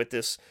Wedding with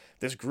this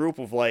group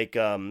of like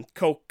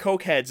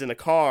coke heads in a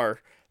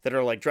car that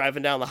are like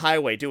driving down the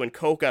highway doing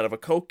coke out of a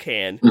Coke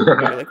can. You're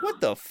like,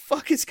 what the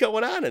fuck is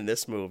going on in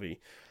this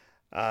movie?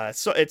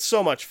 So it's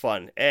so much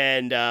fun,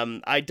 and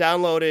I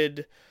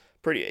downloaded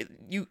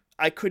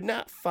I could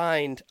not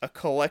find a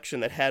collection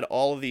that had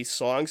all of these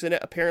songs in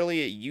it.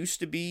 Apparently, it used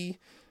to be,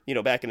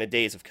 back in the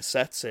days of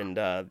cassettes and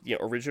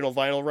original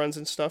vinyl runs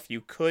and stuff,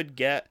 you could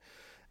get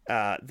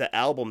the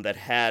album that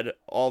had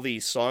all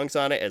these songs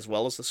on it as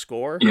well as the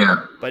score.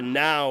 Yeah. But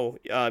now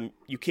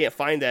you can't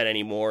find that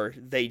anymore.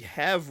 They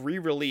have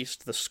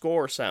re-released the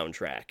score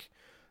soundtrack,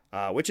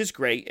 which is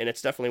great, and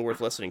it's definitely worth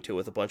listening to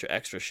with a bunch of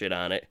extra shit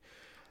on it.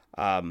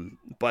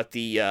 But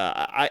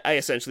I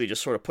essentially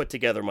just sort of put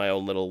together my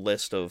own little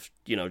list of,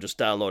 just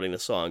downloading the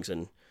songs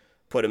and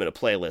put them in a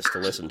playlist to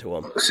listen to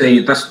them.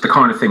 See, that's the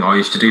kind of thing I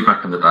used to do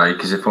back in the day,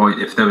 because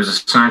if there was a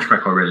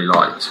soundtrack I really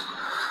liked,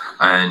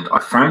 and I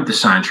found the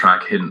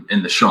soundtrack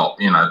in the shop,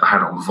 they had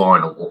it on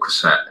vinyl or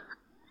cassette.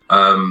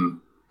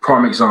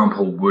 Prime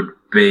example would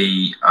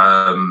be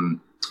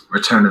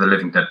Return of the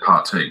Living Dead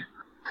Part 2.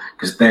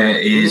 Because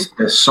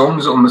there's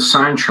songs on the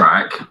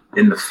soundtrack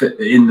in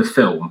the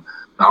film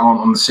that aren't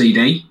on the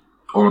CD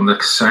or on the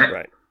cassette.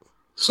 Right.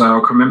 So I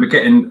can remember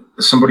getting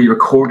somebody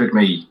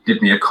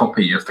did me a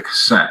copy of the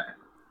cassette,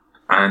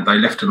 and they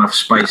left enough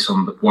space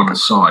on the one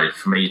side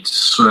for me to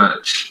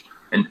search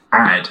and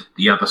add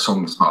the other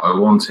songs that I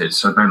wanted.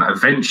 So then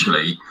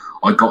eventually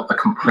I got the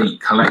complete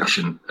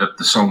collection of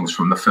the songs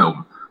from the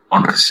film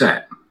on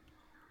cassette.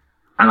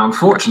 And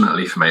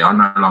unfortunately for me, I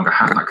no longer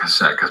have that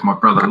cassette because my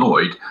brother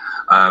Lloyd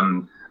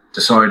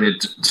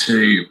decided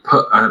to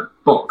put a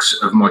box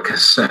of my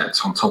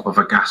cassettes on top of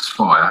a gas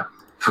fire,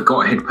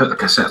 forgot he'd put the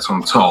cassettes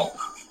on top,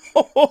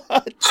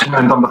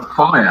 turned on the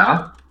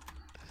fire,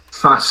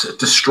 thus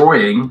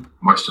destroying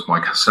most of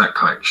my cassette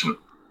collection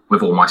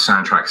with all my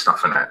soundtrack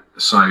stuff in it.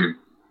 So,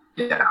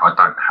 yeah, I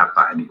don't have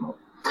that anymore.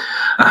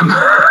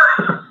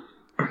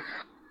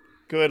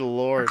 Good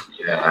Lord.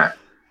 Yeah.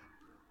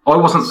 I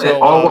wasn't at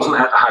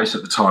the house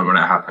at the time when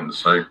it happened,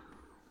 so...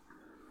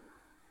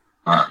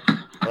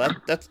 Well,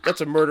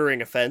 that's a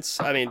murdering offense.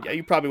 I mean,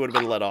 you probably would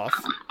have been let off.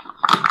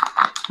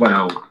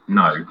 Well,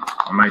 no.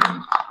 I made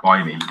him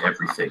buy me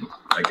everything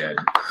again.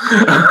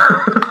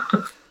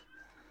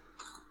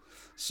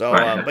 So,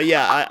 but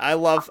yeah, I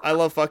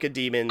love fucking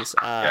Demons.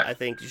 I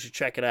think you should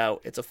check it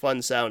out. It's a fun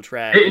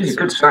soundtrack. It is a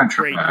good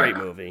soundtrack. Great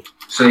movie.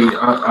 See,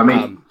 I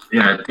mean,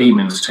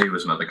 Demons 2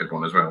 was another good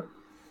one as well.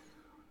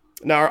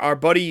 Now, our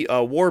buddy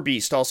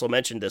Warbeast also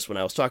mentioned this when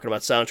I was talking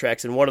about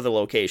soundtracks in one of the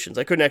locations.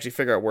 I couldn't actually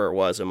figure out where it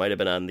was. It might have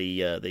been on the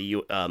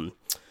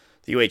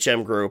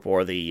UHM group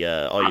or the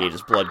All You Need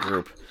Is Blood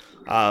group.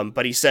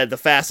 But he said the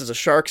Fast as a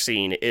Shark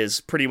scene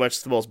is pretty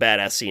much the most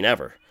badass scene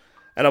ever.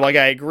 And I'm like,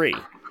 I agree.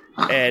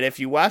 And if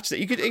you watch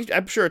that,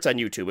 I'm sure it's on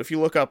YouTube. If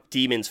you look up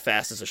Demons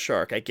Fast as a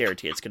Shark, I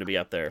guarantee it's going to be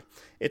up there.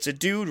 It's a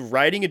dude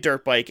riding a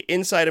dirt bike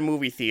inside a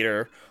movie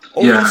theater,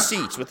 over the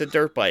seats with a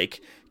dirt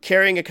bike,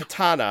 carrying a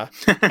katana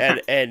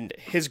and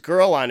his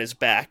girl on his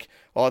back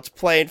while it's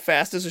playing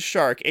Fast as a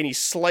Shark, and he's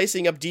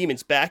slicing up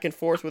demons back and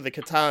forth with a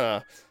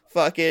katana.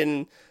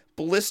 Fucking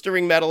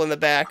blistering metal in the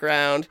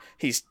background.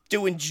 He's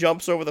doing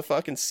jumps over the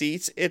fucking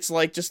seats. It's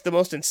like just the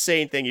most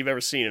insane thing you've ever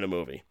seen in a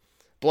movie.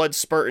 Blood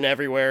spurting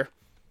everywhere.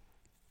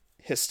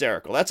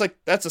 Hysterical. That's a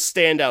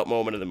standout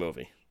moment of the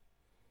movie.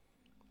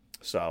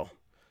 So,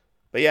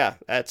 but yeah,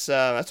 that's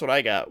what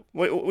I got.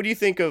 What do you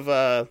think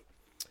of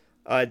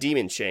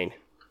Demons, Shane?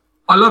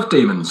 I love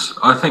Demons.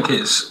 I think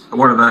it's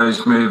one of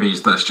those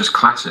movies that's just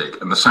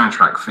classic, and the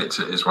soundtrack fits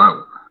it as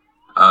well.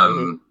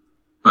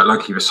 But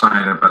like you were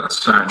saying about the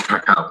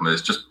soundtrack album,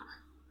 it's just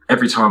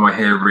every time I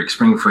hear Rick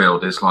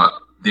Springfield, it's like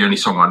the only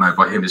song I know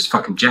by him is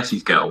fucking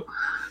Jesse's Girl.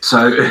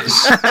 So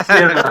it's,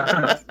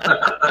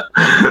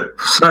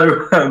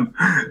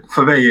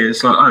 for me,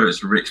 it's like, oh,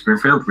 it's Rick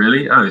Springfield,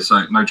 really? Oh,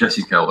 so no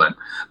Jesse's Girl then.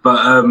 But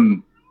I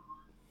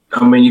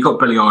mean, you've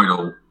got Billy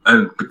Idol.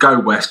 And the Go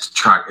West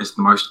track is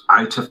the most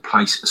out of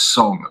place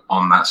song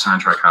on that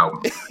soundtrack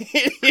album.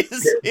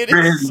 It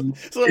is.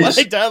 So when I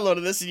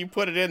downloaded this and you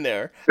put it in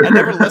there, I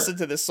never listened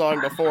to this song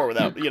before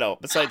without,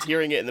 besides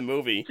hearing it in the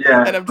movie.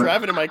 Yeah. And I'm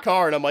driving in my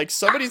car and I'm like,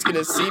 somebody's going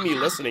to see me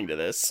listening to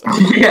this.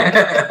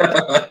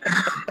 Yeah.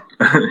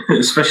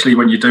 Especially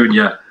when you're doing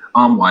your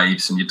arm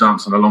waves and you're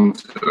dancing along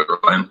to it,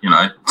 right?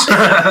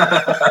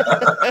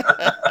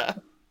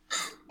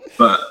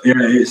 But yeah,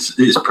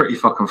 it's pretty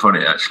fucking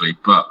funny actually.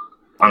 But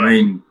I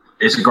mean,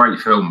 it's a great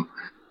film.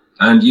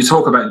 And you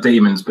talk about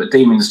Demons, but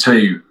Demons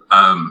 2,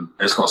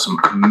 it's got some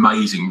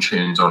amazing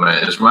tunes on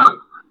it as well.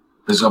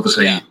 There's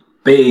obviously,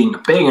 being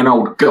an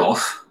old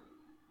goth,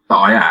 that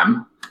I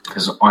am,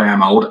 because I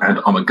am old and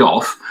I'm a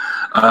goth,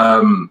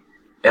 I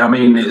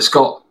mean, it's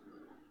got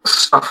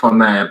stuff on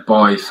there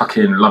by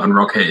fucking Love and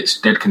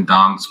Rockets, Dead Can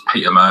Dance,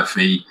 Peter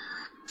Murphy,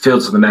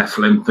 Fields of the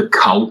Nephilim, The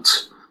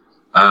Cult,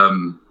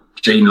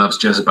 Gene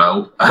Loves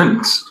Jezebel,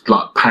 and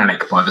like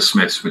Panic by the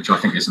Smiths, which I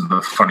think is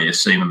the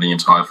funniest scene in the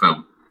entire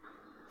film.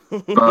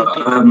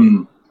 But I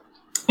mean,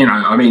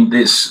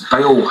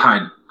 they all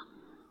had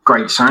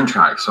great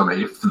soundtracks. I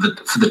mean, for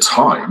the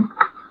time,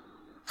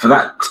 for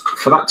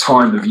that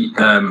time of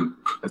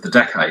the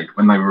decade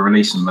when they were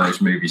releasing those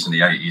movies in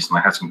the 80s, and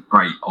they had some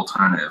great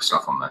alternative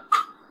stuff on there.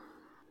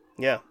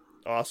 Yeah,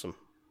 awesome.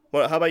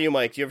 Well, how about you,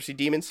 Mike? Do you ever see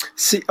Demons?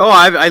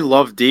 I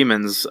love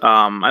Demons.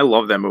 I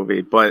love that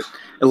movie. But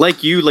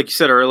like you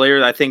said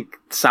earlier, I think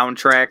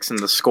soundtracks and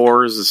the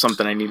scores is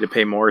something I need to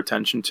pay more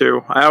attention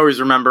to. I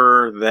always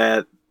remember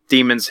that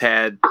Demons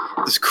had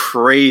this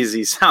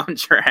crazy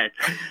soundtrack,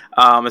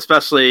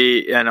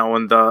 especially when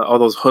all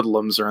those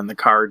hoodlums are in the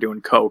car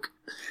doing coke.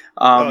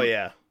 Oh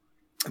yeah.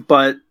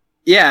 But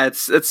yeah,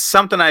 it's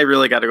something I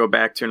really got to go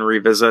back to and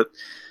revisit.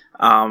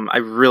 I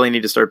really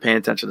need to start paying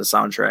attention to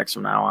soundtracks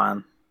from now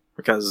on.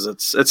 Because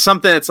it's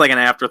something, it's like an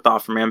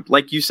afterthought for me.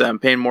 Like you said, I'm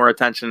paying more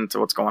attention to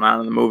what's going on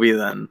in the movie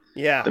than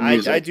the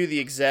music. I do the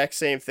exact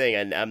same thing,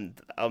 and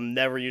I'm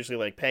never usually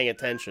like paying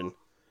attention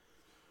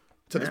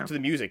to the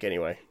music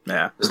anyway.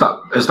 Yeah. Is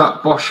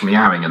that Bosch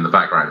meowing in the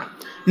background?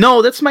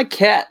 No, that's my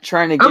cat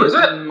trying to get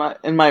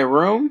in my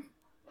room,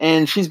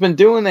 and she's been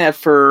doing that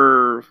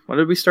for, when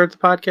did we start the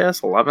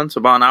podcast? 11, so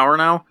about an hour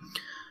now.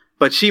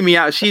 But she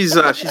meow. She's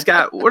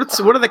got what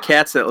are the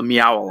cats that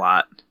meow a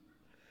lot?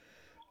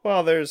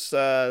 Well, there's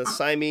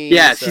Siamese.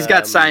 Yeah, she's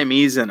got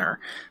Siamese in her,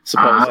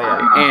 supposedly,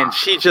 and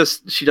she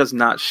does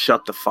not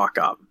shut the fuck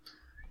up.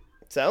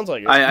 Sounds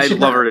like it. I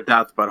love her to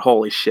death, but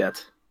holy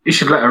shit. You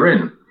should let her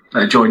in.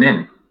 Let her join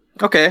in.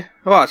 Okay,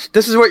 watch.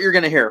 This is what you're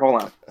gonna hear.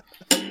 Hold on.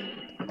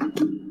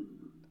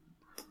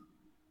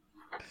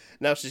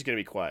 Now she's gonna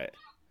be quiet.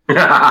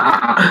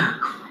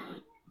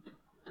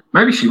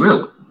 Maybe she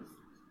will.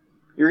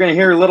 You're gonna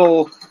hear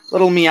little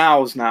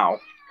meows now.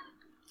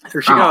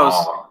 Here she goes.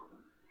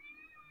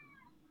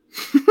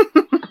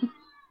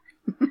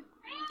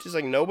 She's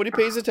like, nobody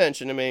pays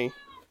attention to me.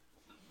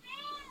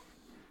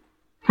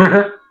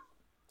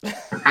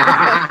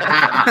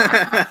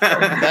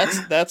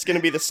 That's gonna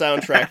be the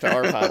soundtrack to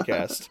our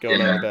podcast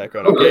going on in the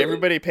background. Okay,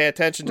 everybody pay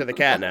attention to the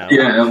cat now.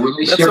 Yeah,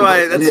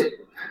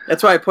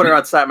 that's why I put her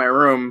outside my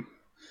room.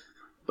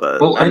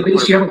 But well, at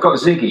least you haven't got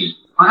Ziggy.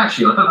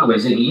 Actually, I don't know where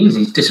Ziggy is.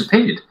 He's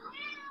disappeared.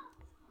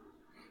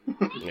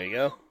 There you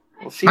go.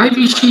 Well,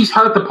 Maybe she's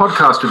heard the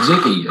podcast of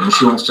Ziggy and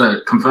she wants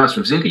to converse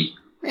with Ziggy.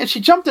 Man, she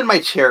jumped in my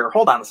chair.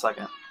 Hold on a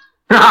second.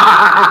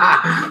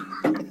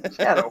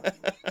 Shadow.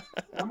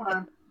 Come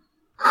on.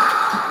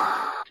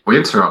 We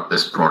interrupt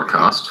this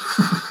broadcast.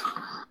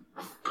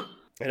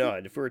 I know.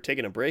 If we were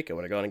taking a break, I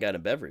would have gone and gotten a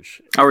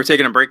beverage. Oh, we're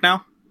taking a break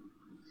now?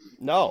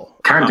 No.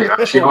 Can do,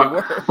 actually.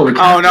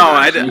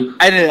 I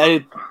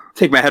didn't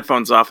take my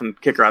headphones off and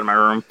kick her out of my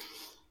room.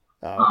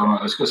 Oh, okay.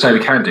 I was going to say we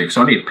can do, because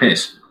I need a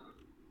piss.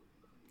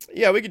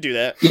 Yeah, we could do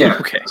that. Yeah,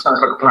 okay.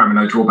 Sounds like a plan with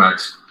no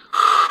drawbacks.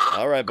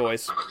 All right,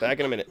 boys. Back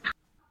in a minute.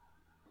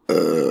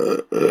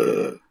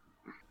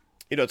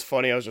 You know, it's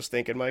funny. I was just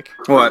thinking, Mike.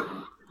 What?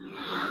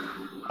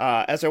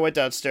 As I went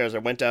downstairs, I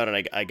went down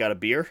and I got a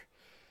beer.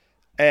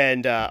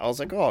 And I was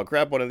like, oh, I'll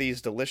grab one of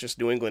these delicious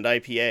New England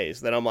IPAs.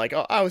 Then I'm like,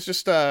 oh, I was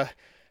just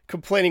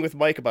complaining with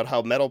Mike about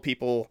how metal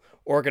people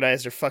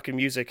organize their fucking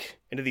music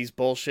into these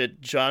bullshit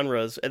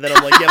genres. And then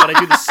I'm like, yeah, but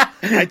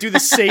I do the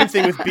same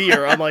thing with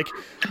beer. I'm like,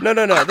 no,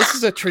 this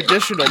is a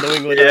traditional New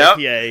England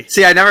IPA.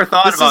 See, I never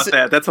thought about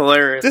that. That's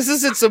hilarious. This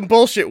isn't some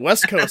bullshit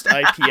West Coast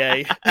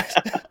IPA.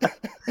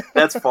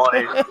 That's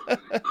funny.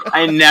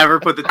 I never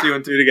put the two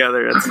and two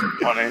together. That's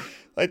funny.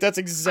 Like,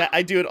 that's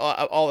I do it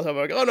all the time.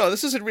 I'm like, oh no,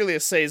 this isn't really a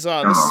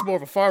Saison. This is more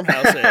of a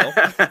farmhouse ale.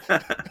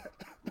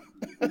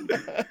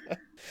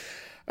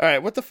 All right,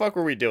 what the fuck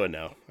were we doing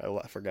now?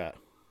 I forgot.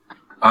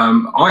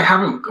 I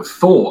haven't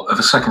thought of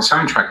a second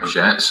soundtrack as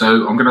yet,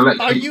 so I'm going to let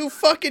you. Are you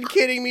fucking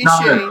kidding me, No.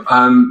 Shane?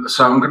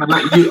 So I'm going to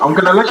let you. I'm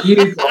going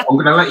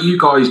to let you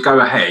guys go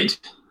ahead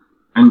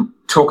and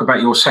talk about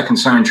your second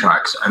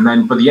soundtracks, and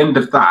then by the end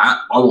of that,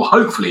 I will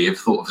hopefully have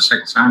thought of a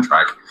second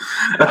soundtrack.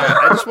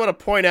 I just want to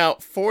point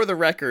out, for the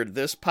record,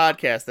 this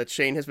podcast that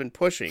Shane has been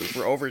pushing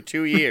for over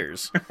 2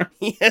 years,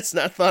 he has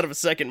not thought of a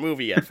second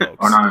movie yet, folks.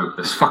 I know,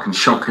 it's fucking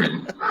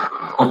shocking.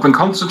 I've been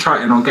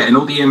concentrating on getting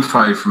all the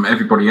info from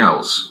everybody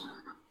else,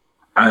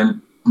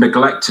 and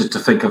neglected to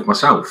think of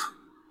myself.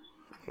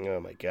 Oh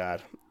my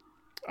god!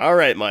 All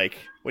right, Mike,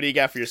 what do you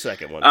got for your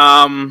second one?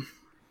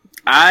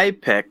 I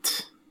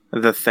picked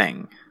The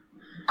Thing.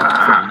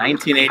 From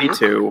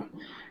 1982,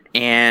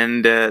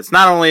 and it's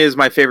not only is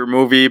my favorite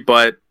movie,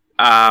 but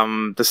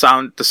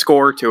the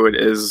score to it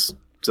is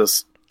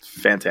just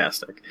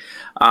fantastic.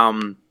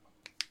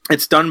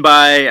 It's done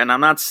by, and I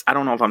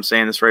don't know if I'm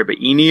saying this right, but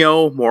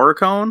Ennio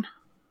Morricone.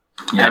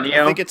 Yeah.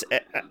 Ennio?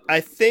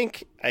 I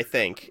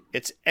think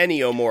it's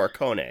Ennio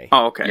Morricone.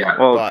 Oh, okay. Yeah,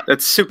 well,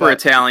 it's super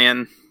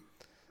Italian.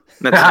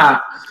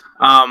 That's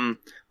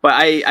but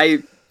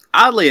I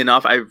oddly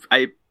enough,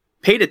 I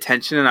paid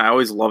attention, and I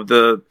always loved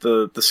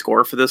the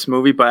score for this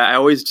movie, but I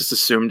always just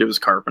assumed it was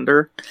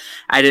Carpenter.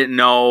 I didn't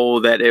know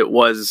that it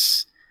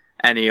was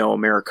Ennio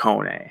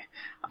Morricone.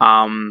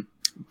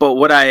 But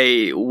when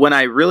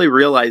I really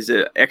realized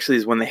it actually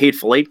is when The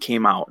Hateful Eight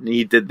came out, and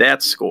he did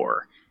that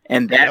score,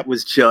 and that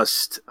was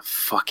just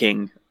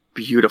fucking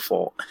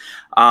beautiful.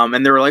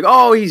 And they were like,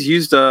 "Oh, he's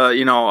used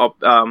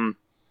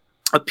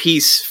a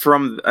piece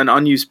from an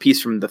unused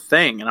piece from The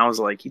Thing," and I was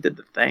like, he did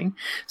The Thing?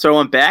 So I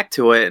went back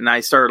to it and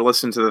I started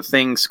listening to The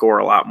Thing score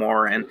a lot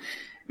more, and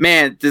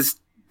man, this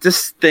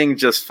thing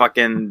just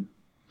fucking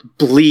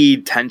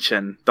bleed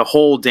tension. The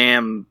whole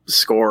damn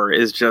score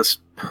is just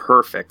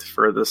perfect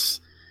for this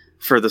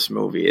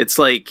movie. It's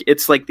like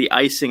the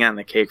icing on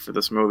the cake for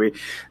this movie.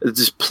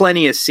 There's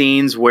plenty of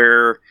scenes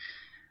where,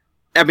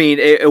 I mean,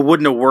 it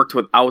wouldn't have worked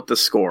without the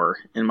score,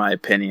 in my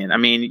opinion. I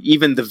mean,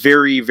 even the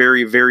very,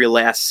 very, very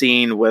last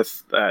scene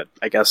with,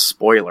 I guess,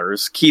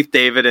 spoilers, Keith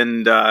David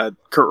and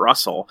Kurt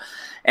Russell,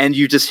 and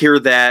you just hear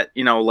that,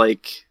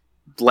 like,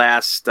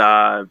 last,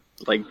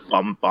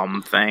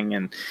 bum thing,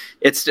 and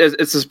it's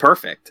just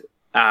perfect.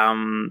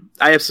 I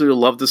absolutely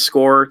love the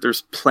score.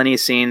 There's plenty of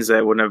scenes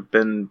that wouldn't have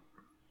been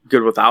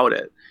good without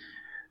it.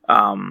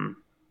 I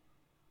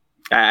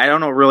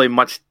don't know really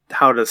much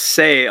how to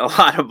say a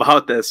lot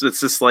about this.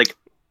 It's just like,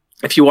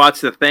 if you watch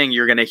The Thing,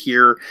 you're going to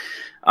hear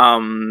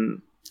Ennio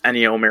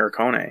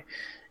Morricone.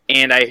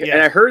 And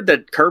I heard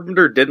that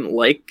Carpenter didn't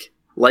like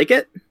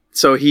it,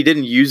 so he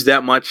didn't use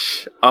that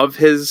much of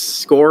his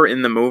score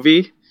in the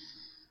movie.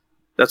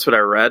 That's what I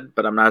read,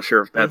 but I'm not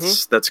sure if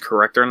that's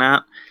correct or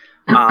not.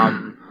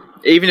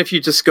 Even if you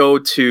just go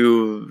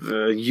to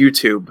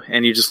YouTube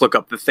and you just look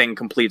up The Thing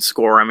complete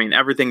score, I mean,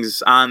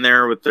 everything's on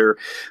there with the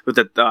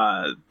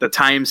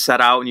time set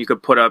out, and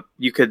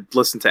you could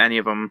listen to any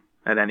of them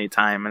at any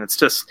time, and it's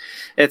just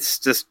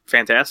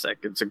fantastic.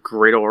 It's a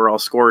great overall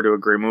score to a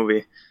great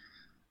movie.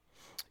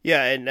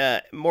 Yeah, and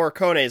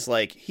Morricone's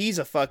like, he's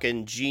a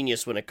fucking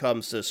genius when it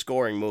comes to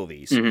scoring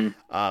movies. Mm-hmm.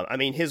 I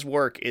mean, his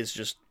work is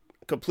just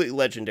completely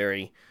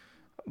legendary.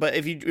 But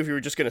if you were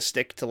just gonna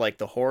stick to like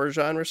the horror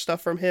genre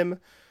stuff from him,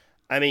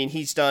 I mean,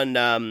 he's done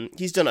a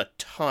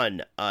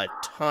ton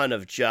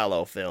of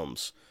giallo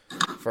films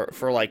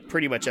for like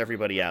pretty much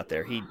everybody out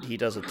there. He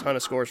does a ton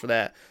of scores for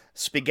that.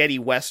 Spaghetti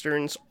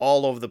westerns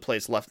all over the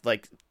place, left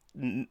like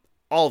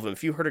all of them.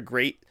 If you heard a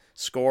great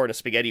score in a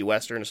spaghetti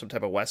western or some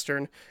type of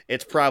western,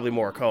 it's probably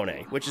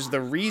Morricone, which is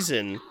the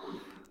reason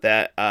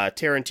that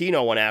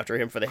Tarantino went after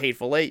him for The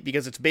Hateful Eight,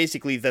 because it's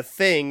basically The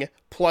Thing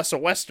plus a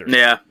western.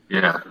 Yeah.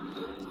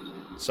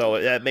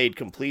 So that made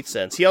complete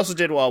sense. He also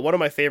did one of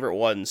my favorite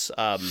ones.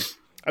 I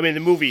mean, the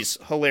movie's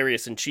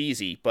hilarious and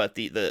cheesy, but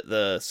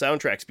the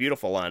soundtrack's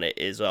beautiful on it,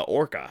 is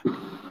Orca.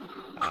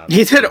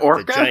 He did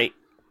Orca?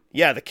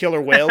 The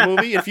killer whale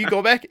movie. If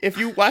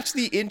you watch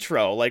the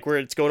intro, like where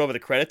it's going over the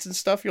credits and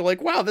stuff, you're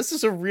like, wow, this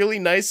is a really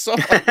nice song.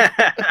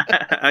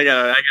 I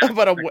got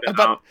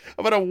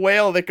about a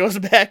whale that goes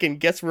back and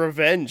gets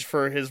revenge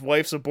for his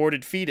wife's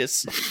aborted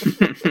fetus.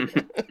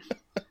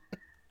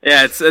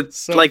 Yeah, it's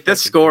so like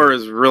this score cool.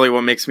 Is really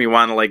what makes me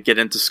want to like get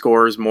into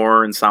scores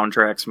more and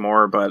soundtracks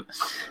more, but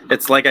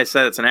it's like I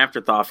said, it's an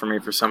afterthought for me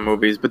for some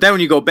movies. But then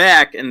when you go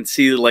back and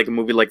see like a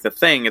movie like The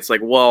Thing, it's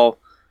like, well,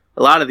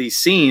 a lot of these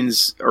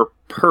scenes are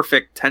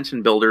perfect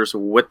tension builders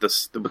with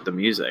the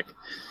music.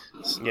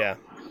 Yeah.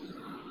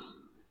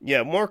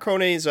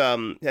 Morricone's I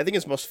think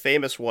his most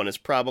famous one is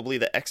probably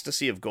The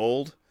Ecstasy of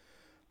Gold.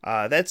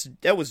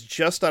 That was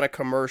just on a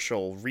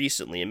commercial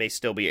recently. It may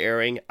still be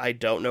airing. I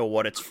don't know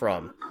what it's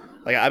from.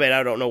 Like, I mean,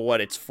 I don't know what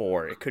it's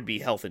for. It could be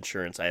health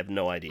insurance. I have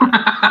no idea.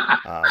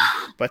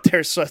 But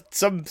there's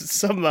some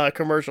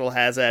commercial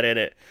has that in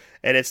it,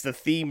 and it's the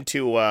theme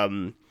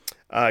to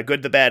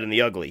Good, the Bad, and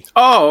the Ugly.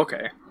 Oh,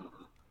 okay.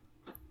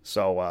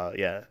 So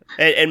yeah,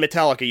 and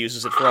Metallica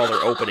uses it for all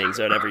their openings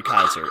at every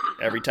concert.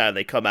 Every time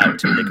they come out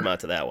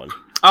to that one.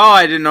 Oh,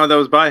 I didn't know that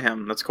was by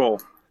him. That's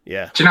cool.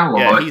 Yeah. Do you know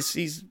what? Yeah,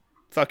 he's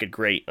fucking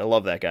great. I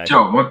love that guy.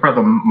 Joe,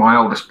 my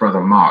oldest brother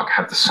Mark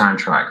had the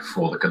soundtrack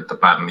for The Good, the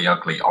Bad, and the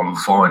Ugly on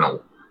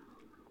vinyl.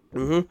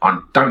 Mm-hmm.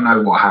 I don't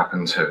know what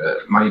happened to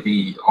it.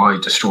 Maybe I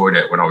destroyed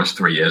it when I was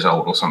 3 years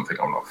old or something.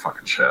 I'm not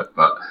fucking sure.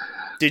 But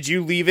did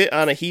you leave it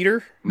on a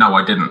heater? No,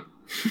 I didn't.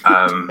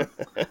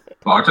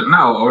 But I don't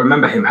know. I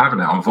remember him having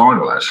it on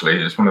vinyl.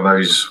 Actually, it's one of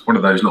those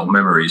little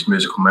memories,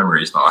 musical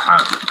memories that I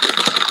had.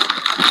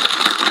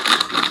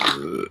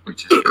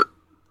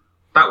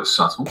 That was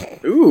subtle.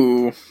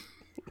 Ooh.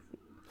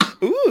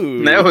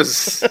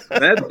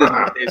 That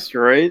didn't taste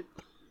right.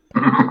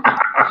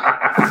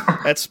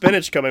 That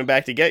spinach coming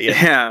back to get you.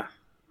 Yeah.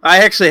 I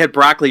actually had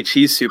broccoli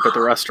cheese soup at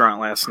the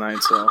restaurant last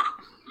night, so.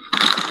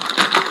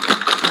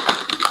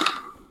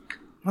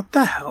 What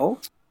the hell?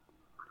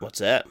 What's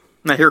that?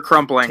 I hear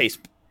crumpling.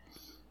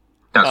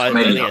 That's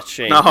me. I think that's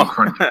Shane. No.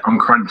 I'm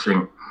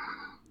crunching.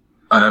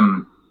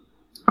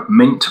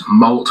 Mint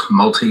malt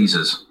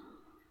Maltesers.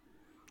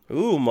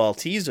 Ooh,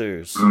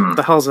 Maltesers. What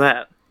the hell's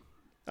that?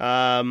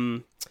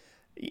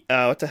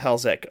 What the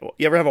hell's that?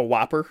 You ever have a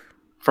Whopper?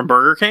 From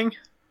Burger King?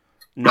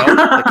 No,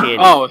 the candy.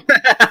 Oh,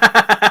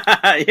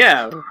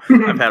 yeah.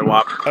 I've had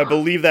Whopper. I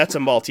believe that's a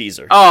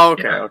Malteser. Oh,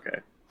 okay, okay.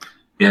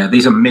 Yeah,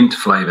 these are mint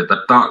flavored.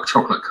 The dark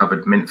chocolate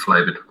covered mint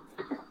flavored.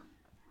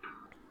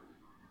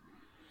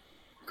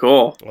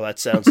 Cool. Well, that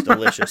sounds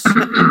delicious.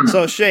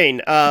 So,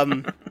 Shane,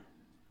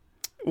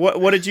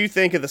 what did you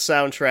think of the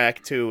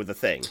soundtrack to The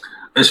Thing?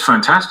 It's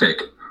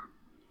fantastic.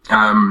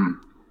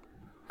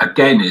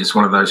 Again, it's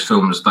one of those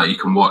films that you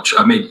can watch.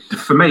 I mean,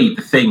 for me,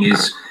 The Thing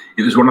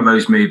it was one of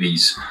those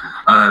movies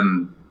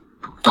that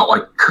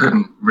I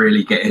couldn't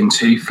really get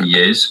into for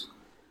years.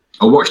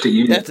 I watched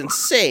it. That's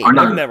insane.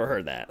 I've never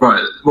heard that.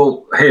 Right.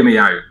 Well, hear me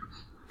out.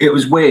 It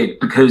was weird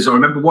because I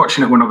remember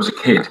watching it when I was a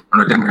kid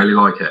and I didn't really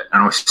like it.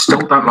 And I still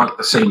don't like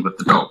the scene with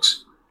the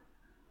dogs.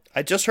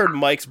 I just heard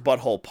Mike's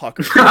butthole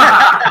pucker.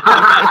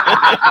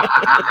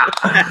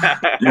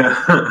 Yeah.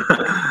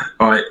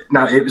 Right.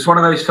 No, it was one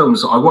of those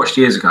films that I watched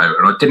years ago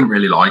and I didn't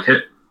really like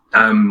it.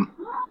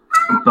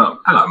 But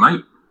hello,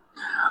 mate.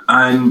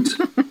 And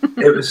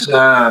it was,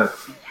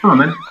 come on,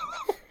 man.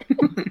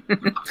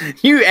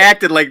 You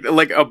acted like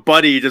a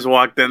buddy just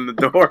walked in the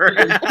door.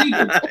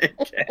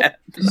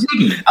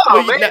 Ziggy.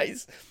 Oh,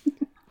 nice.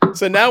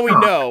 So now we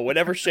know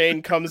whenever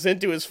Shane comes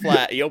into his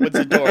flat, he opens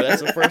the door.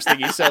 That's the first thing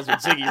he says when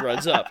Ziggy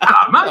runs up.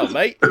 Hello,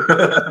 mate.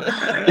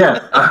 Yeah.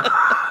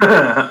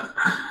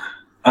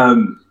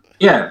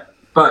 Yeah.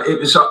 But it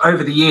was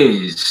over the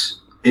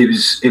years. It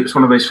was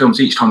one of those films.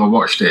 Each time I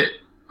watched it,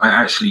 it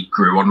actually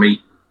grew on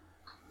me.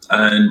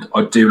 And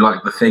I do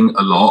like The Thing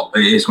a lot.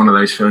 It is one of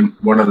those films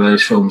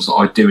that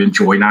I do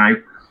enjoy now.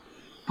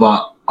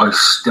 But I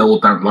still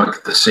don't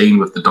like the scene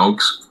with the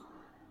dogs.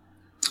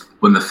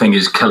 When the Thing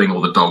is killing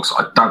all the dogs,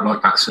 I don't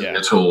like that scene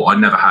at all. I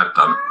never had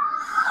done.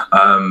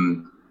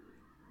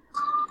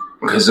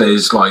 Because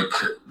there's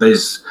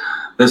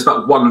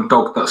that one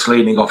dog that's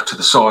leaning off to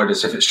the side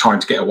as if it's trying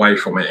to get away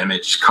from it, and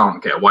it just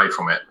can't get away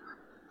from it.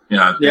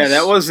 Yeah,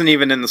 that wasn't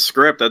even in the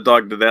script. That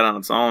dog did that on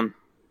its own.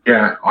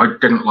 Yeah, I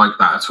didn't like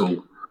that at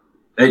all.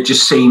 It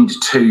just seemed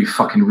too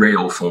fucking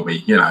real for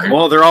me, you know.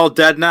 Well, they're all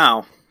dead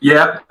now.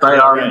 Yeah, they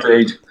are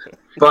indeed.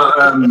 But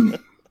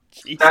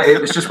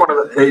it was just one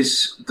of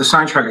the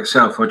soundtrack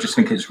itself. I just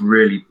think it's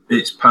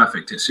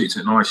perfect. It suits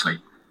it nicely.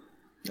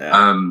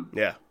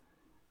 Yeah.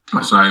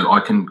 So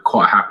I can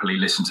quite happily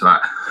listen to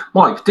that.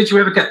 Mike, did you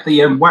ever get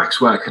the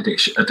Waxwork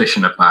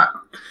edition of that?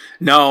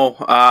 No,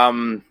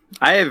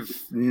 I have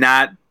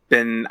not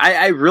been.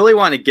 I really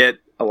want to get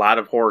a lot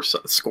of horror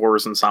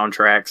scores and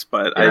soundtracks,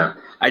 but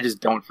I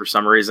just don't for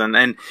some reason.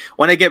 And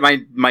when I get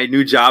my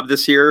new job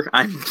this year,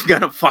 I'm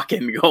gonna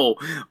fucking go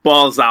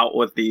balls out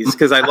with these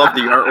because I love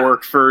the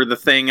artwork for The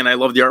Thing and I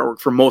love the artwork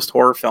for most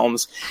horror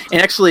films.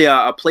 And actually,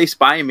 a place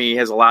by me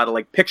has a lot of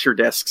like picture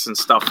discs and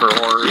stuff for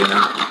horror.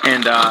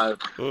 And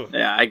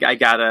I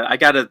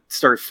gotta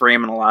start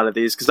framing a lot of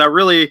these because I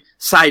really.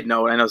 Side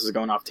note, I know this is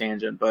going off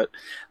tangent, but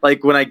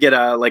like when I get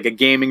a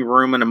gaming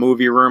room and a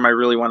movie room, I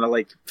really want to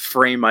like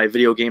frame my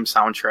video game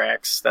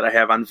soundtracks that I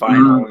have on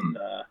vinyl and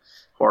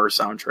horror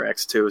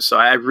soundtracks too. So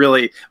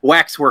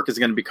Waxwork is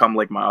going to become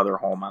like my other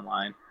home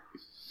online.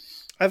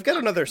 I've got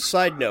another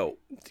side note,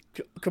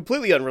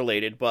 completely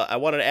unrelated, but I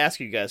wanted to ask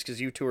you guys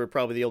because you two are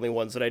probably the only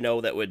ones that I know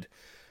that would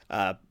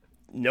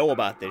know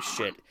about this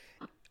shit.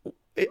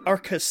 Are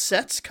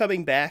cassettes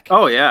coming back?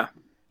 Oh yeah.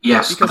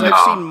 Yes, because I've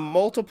seen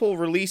multiple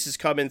releases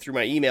come in through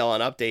my email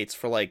on updates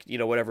for like, you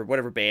know,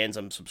 whatever bands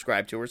I'm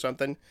subscribed to or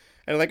something.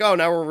 And like, oh,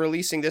 now we're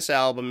releasing this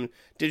album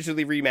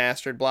digitally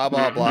remastered, blah,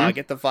 blah, blah.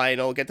 Get the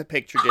vinyl, get the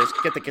picture disc,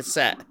 get the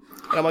cassette.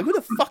 And I'm like, who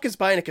the fuck is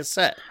buying a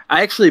cassette?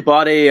 I actually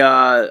bought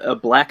a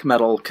black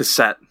metal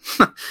cassette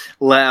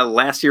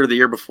last year or the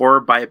year before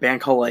by a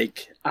band called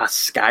like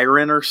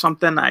Skyrim or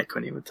something. I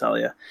couldn't even tell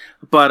you.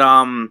 But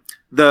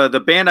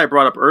the band I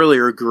brought up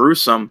earlier,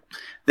 Gruesome,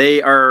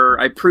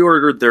 I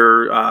pre-ordered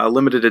their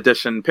limited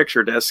edition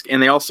picture disc,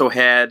 and they also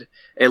had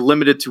a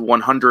limited to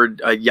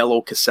 100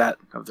 yellow cassette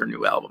of their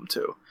new album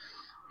too.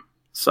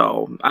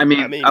 So, I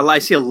mean I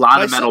see a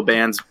lot of metal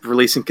bands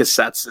releasing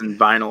cassettes and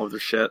vinyl of their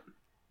shit.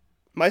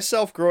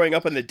 Myself growing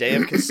up in the day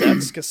of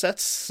cassettes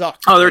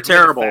sucked. Oh, they're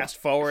terrible. Fast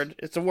forward,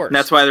 it's the worst. And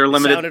that's why they're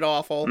limited. It sounded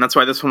awful. And that's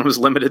why this one was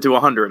limited to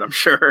 100, I'm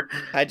sure.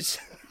 That's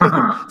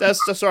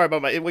sorry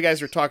about when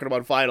guys were talking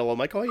about vinyl. I'm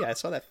like, oh yeah, I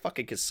saw that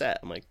fucking cassette.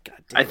 I'm like,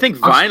 god damn. I think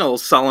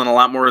vinyl's selling a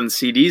lot more than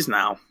CDs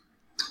now.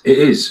 It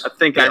is. I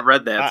think I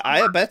read that.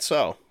 I bet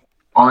so.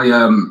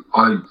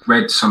 I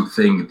read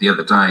something the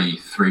other day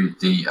through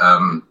the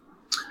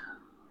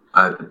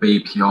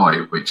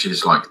BPI, which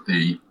is like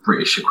the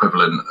British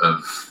equivalent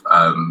of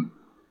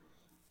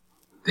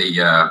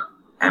the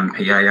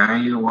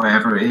MPAA or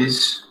whatever it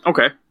is.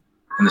 Okay.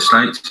 In the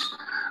States.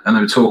 And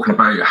they were talking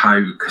about how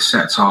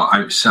cassettes are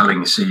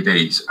outselling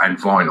CDs and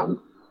vinyl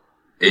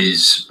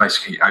is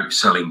basically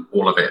outselling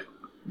all of it.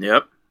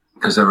 Yep.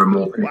 Because there's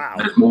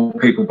more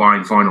people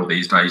buying vinyl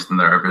these days than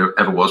there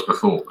ever was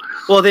before.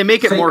 Well, they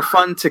make it more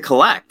fun to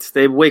collect.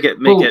 They make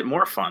it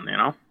more fun, you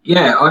know?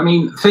 Yeah, I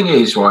mean, the thing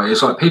is, right,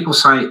 it's like people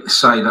say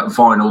that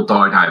vinyl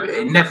died out.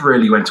 It never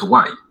really went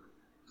away.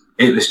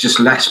 It was just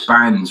less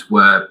bands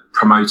were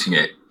promoting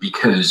it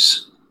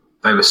because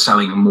they were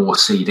selling more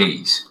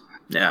CDs.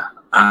 Yeah.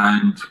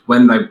 And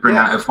when they bring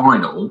out a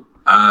vinyl,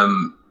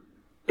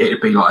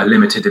 it'd be like a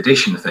limited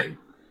edition thing.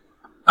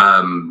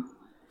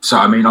 So,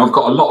 I mean, I've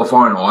got a lot of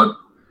vinyl.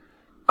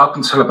 Up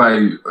until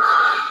about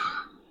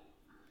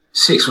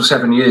 6 or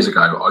 7 years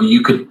ago,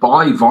 you could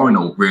buy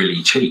vinyl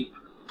really cheap.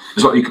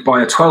 It's like you could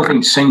buy a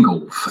 12-inch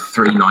single for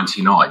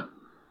 $3.99.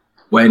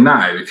 Where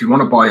now, if you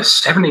want to buy a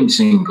 7-inch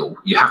single,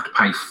 you have to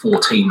pay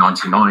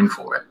 $14.99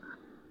 for it.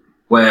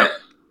 Where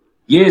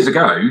years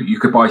ago, you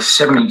could buy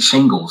 7-inch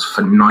singles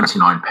for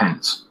 99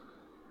 pence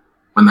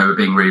when they were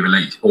being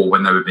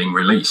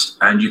released.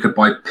 And you could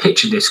buy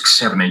picture disc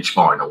 7-inch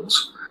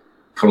vinyls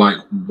for like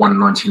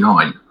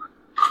 $1.99.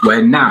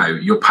 Where now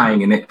you're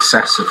paying in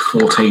excess of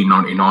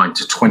 $14.99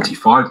 to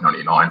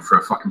 $25.99 for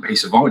a fucking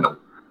piece of vinyl.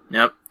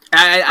 Yep.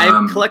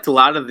 I collect a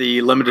lot of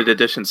the limited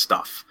edition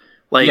stuff.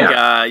 Like,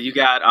 you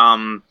got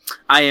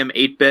I Am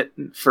 8-Bit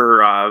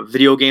for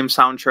video game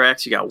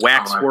soundtracks. You got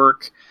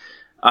Waxwork.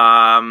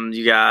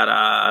 You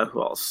got,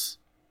 who else?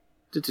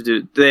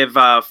 They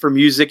have, for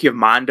music, you have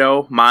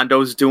Mondo.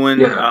 Mondo's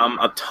doing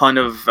a ton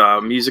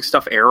of music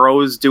stuff.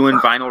 Arrow's doing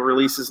vinyl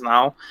releases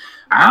now.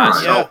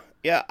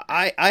 Yeah,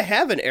 I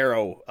have an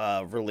Arrow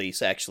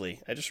release,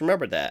 actually. I just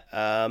remembered that.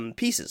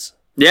 Pieces.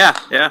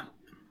 Yeah.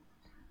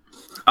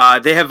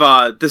 They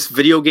have this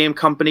video game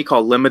company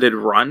called Limited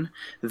Run.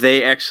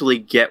 They actually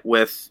get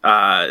with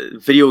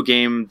video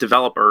game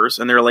developers,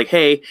 and they're like,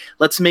 hey,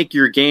 let's make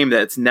your game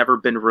that's never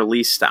been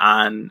released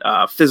on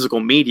physical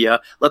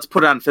media. Let's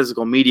put it on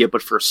physical media,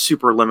 but for a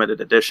super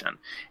limited edition.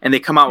 And they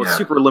come out with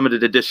super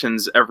limited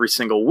editions every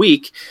single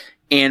week,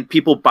 and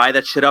people buy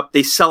that shit up.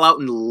 They sell out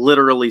in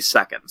literally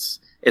seconds.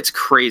 It's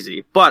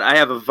crazy. But I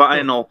have a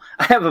vinyl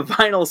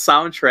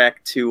soundtrack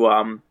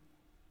to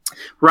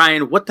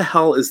Ryan, what the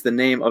hell is the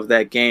name of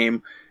that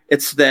game?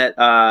 It's that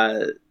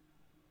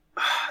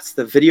it's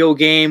the video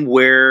game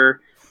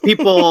where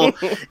people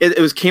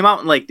it came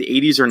out in like the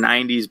 80s or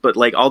 90s, but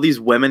like all these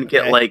women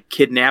get like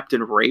kidnapped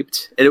and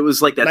raped, and it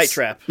was like that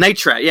Night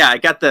Trap. Yeah, I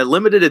got the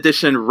limited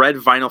edition red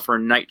vinyl for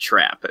Night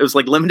Trap. It was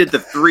like limited to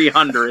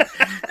 300.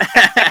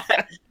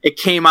 It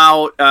came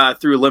out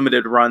through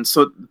Limited Run,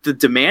 so the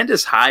demand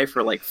is high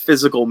for like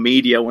physical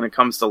media when it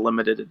comes to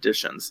limited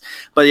editions.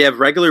 But you have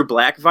regular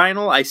black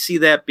vinyl. I see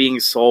that being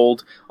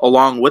sold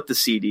along with the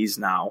CDs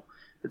now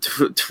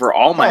for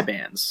all my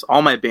bands.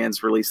 All my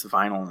bands release the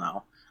vinyl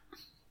now.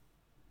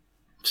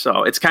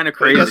 So it's kind of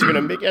crazy. You guys are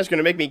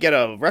gonna make me get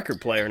a record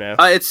player now.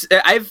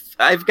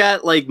 I've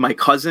got like my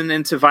cousin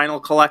into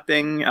vinyl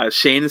collecting.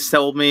 Shane has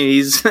told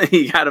me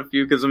he got a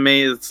few because of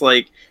me. It's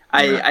like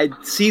I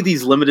see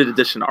these limited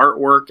edition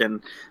artwork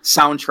and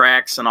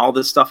soundtracks and all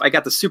this stuff. I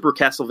got the Super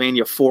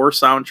Castlevania 4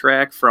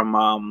 soundtrack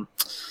from.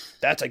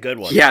 That's a good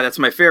one. Yeah, that's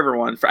my favorite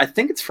one. I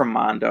think it's from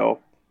Mondo.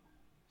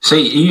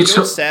 See, you know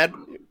what's sad?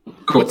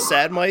 Cool. What's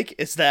sad, Mike,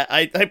 is that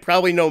I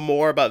probably know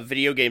more about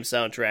video game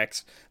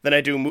soundtracks than I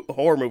do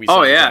horror movie soundtracks.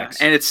 Oh, yeah,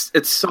 and it's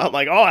so... I'm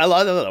like, I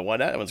love that one.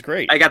 That one's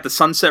great. I got the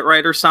Sunset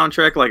Rider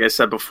soundtrack, like I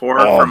said before,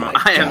 from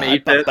I Am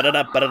 8-Bit.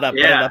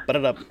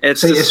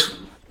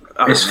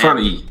 It's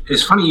funny.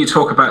 It's funny you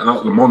talk about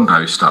like the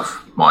Mondo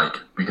stuff, Mike,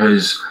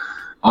 because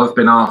I've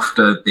been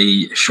after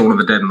the Shaun of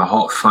the Dead and the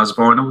Hot Fuzz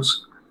vinyls.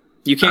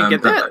 You can't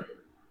get that?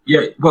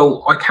 Yeah,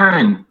 well, I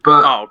can,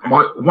 but okay.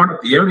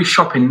 The only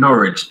shop in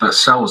Norwich that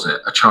sells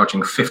it are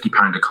charging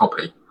 £50 a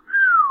copy.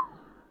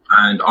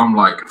 And I'm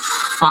like,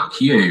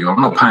 fuck you,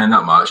 I'm not paying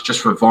that much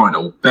just for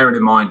vinyl. Bearing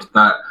in mind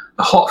that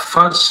the Hot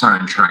Fuzz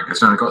soundtrack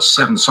has only got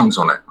 7 songs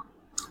on it.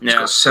 It's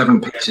got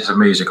 7 pieces of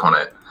music on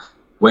it.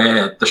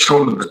 Where the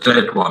Shaun of the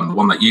Dead one, the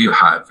one that you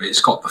have,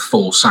 it's got the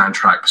full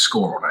soundtrack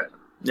score on it.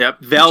 Yep,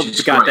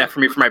 Valve got that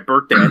for me for my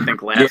birthday, I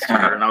think, last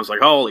year. And I was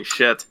like, holy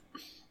shit.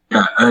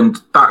 Yeah, and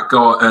that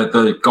guy,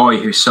 the guy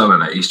who's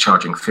selling it, he's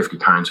charging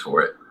 £50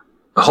 for it.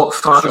 The Hot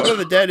Fuzz. Shaun of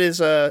the Dead is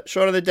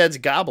Shaun of the Dead's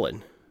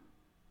Goblin.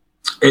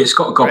 It's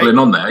got a Goblin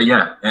on there.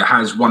 Yeah, it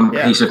has one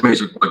piece of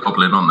music by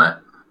Goblin on there,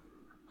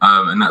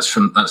 and that's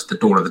the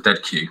Dawn of the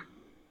Dead cue.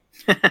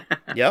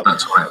 Yep,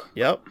 that's right.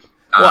 Yep.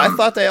 Well, I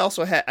thought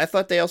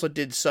they also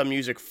did some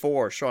music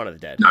for Shaun of the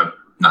Dead.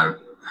 No.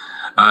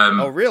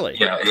 Oh, really?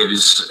 Yeah, it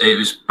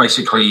was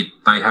basically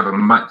they have a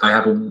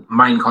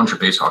main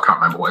contributor. I can't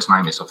remember what his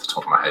name is off the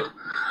top of my head,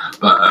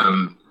 but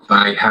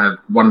they have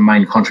one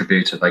main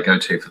contributor they go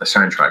to for the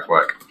soundtrack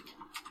work.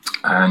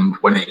 And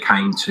when it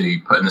came to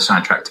putting the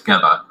soundtrack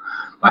together,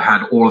 they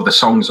had all of the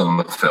songs on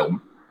the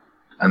film,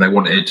 and they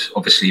wanted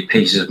obviously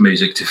pieces of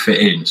music to fit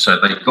in. So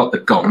they got the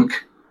gonk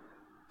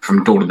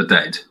from Dawn of the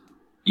Dead,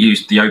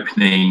 used the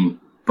opening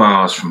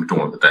bars from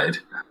Dawn of the Dead,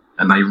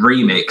 and they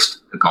remixed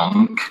the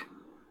gonk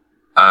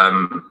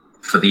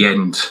for the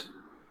end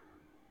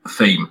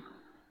theme.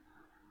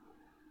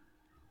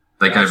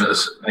 They gave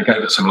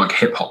it some like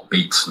hip hop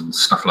beats and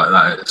stuff like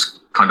that. It's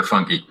kind of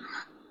funky.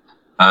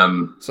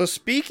 So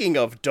speaking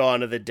of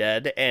Dawn of the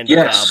Dead and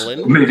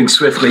Goblin, moving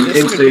swiftly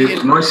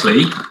into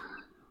nicely,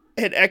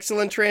 an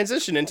excellent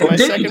transition into my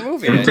second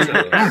movie,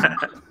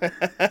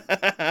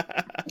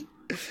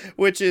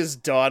 which is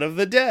Dawn of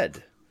the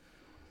Dead,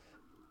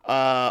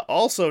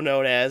 also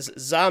known as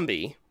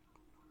Zombie.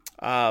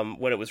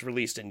 When it was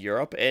released in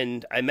Europe,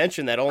 and I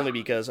mention that only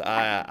because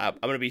I'm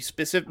going to be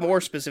more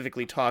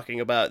specifically talking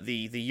about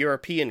the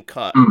European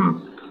cut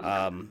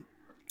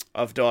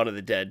of Dawn of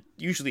the Dead,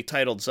 usually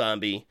titled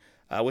Zombie,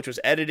 which was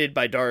edited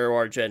by Dario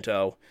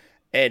Argento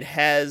and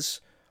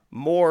has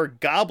more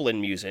Goblin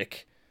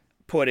music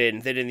put in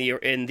than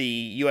in the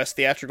U.S.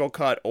 theatrical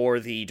cut or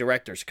the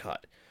director's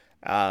cut.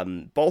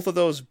 Both of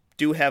those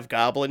do have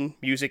Goblin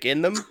music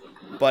in them,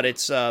 but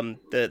it's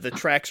the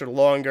tracks are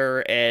longer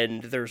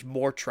and there's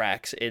more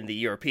tracks in the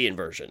European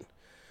version.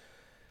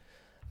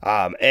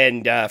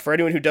 And for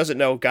anyone who doesn't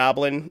know,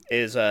 Goblin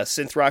is a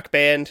synth rock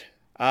band,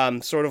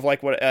 sort of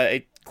like what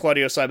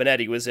Claudio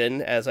Simonetti was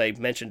in, as I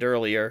mentioned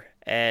earlier.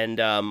 And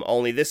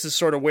only this is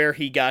sort of where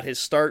he got his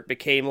start,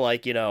 became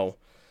like,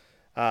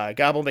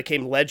 Goblin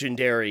became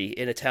legendary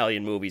in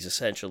Italian movies,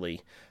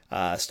 essentially.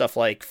 Stuff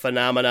like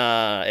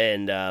Phenomena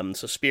and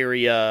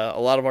Suspiria,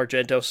 a lot of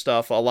Argento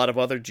stuff, a lot of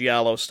other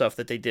Giallo stuff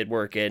that they did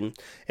work in.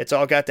 It's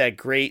all got that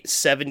great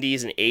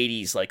 70s and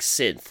 80s like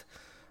synth.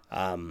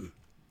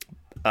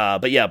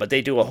 But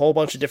they do a whole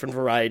bunch of different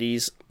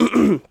varieties.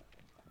 And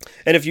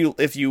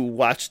if you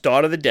watch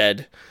Dawn of the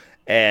Dead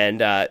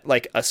and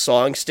like a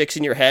song sticks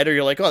in your head or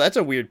you're like, oh, that's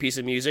a weird piece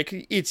of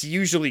music, it's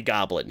usually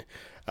Goblin.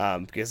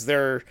 Because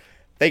they're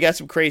they got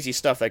some crazy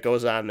stuff that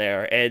goes on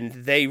there, and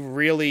they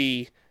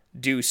really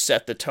do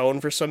set the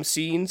tone for some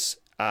scenes.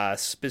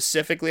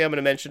 Specifically, I'm going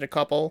to mention a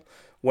couple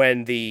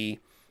when the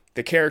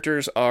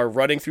characters are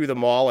running through the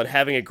mall and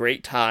having a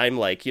great time,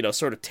 like, you know,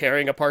 sort of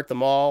tearing apart the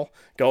mall,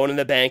 going in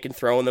the bank and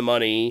throwing the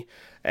money,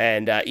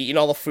 and eating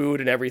all the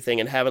food and everything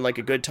and having, like,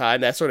 a good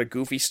time. That sort of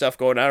goofy stuff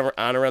going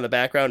on around the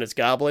background is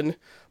Goblin,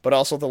 but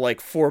also the, like,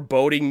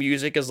 foreboding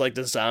music as, like,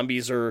 the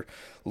zombies are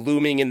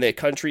looming in the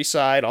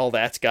countryside. All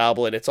that's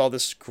Goblin. It's all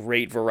this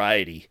great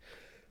variety.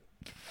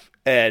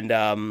 And,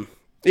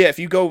 yeah, if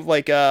you go,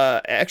 like,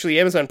 actually,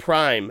 Amazon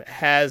Prime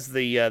has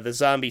the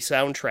zombie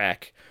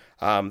soundtrack,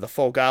 the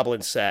full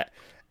Goblin set,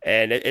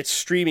 and it's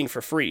streaming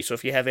for free. So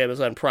if you have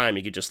Amazon Prime,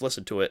 you can just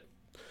listen to it,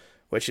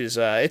 which is,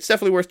 it's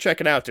definitely worth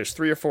checking out. There's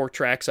 3 or 4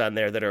 tracks on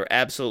there that are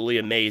absolutely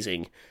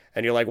amazing.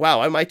 And you're like,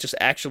 wow, I might just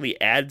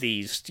actually add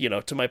these, you know,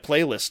 to my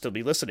playlist to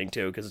be listening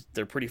to, because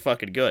they're pretty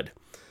fucking good.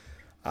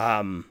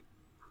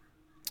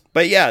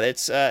 But yeah,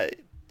 it's,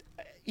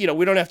 you know,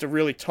 we don't have to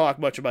really talk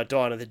much about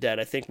Dawn of the Dead.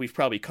 I think we've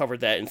probably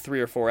covered that in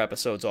 3 or 4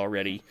 episodes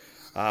already.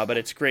 But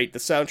it's great. The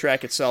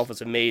soundtrack itself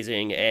is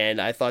amazing, and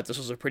I thought this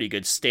was a pretty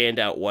good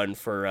standout one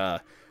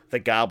for the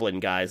Goblin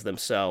guys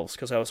themselves,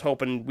 because I was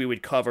hoping we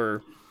would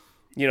cover,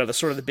 you know, the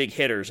sort of the big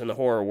hitters in the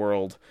horror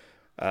world.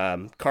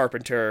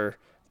 Carpenter,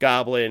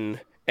 Goblin,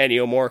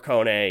 Ennio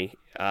Morricone.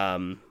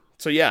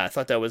 So yeah, I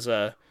thought that was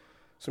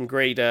some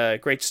great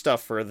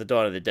stuff for the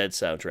Dawn of the Dead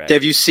soundtrack.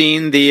 Have you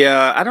seen the,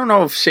 I don't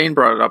know if Shane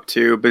brought it up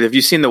too, but have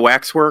you seen the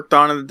Waxwork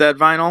Dawn of the Dead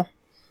vinyl?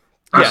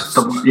 Yes,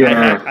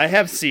 I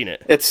have seen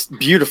it. It's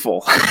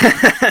beautiful.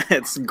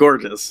 It's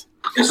gorgeous.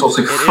 It's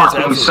also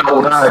fucking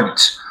sold out.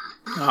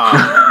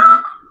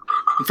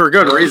 For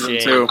good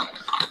reason, too.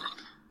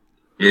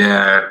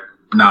 Yeah.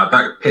 No,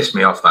 that pissed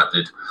me off, that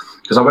did.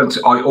 Because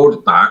I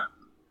ordered that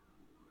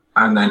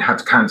and then had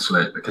to cancel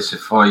it, because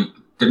if I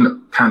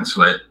didn't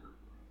cancel it,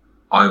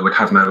 I would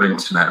have no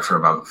internet for a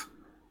month.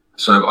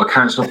 So I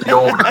cancelled the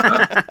order.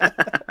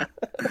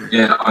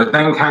 Yeah, I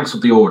then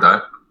cancelled the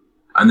order.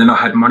 And then I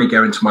had money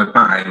go into my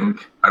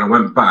bank, and I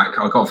went back.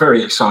 I got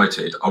very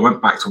excited. I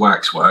went back to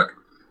Waxwork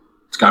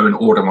to go and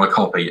order my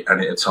copy, and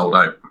it had sold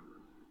out.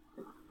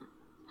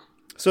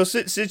 So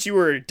since you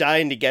were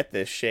dying to get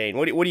this, Shane,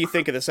 what do you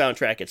think of the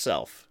soundtrack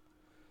itself?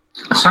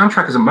 The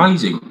soundtrack is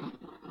amazing.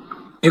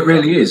 It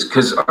really is,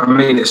 because, I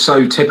mean, it's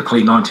so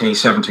typically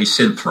 1970s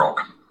synth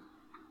rock.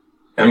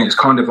 I mean, it's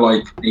kind of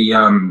like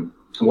the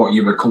what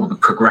you would call the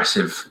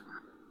progressive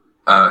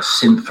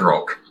synth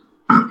rock.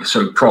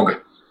 So prog.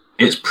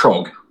 It's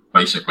prog,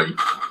 basically.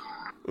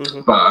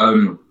 Mm-hmm. But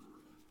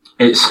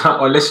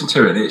I listen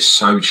to it, and it's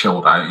so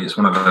chilled out. It's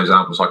one of those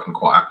albums I can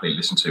quite happily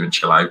listen to and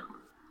chill out.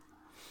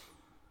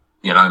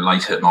 You know,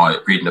 late at night,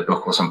 reading a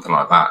book or something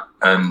like that.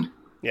 And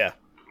yeah.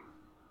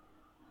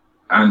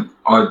 And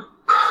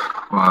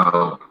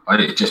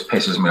it just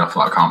pisses me off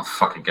that I can't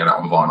fucking get it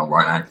on vinyl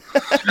right now.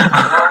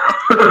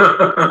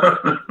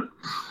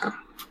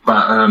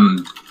 But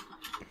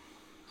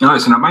no,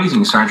 it's an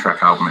amazing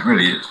soundtrack album. It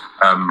really is.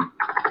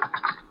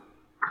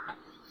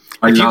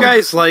 If you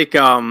guys like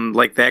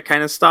that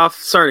kind of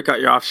stuff, sorry to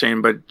cut you off,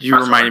 Shane, but you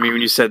reminded me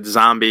when you said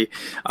zombie.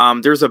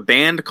 There's a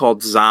band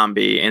called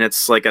Zombie, and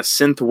it's like a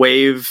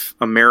synthwave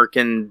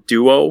American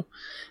duo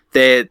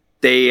that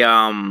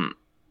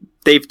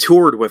they've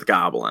toured with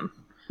Goblin.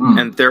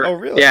 And they're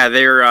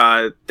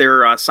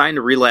signed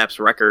to Relapse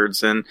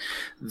Records, and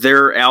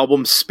their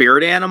album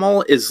Spirit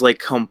Animal is like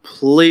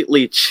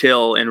completely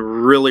chill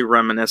and really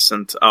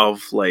reminiscent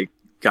of like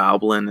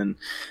Goblin and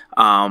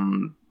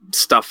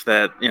stuff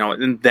that, you know,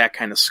 and that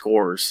kind of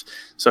scores.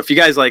 So if you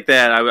guys like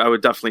that, I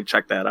would definitely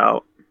check that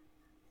out.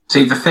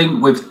 See, the thing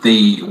with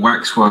the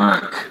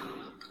Waxwork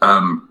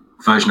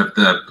version of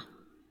the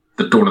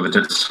Dawn of the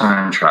Dead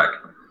soundtrack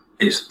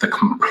is the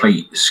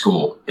complete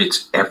score.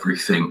 It's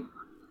everything,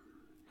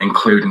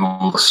 including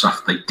all the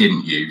stuff they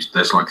didn't use.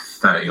 There's like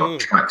 30 odd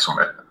tracks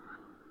on it.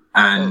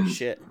 And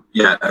shit.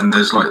 Yeah, and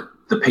there's like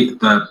the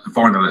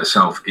vinyl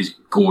itself is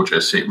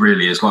gorgeous. It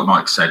really is. Like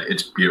Mike said,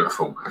 it's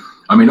beautiful.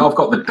 I mean, I've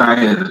got the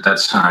Day of the Dead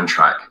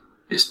soundtrack.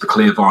 It's the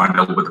clear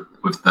vinyl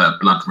with the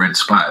blood red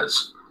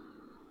splatters.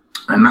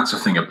 And that's a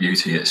thing of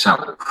beauty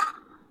itself.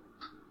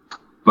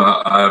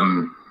 But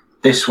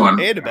this one...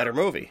 And a better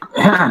movie.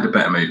 And a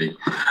better movie.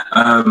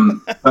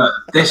 But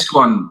this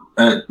one,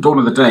 Dawn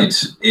of the Dead,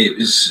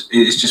 it's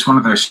just one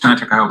of those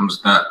soundtrack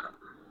albums that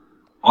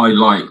I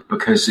like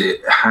because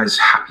it has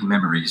happy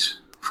memories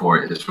for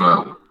it as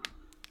well.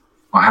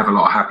 I have a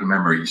lot of happy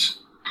memories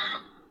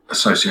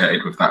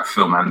associated with that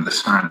film and the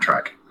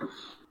soundtrack.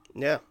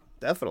 Yeah,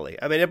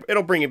 definitely. I mean,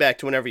 it'll bring you back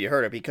to whenever you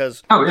heard it,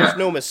 because there's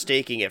no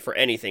mistaking it for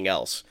anything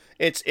else.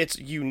 It's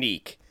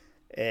unique.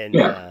 And,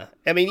 I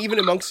mean, even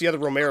amongst the other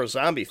Romero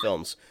zombie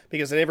films,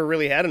 because they never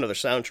really had another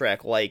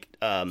soundtrack like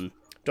Dawn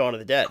of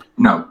the Dead.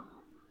 No.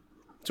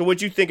 So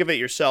what'd you think of it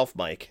yourself,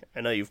 Mike?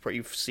 I know you've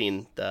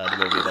seen the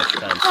movie a bunch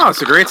of times. Oh,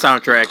 it's a great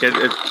soundtrack.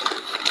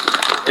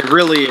 It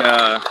really...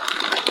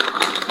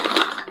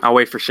 I'll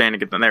wait for Shane to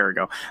get them. There we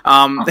go.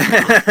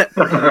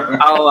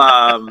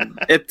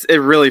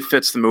 It really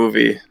fits the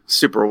movie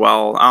super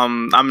well.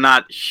 I'm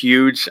not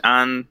huge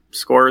on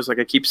scores, like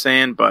I keep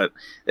saying, but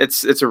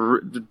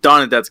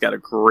Dawn of the Dead's got a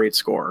great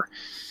score.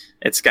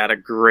 It's got a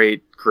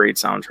great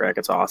soundtrack.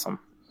 It's awesome.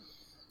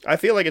 I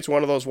feel like it's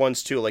one of those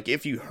ones too. Like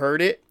if you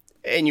heard it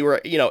and you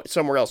were,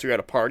 somewhere else, you were at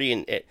a party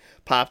and it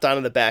popped on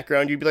in the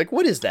background, you'd be like,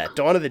 "What is that?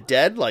 Dawn of the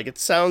Dead?" Like it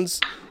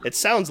sounds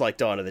like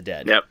Dawn of the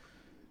Dead. Yep.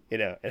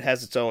 It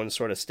has its own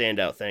sort of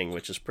standout thing,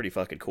 which is pretty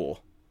fucking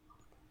cool.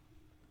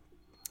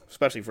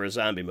 Especially for a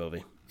zombie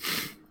movie.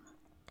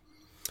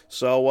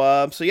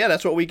 So yeah,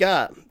 that's what we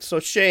got. So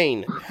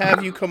Shane,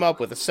 have you come up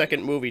with a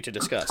second movie to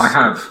discuss? I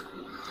have.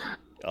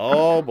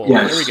 Oh boy,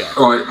 yes. Here we go.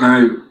 Right,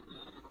 now,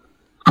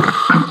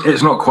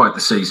 it's not quite the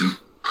season,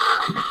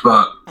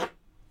 but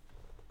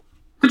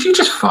did you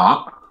just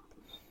fart?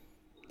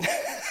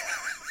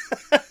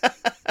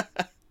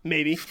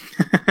 Maybe.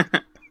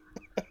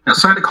 That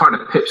sounded kind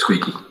of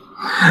pipsqueaky.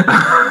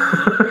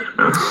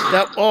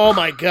 Oh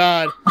my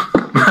god.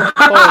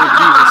 Oh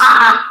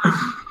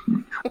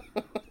Jesus.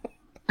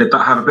 Did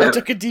that have a bit I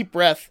took a deep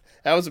breath.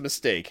 That was a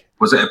mistake.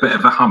 Was it a bit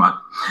of a hummer?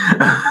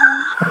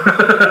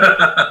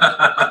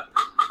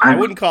 I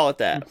wouldn't call it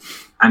that.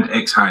 And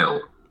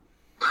exhale.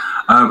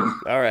 All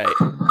right.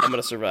 I'm going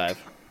to survive.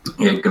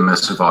 You're going to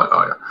survive,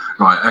 are you?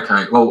 Right,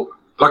 okay. Well,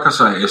 like I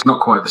say, it's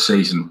not quite the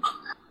season.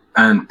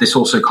 And this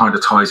also kind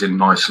of ties in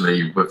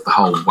nicely with the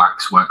whole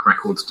Waxwork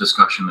Records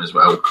discussion as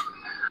well.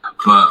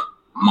 But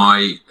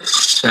my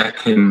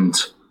second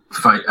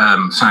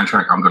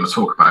soundtrack I'm going to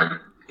talk about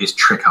is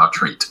Trick or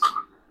Treat.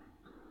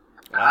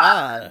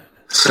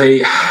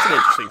 See, that's an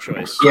interesting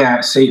choice.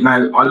 Yeah, see,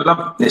 now, I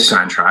love this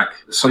soundtrack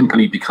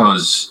simply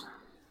because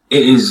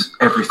it is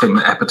everything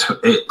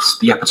it's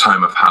the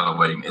epitome of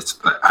Halloween. It's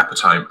the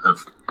epitome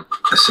of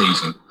the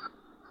season.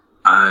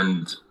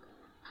 And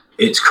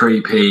it's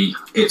creepy,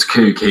 it's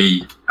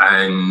kooky,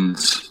 and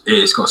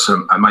it's got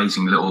some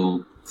amazing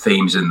little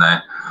themes in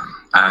there.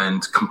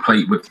 And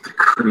complete with the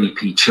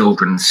creepy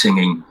children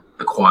singing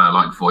the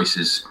choir-like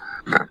voices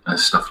and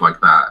stuff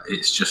like that.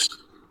 It's just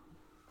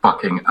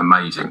fucking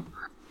amazing.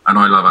 And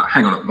I love it.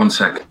 Hang on 1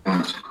 second.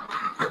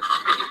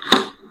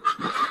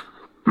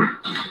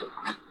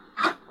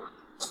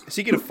 Is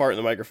he going to fart in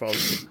the microphone?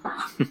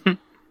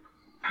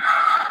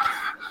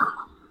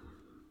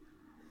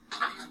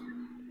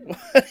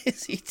 What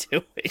is he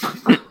doing?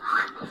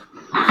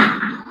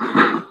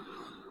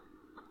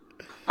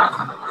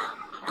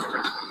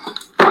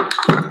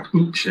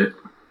 Shit.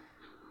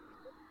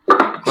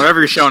 Whatever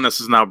you're showing us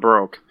is now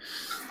broke.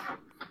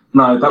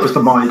 No, that was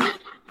the mic.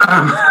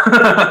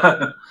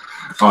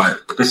 Right,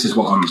 this is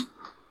what I'm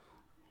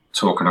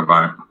talking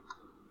about.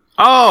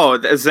 Oh,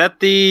 is that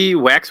the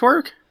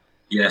Waxwork?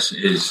 Yes,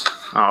 it is.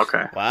 Oh,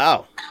 okay.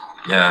 Wow.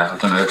 Yeah, I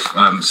don't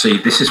know. See,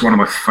 this is one of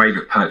my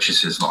favourite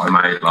purchases that I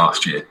made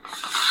last year.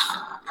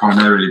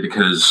 Primarily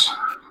because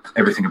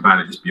everything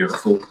about it is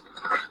beautiful.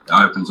 It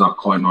opens up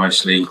quite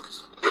nicely.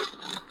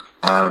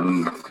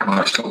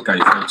 Nice little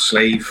gatefold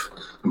sleeve,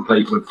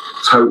 complete with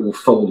total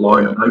full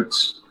liner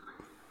notes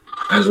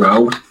as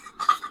well.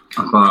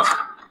 But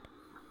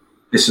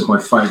this is my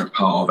favourite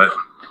part of it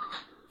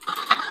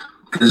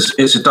because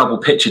it's a double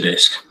picture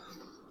disc.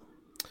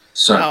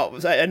 So now,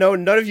 I know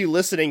none of you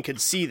listening could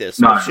see this.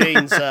 No.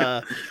 Shane's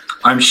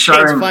I'm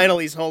showing. Shane's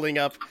vinyl he's holding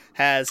up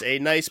has a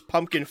nice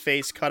pumpkin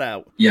face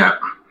cutout. Yeah,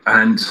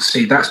 and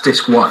see that's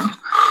disc 1.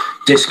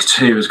 Disc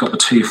 2 has got the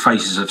 2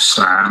 faces of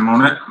Sam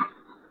on it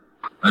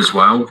as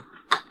well,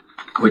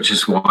 which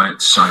is why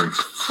it's so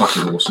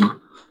fucking awesome.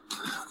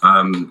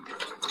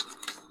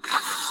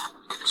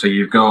 So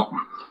you've got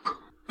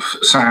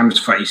Sam's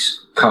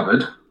face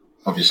covered,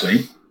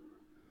 obviously,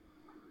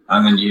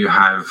 and then you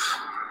have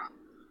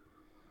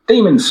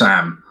Demon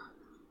Sam.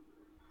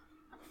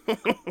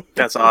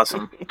 That's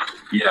awesome.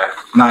 Yeah.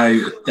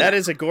 Now that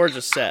is a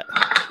gorgeous set.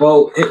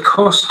 Well, it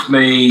cost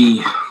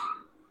me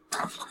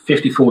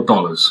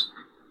 $54,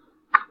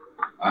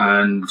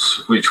 and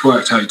which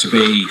worked out to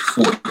be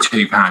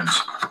 £42.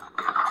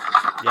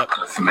 Yep.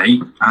 For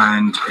me,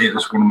 and it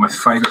was one of my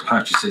favourite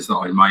purchases that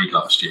I made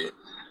last year.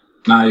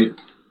 Now,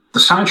 the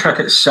soundtrack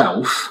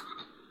itself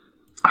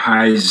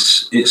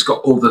it's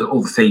got all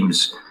the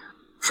themes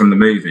from the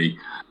movie,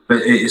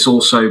 but it's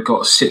also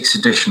got 6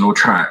 additional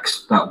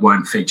tracks that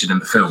weren't featured in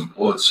the film,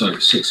 or so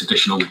 6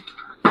 additional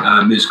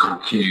musical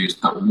cues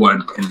that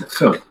weren't in the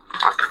film.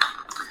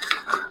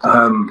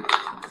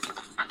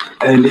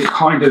 And it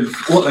kind of,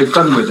 what they've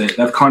done with it,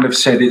 they've kind of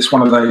said it's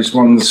one of those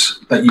ones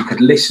that you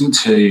could listen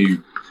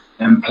to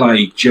and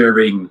play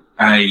during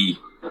a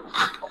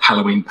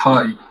Halloween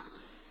party.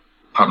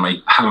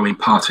 Halloween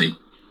party.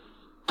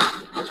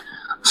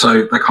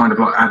 So they kind of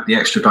like add the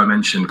extra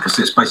dimension because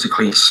it's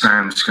basically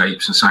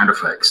soundscapes and sound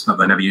effects that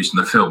they never used in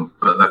the film,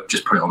 but they've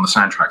just put it on the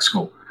soundtrack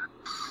score.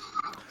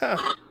 Huh.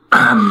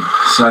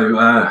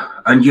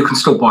 And you can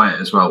still buy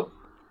it as well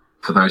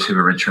for those who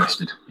are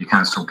interested. You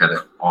can still get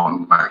it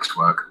on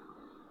Waxwork.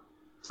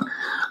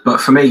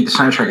 But for me, the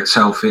soundtrack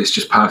itself is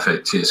just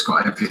perfect. It's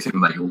got everything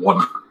that you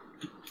want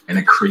in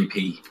a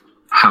creepy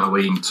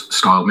Halloween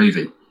style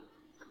movie.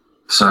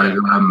 So,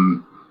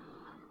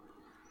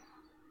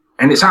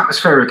 and it's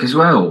atmospheric as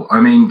well. I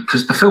mean,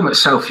 because the film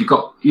itself, you've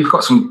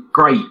got some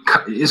great.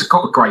 It's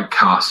got a great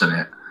cast in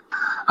it,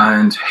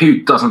 and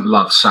who doesn't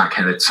love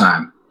Sackheaded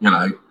Sam? You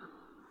know,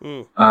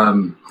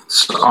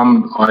 so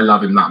I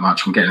love him that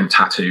much. I'm getting him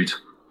tattooed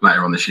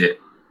later on this year.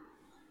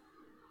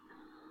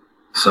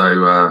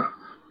 So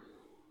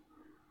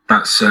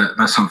that's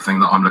something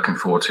that I'm looking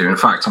forward to. In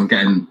fact, I'm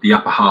getting the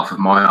upper half of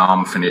my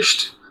arm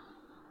finished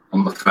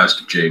on the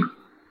 1st of June,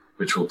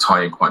 which will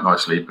tie in quite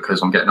nicely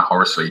because I'm getting a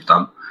horror sleeve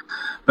done.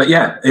 But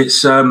yeah,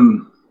 it's for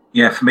me,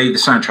 the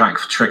soundtrack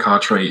for Trick or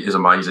Treat is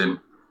amazing.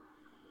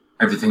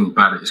 Everything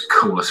about it is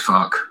cool as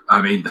fuck.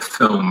 I mean, the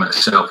film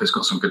itself has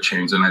got some good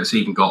tunes, and it's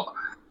even got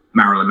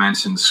Marilyn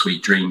Manson's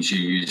 "Sweet Dreams"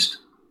 used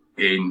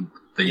in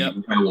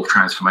the werewolf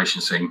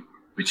transformation scene,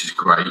 which is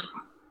great.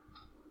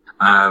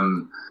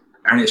 And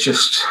it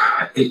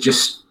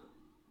just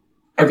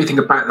everything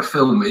about the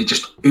film, it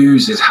just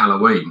oozes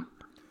Halloween.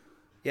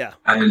 Yeah.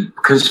 And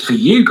because for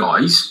you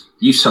guys,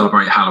 you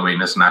celebrate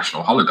Halloween as a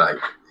national holiday,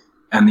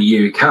 and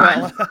the UK.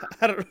 Well,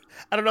 I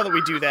don't know that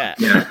we do that.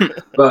 Yeah,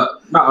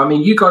 but no, I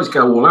mean, you guys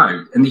go all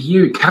out. In the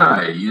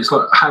UK, it's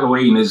like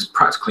Halloween is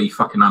practically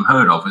fucking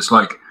unheard of. It's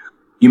like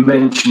you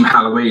mention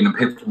Halloween and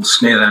people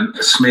sneer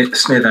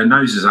their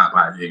noses out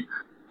at you,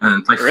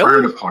 and they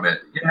frown upon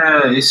it.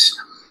 Yeah, it's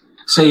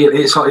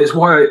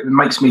why it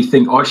makes me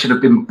think I should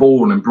have been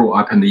born and brought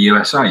up in the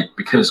USA,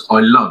 because I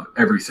love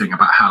everything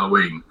about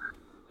Halloween.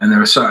 And there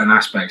are certain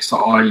aspects that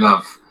I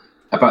love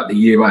about the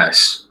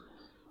US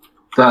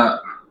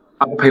that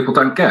other people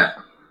don't get.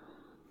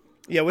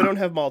 Yeah, we don't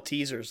have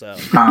Maltesers, though.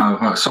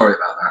 Oh, sorry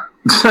about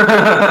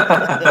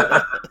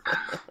that.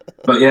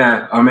 But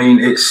yeah, I mean,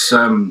 it's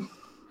for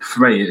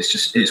me,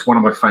 it's one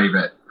of my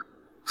favourite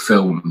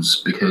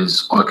films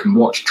because I can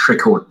watch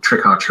Trick or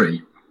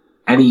Treat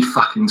any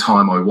fucking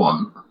time I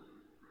want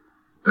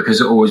because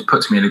it always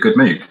puts me in a good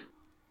mood.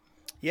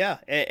 Yeah,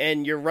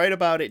 and you're right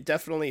about it.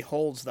 Definitely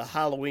holds the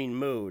Halloween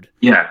mood.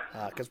 Yeah,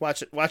 because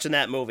watching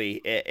that movie,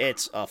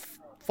 it's a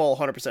full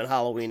 100%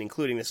 Halloween,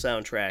 including the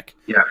soundtrack.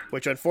 Yeah,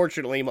 which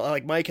unfortunately,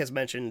 like Mike has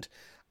mentioned,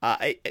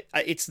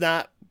 it's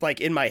not like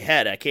in my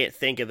head. I can't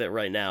think of it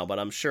right now, but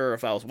I'm sure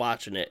if I was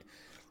watching it,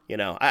 you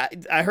know,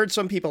 I heard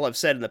some people have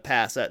said in the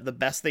past that the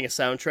best thing a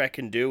soundtrack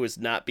can do is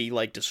not be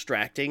like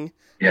distracting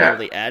and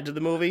really add to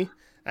the movie.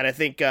 And I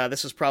think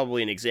this is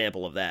probably an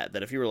example of that.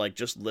 That if you were like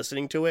just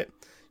listening to it,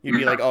 you'd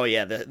be like, "Oh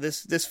yeah,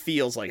 this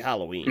feels like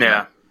Halloween."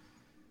 Yeah,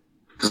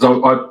 because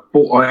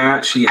I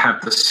actually have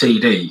the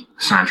CD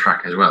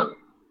soundtrack as well,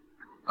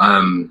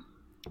 and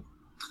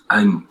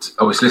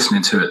I was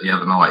listening to it the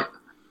other night,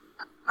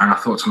 and I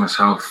thought to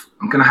myself,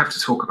 "I'm going to have to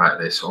talk about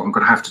this, or I'm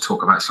going to have to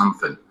talk about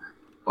something."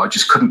 But I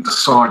just couldn't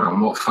decide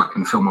on what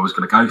fucking film I was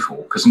going to go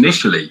for because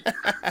initially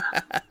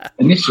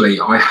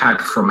I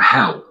had From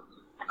Hell,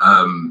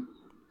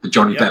 the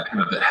Johnny Depp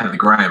Heather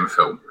Graham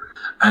film.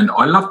 And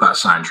I love that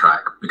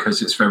soundtrack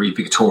because it's very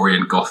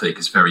Victorian Gothic.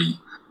 It's very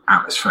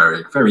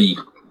atmospheric, very,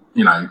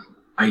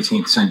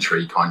 18th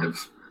century kind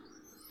of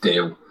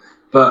deal.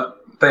 But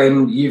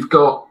then you've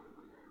got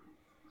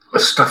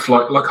stuff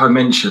like I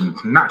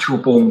mentioned, Natural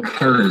Born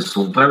Killers.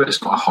 Although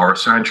it's not a horror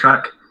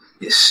soundtrack,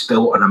 it's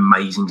still an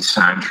amazing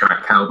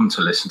soundtrack album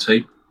to listen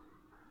to.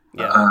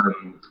 Yeah.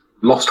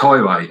 Lost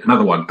Highway,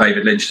 another one,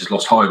 David Lynch's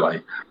Lost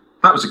Highway.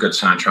 That was a good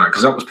soundtrack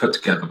because that was put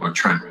together by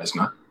Trent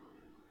Reznor.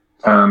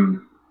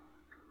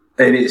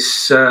 And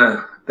it's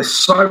there's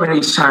so many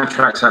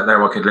soundtracks out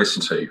there I could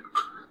listen to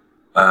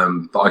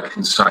that I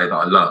can say that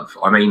I love.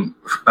 I mean,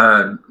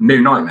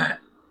 New Nightmare,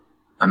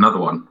 another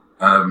one.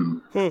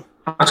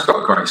 That's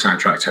got a great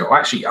soundtrack too. I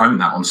actually own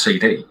that on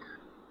CD.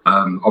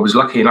 I was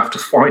lucky enough to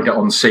find it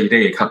on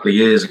CD a couple of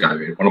years ago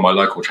in one of my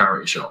local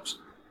charity shops.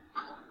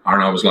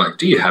 And I was like,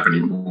 "Do you have any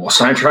more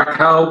soundtrack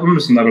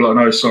albums?" And they were like,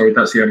 "No, sorry,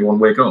 that's the only one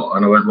we got."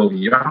 And I went, "Well,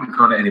 you haven't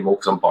got it anymore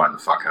because I'm buying the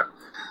fucker."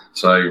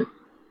 So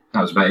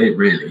that was about it,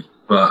 really.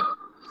 But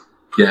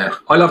yeah,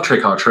 I love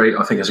Trick or Treat.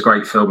 I think it's a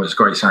great film. It's a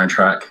great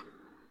soundtrack.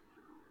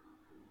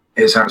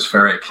 It's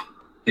atmospheric.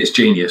 It's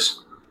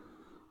genius.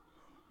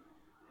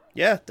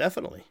 Yeah,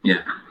 definitely.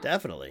 Yeah,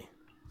 definitely.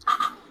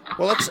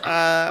 Well, let's.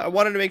 I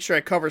wanted to make sure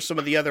I cover some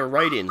of the other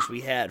write-ins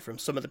we had from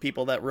some of the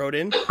people that wrote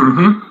in.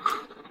 Mm-hmm.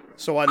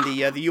 So on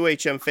the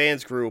UHM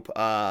fans group,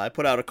 I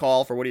put out a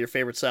call for what are your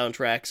favorite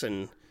soundtracks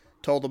and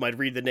told them I'd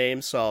read the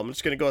names. So I'm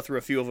just going to go through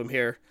a few of them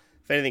here.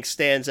 If anything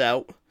stands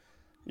out,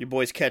 you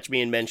boys catch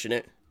me and mention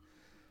it.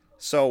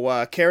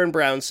 So Karen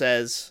Brown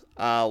says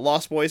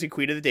Lost Boys and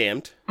Queen of the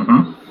Damned.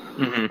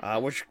 Mm-hmm.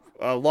 Mm-hmm. Which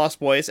Lost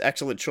Boys,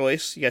 excellent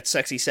choice. You got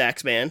Sexy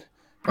Sax Man,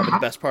 probably the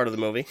best part of the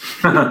movie.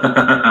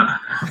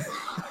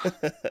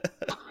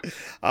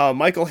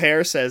 Michael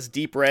Hare says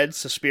Deep Red,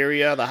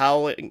 Suspiria,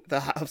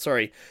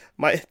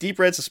 Deep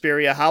Red,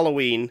 Suspiria,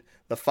 Halloween,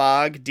 The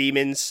Fog,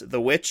 Demons,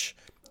 The Witch,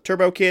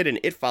 Turbo Kid, and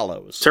It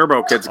Follows.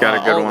 Turbo Kid's got a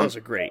good one. All those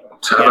are great.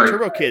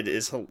 Turbo Kid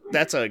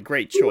that's a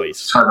great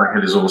choice. Turbo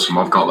Kid is awesome.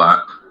 I've got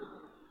that.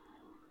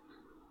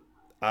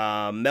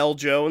 Mel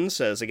Jones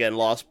says, again,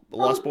 Lost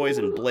Boys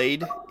and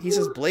Blade. He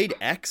says Blade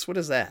X? What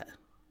is that?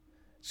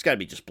 It's got to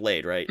be just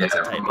Blade, right? Yeah, It's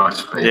a typo.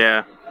 must be.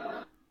 Yeah.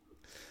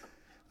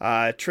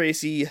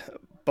 Tracy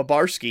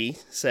Babarski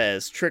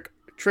says, Trick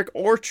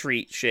or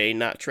Treat, Shane,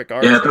 not Trick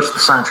or Yeah, Treat. that's the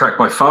soundtrack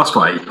by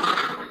Fastway.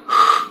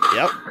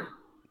 Yep.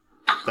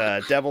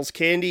 Devil's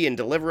Candy and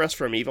Deliver Us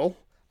from Evil.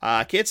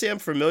 Can't say I'm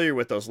familiar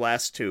with those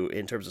last two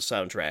in terms of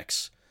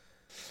soundtracks.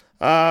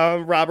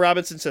 Rob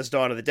Robinson says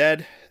Dawn of the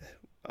Dead.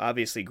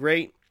 Obviously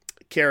great.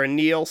 Karen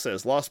Neal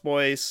says Lost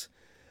Boys.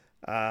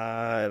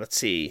 Let's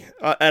see.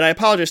 And I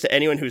apologize to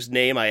anyone whose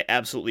name I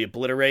absolutely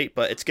obliterate,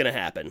 but it's going to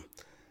happen.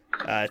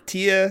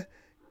 Tia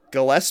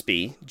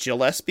Gillespie.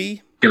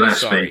 Gillespie.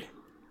 Sorry.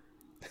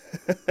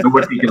 It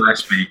would be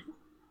Gillespie.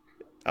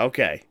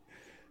 Okay.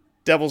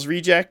 Devil's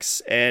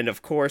Rejects, and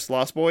of course,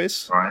 Lost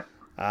Boys.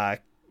 Right.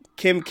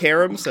 Kim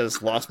Karam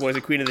says Lost Boys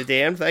and Queen of the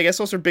Damned. I guess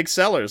those are big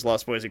sellers,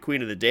 Lost Boys and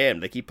Queen of the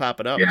Damned. They keep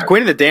popping up. Yeah.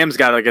 Queen of the Damned's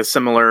got like a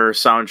similar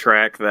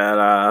soundtrack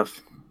that,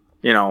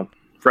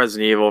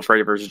 Resident Evil,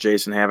 Freddy vs.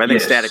 Jason have. I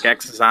think Yes. Static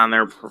X is on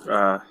there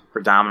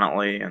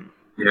predominantly. And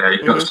Yeah,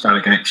 you've got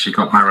Static X, you've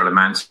got Marilyn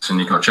Manson,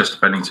 you've got Chester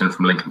Bennington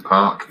from Linkin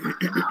Park,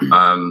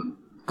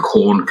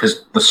 Korn,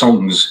 because the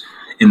songs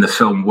in the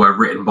film were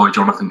written by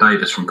Jonathan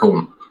Davis from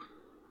Korn.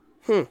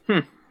 I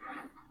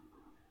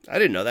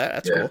didn't know that.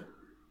 That's Yeah. cool.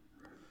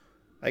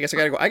 I guess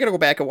I gotta go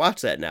back and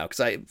watch that now because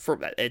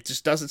it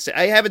just doesn't say.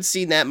 I haven't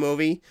seen that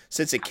movie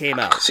since it came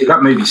out. See,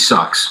 that movie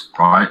sucks,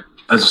 right?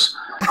 As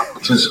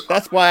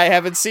That's why I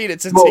haven't seen it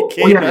since well, it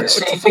came out.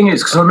 see, the thing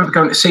is, because I remember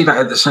going to see that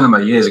at the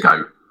cinema years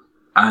ago,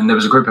 and there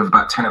was a group of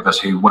about 10 of us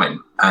who went,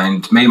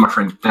 and me and my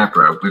friend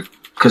Deborah,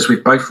 because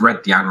we've both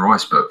read the Anne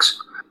Rice books,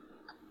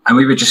 and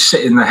we were just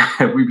sitting there,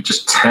 we were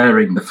just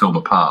tearing the film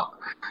apart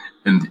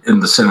in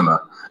the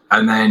cinema.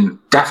 And then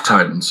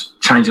Deftones,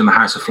 Changing the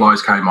House of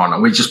Flies came on,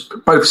 and we just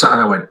both sat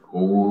there and went,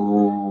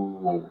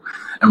 ooh,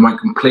 and went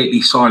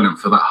completely silent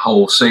for that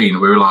whole scene.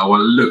 We were like,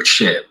 well, it looked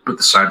shit, but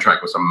the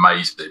soundtrack was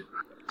amazing.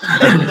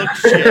 Look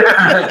shit.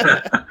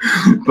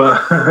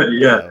 But,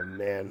 yeah. Oh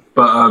man.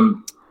 But,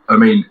 I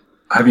mean,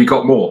 have you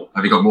got more?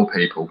 Have you got more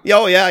people?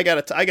 Oh yeah, I got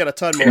a ton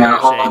more. Yeah,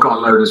 here, Shane. I've got a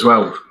load as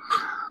well.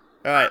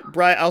 All right,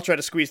 Brian. I'll try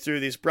to squeeze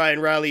through these. Brian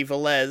Riley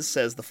Velez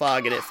says The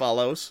Fog and It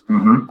Follows.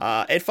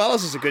 Mm-hmm. It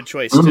Follows is a good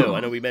choice too. I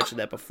know we mentioned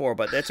that before,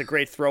 but that's a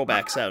great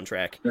throwback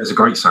soundtrack. It's a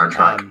great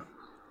soundtrack.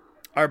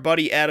 Our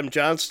buddy Adam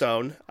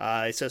Johnstone,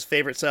 he says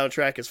favorite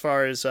soundtrack as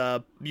far as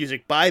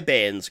music by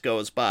bands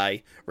goes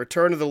by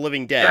Return of the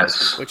Living Dead,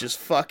 Yes. which is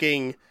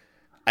fucking.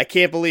 I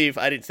can't believe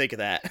I didn't think of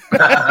that.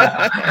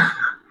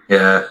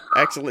 Yeah.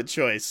 Excellent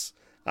choice.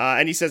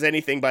 And he says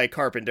anything by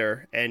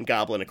Carpenter and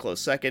Goblin a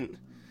close second.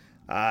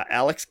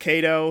 Alex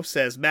Cato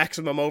says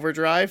Maximum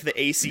Overdrive,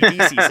 the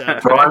AC/DC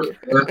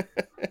soundtrack.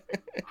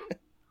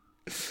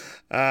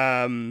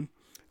 Right.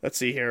 Let's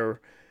see here.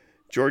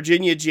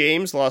 Georginia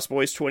James, Lost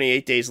Boys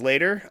 28 Days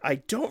Later. I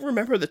don't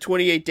remember the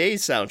 28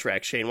 Days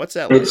soundtrack, Shane. What's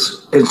that like?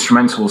 It's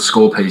instrumental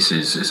score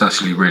pieces. It's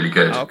actually really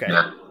good. Okay.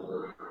 Yeah.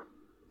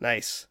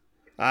 Nice.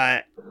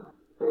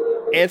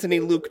 Anthony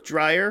Luke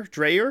Dreyer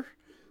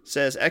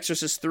says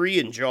Exorcist 3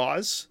 and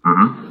Jaws.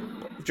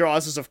 Mm-hmm.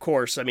 Jaws is, of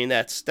course, I mean,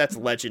 that's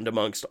legend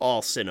amongst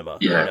all cinema.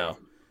 Yeah. You know?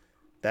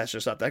 That's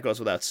just not, that goes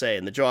without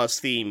saying. The Jaws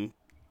theme,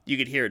 you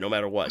could hear it no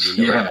matter what.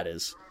 You know what that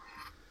is.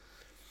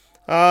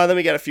 Then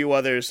we got a few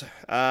others.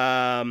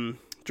 Jordan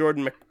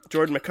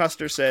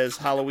McCuster says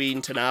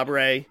Halloween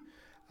Tenebrae.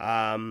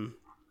 And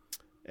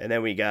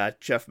then we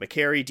got Jeff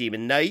McCary,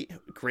 Demon Knight.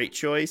 Great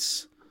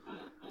choice.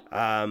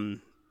 Freddy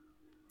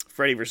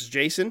vs.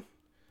 Jason.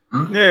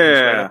 Right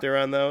yeah. up there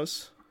on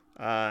those.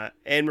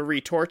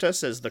 Anne-Marie Torta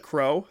says The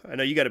Crow. I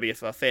know you got to be a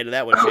fan of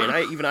that one, Shane.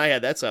 I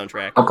had that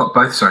soundtrack. I've got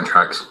both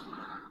soundtracks.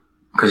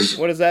 Because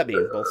What does that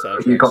mean, both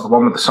soundtracks? you've got the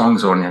one with the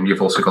songs on, and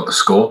you've also got the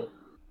score.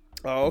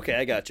 Oh, okay,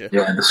 I got you.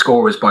 Yeah, the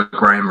score is by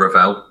Graham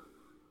Revell.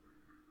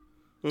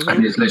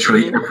 And it's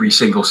literally every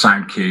single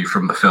sound cue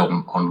from the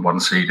film on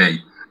one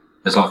CD.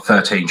 There's like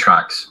 13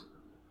 tracks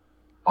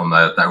on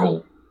there. They're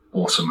all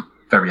awesome.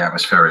 Very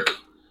atmospheric.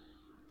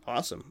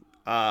 Awesome.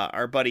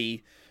 Our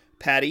buddy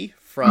Patty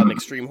from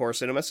Extreme Horror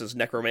Cinema says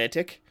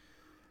Necromantic,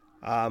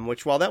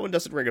 which, while that one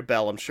doesn't ring a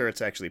bell, I'm sure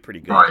it's actually pretty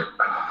good. Right.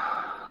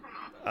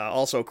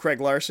 Also,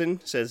 Craig Larson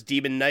says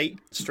Demon Knight,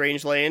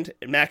 Strangeland,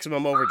 and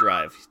Maximum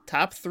Overdrive.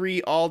 Top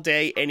 3 all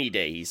day, any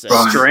day, he says.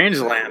 Right.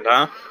 Strangeland,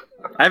 huh?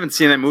 I haven't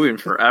seen that movie in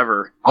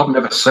forever. I've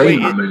never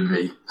seen Wait, the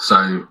movie,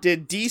 so...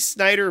 Did D.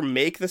 Snyder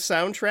make the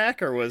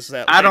soundtrack, or was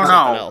that I don't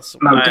something know. else?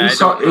 No, I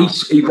don't know.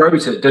 he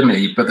wrote it, didn't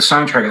he? But the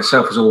soundtrack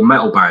itself is all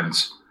metal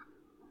bands.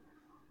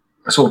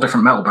 It's all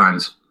different metal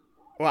bands.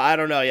 Well, I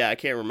don't know. Yeah, I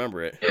can't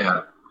remember it.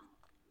 Yeah.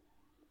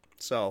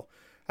 So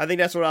I think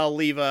that's what I'll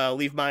leave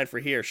mine for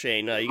here,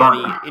 Shane. You got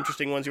any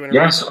interesting ones you want to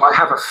Yes, I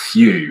have a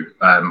few.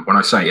 When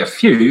I say a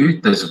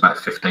few, there's about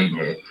 15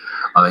 here.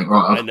 I think,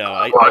 right. I know.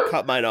 I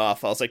cut mine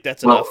off. I was like,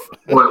 that's Well, enough.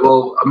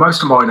 well,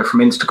 most of mine are from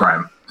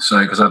Instagram.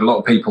 So, because I had a lot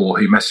of people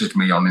who messaged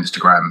me on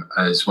Instagram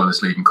as well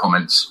as leaving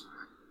comments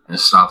and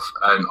stuff.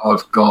 And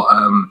I've got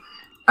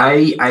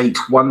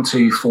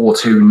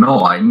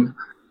A812429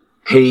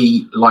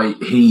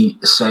 he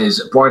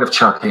says Bride of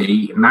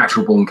Chucky,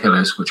 Natural Born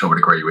Killers, which I would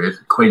agree with,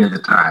 Queen of the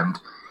Damned,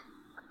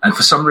 and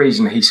for some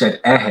reason he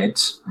said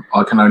Airheads.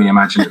 I can only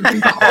imagine it would be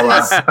the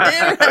horror.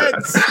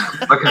 Airheads.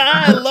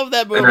 I love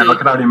that movie. I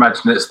can only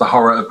imagine it's the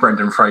horror of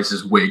Brendan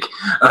Fraser's wig.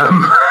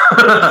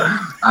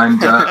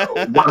 And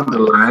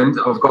Wonderland.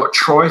 I've got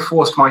Try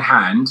Forced My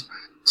Hand,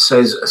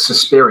 says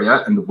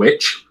Suspiria and The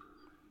Witch.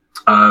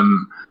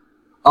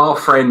 Our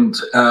friend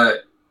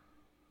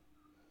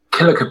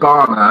Killer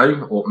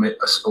Cabano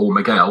or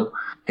Miguel,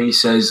 he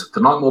says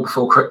The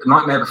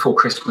Nightmare Before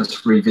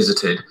Christmas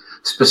Revisited,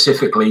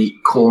 specifically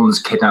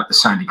Korn's Kidnap the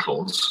Sandy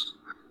Claus.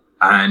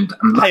 And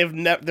I have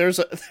never. There's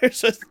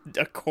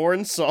a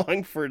Korn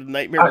song for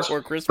Nightmare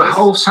Before Christmas. The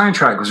whole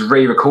soundtrack was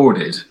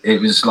re-recorded. It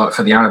was like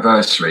for the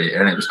anniversary,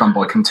 and it was done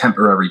by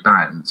contemporary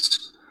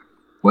bands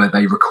where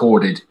they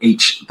recorded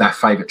each their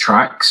favourite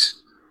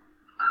tracks.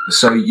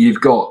 So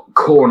you've got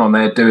Korn on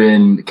there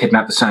doing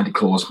Kidnap the Sandy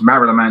Claus,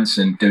 Marilyn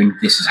Manson doing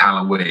This Is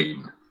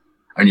Halloween,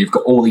 and you've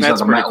got all these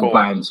other metal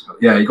bands.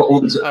 Yeah, you've got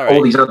all these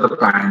other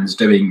bands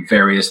doing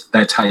their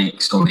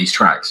takes on these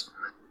tracks.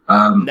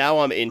 Now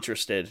I'm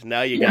interested.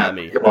 Now you got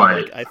me.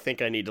 Right. I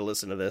think I need to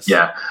listen to this.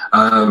 Yeah.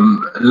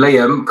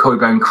 Liam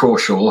Coybone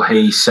Crawshaw,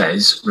 he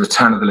says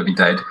Return of the Living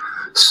Dead,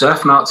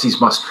 Surf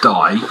Nazis Must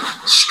Die,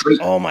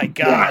 Oh my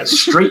God.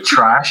 Street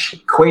Trash,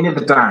 Queen of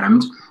the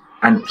Damned,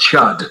 and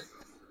Chud.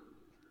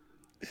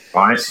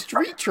 Right?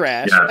 Street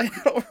Trash? Yeah.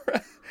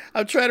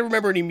 I'm trying to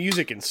remember any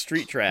music in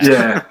Street Trash.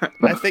 Yeah.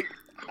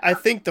 I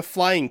think the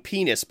flying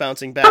penis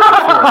bouncing back and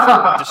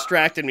forth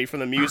distracted me from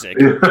the music.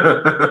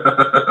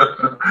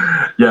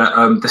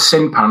 Yeah, The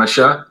Sin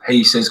Punisher,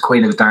 he says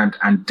Queen of the Damned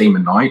and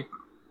Demon Knight.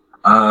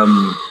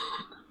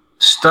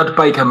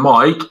 Studbaker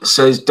Mike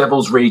says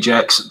Devil's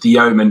Rejects, The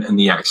Omen and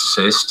The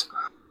Exorcist.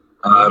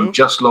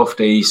 Just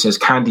Lofty says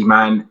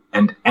Candyman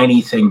and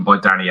anything by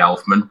Danny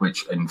Elfman,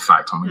 which in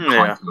fact I'm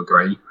inclined to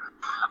agree.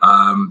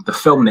 The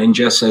Film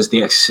Ninja says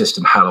The Exorcist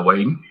and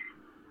Halloween.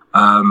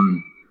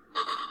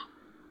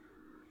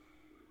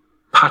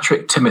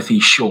 Patrick Timothy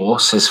Shaw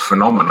says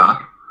Phenomena.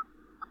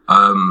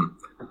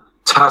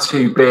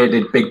 Tattoo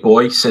Bearded Big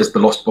Boy says The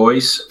Lost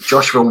Boys.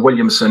 Joshua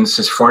Williamson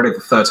says Friday the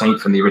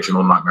 13th and the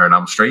original Nightmare on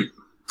Elm Street.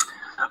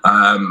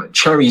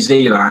 Cherry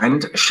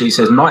Zealand, she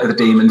says Night of the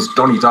Demons,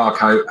 Donnie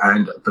Darko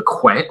and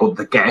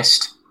The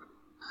Guest.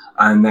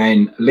 And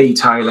then Lee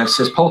Taylor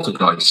says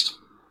Poltergeist.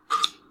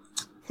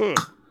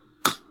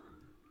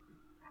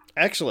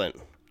 Excellent.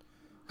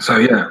 So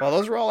yeah. Well,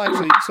 those are all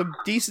actually some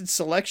decent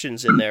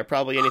selections in there.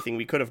 Probably anything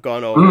we could have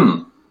gone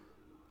over.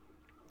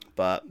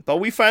 But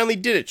we finally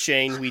did it,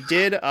 Shane. We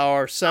did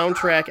our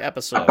soundtrack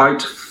episode.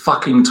 About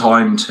fucking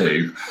time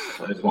too,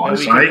 is what I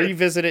say. We can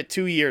revisit it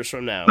 2 years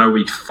from now. No,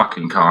 we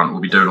fucking can't.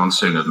 We'll be doing on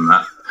sooner than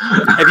that.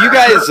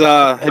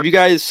 Have you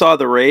guys saw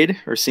The Raid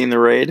or seen The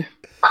Raid?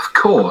 Of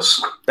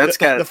course. That's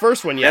got the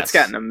first one. Yes, that's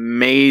got an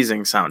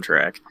amazing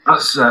soundtrack.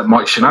 That's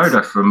Mike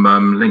Shinoda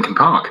from Linkin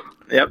Park.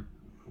 Yep.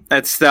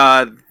 That's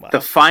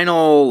the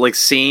final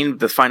scene,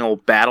 the final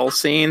battle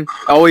scene.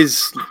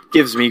 Always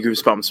gives me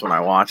goosebumps when I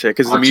watch it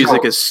because the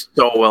music is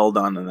so well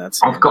done in that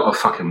scene. I've got to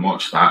fucking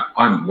watch that.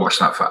 I haven't watched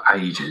that for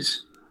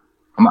ages.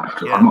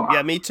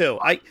 Yeah, me too.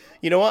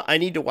 You know what? I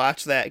need to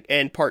watch that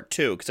and part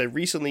 2 because I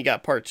recently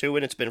got part 2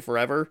 and it's been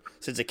forever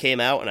since it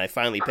came out and I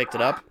finally picked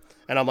it up.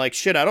 And I'm like,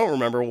 shit, I don't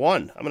remember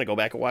 1. I'm gonna go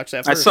back and watch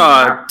that first. I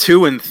saw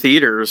 2 in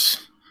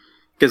theaters.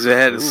 Because it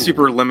had a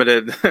super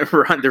limited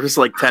run. There was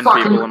like 10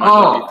 people in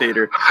my movie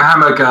theater.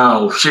 Hammer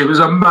Girl. She was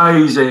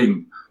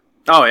amazing.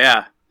 Oh,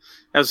 yeah.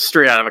 That was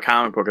straight out of a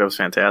comic book. That was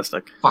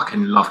fantastic.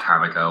 Fucking loved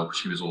Hammer Girl.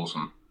 She was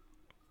awesome.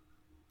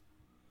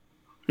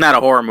 Not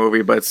a horror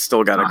movie, but it's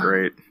still got a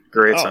great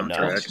soundtrack. No.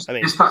 I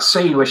mean, it's that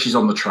scene where she's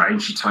on the train.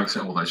 She takes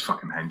out all those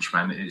fucking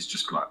henchmen. It's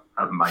just like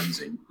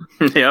amazing.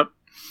 Yep.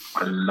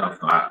 I love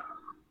that.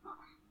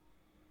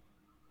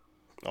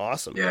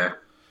 Awesome. Yeah.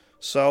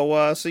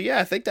 So yeah,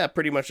 I think that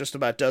pretty much just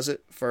about does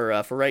it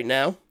for right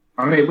now.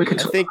 I mean, we could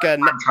talk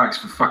about tracks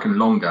for fucking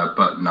longer,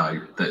 but no.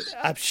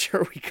 I'm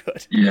sure we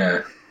could.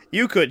 Yeah.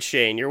 You could,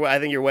 Shane. I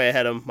think you're way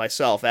ahead of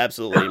myself,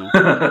 absolutely.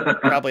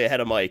 Probably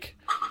ahead of Mike.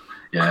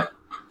 Yeah.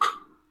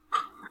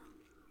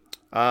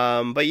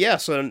 But yeah,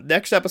 so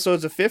next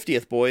episode's the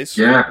 50th, boys.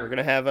 Yeah. We're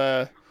gonna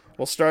have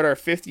we'll start our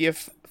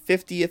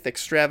 50th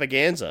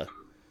extravaganza,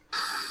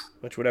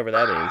 which whatever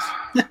that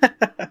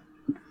means.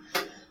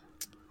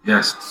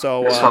 Yes.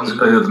 So this one's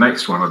the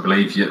next one, I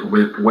believe. Yeah,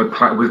 we've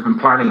been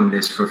planning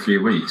this for a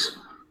few weeks.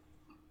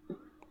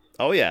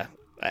 Oh yeah,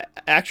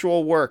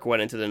 actual work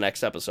went into the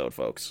next episode,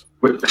 folks.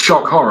 With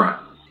shock horror,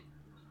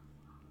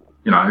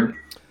 you know.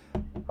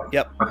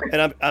 Yep,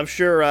 and I'm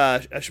sure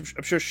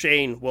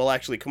Shane will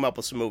actually come up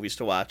with some movies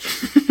to watch.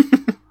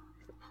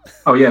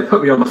 Oh yeah,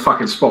 put me on the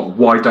fucking spot.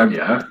 Why don't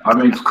you? I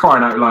mean,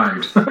 crying out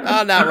loud.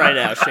 Oh, not right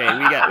now, Shane.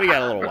 We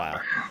got a little while.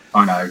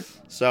 I know.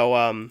 So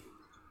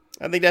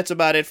I think that's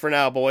about it for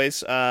now,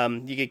 boys. You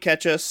can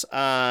catch us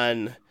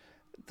on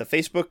the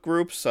Facebook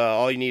groups.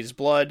 All You Need Is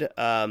Blood,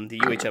 the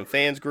UHM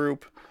fans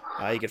group.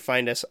 You can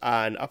find us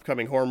on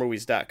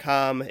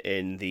upcominghorrormovies.com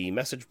in the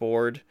message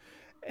board.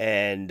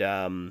 And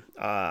on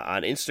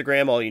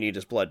Instagram, all you need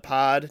is Blood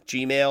Pod.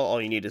 Gmail,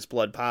 all you need is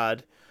Blood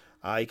Pod.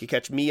 You can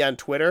catch me on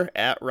Twitter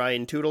at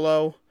Ryan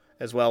Tutelo,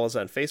 as well as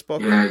on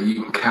Facebook. Yeah,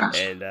 you can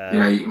catch. You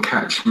can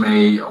catch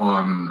me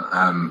on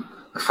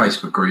the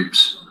Facebook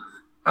groups,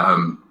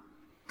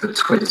 the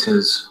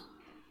Twitters,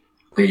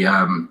 the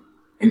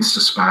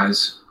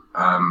Insta-Spaz.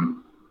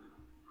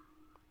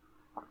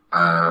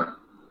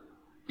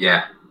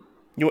 Yeah.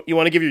 You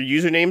want to give your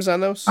usernames on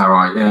those? All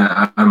right.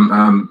 Yeah.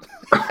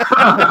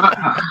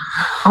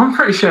 I'm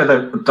pretty sure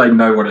they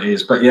know what it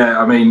is, but yeah,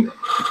 I mean,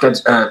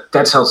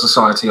 Dead Cell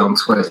Society on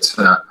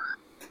Twitter,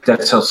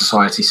 Dead Cell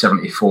Society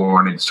 74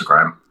 on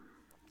Instagram.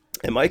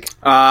 And Mike?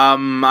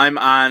 I'm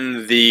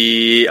on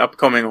the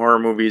Upcoming Horror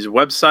Movies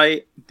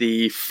website,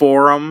 the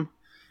forum,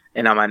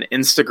 and I'm on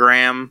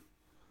Instagram.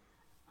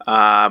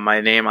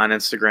 My name on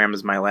Instagram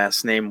is my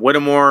last name,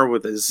 Whittemore,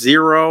 with a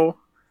 0.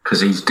 Because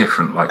he's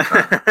different like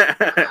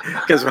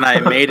that. Because when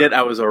I made it,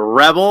 I was a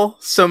rebel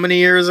so many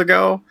years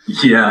ago.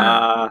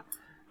 Yeah.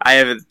 I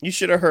haven't. You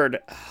should have heard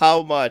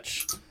how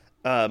much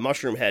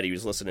Mushroom Head he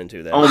was listening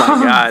to then. Oh my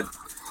god.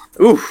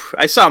 Oof.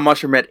 I saw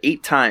Mushroom Head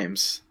 8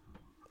 times.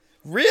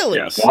 Really?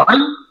 Yes. What?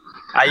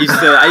 I used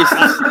to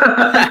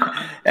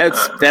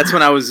that's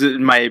when I was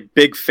in my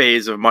big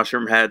phase of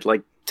Mushroom Head,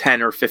 like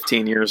 10 or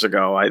 15 years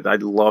ago. I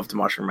loved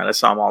Mushroom Head. I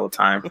saw him all the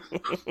time.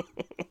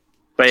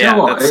 But yeah,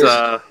 that's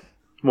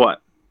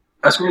what?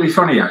 That's really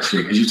funny,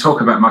 actually, because you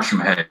talk about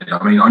Mushroom Head.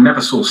 I mean, I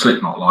never saw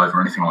Slipknot live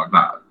or anything like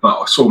that, but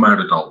I saw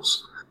Murder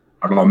Dolls,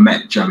 and I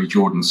met Joey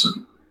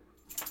Jordanson,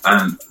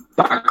 and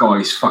that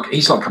guy's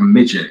he's like a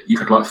midget. You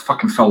could like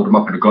fucking fold him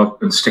up in a glove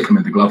and stick him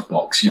in the glove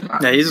box. You know?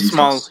 Yeah, he's a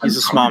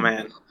small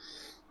man.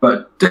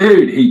 But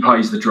dude, he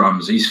plays the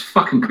drums. He's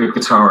fucking good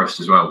guitarist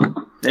as well.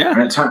 Yeah.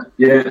 And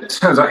it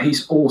turns out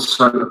he's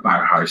also a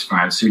Bauhaus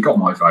fan, so he got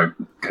my vote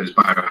because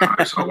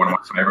Bauhaus are one of my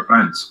favourite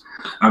bands.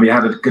 We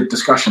had a good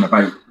discussion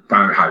about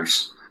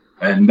Bauhaus,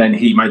 and then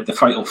he made the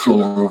fatal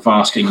flaw of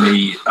asking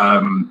me,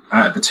 out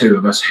of the two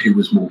of us, who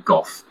was more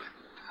goth.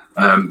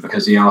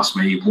 Because he asked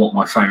me what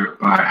my favourite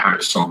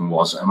Bauhaus song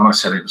was, and when I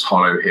said it was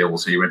Hollow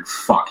Hills, he went,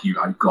 "Fuck you,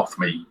 I goth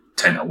me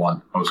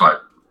 10-1." I was like,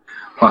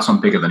 "Plus I'm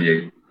bigger than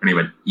you." And he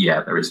went,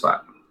 "Yeah, there is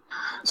that."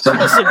 So,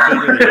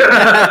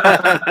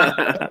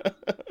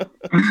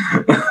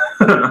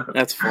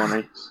 that's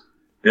funny.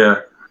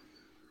 Yeah.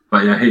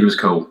 But yeah, he was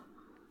cool.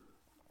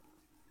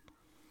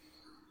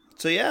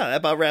 So yeah, that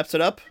about wraps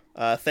it up.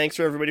 Thanks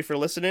for everybody for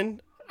listening.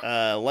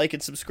 Like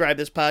and subscribe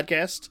this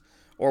podcast,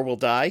 or we'll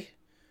die.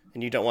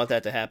 And you don't want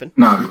that to happen.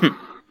 No.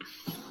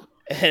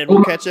 And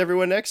we'll catch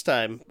everyone next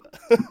time.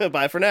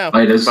 Bye for now.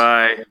 Laters.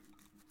 Bye.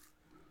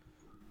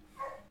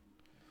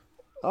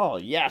 Oh,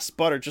 yes.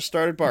 Butter just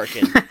started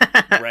barking.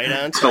 Right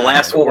on time. The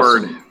last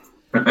word.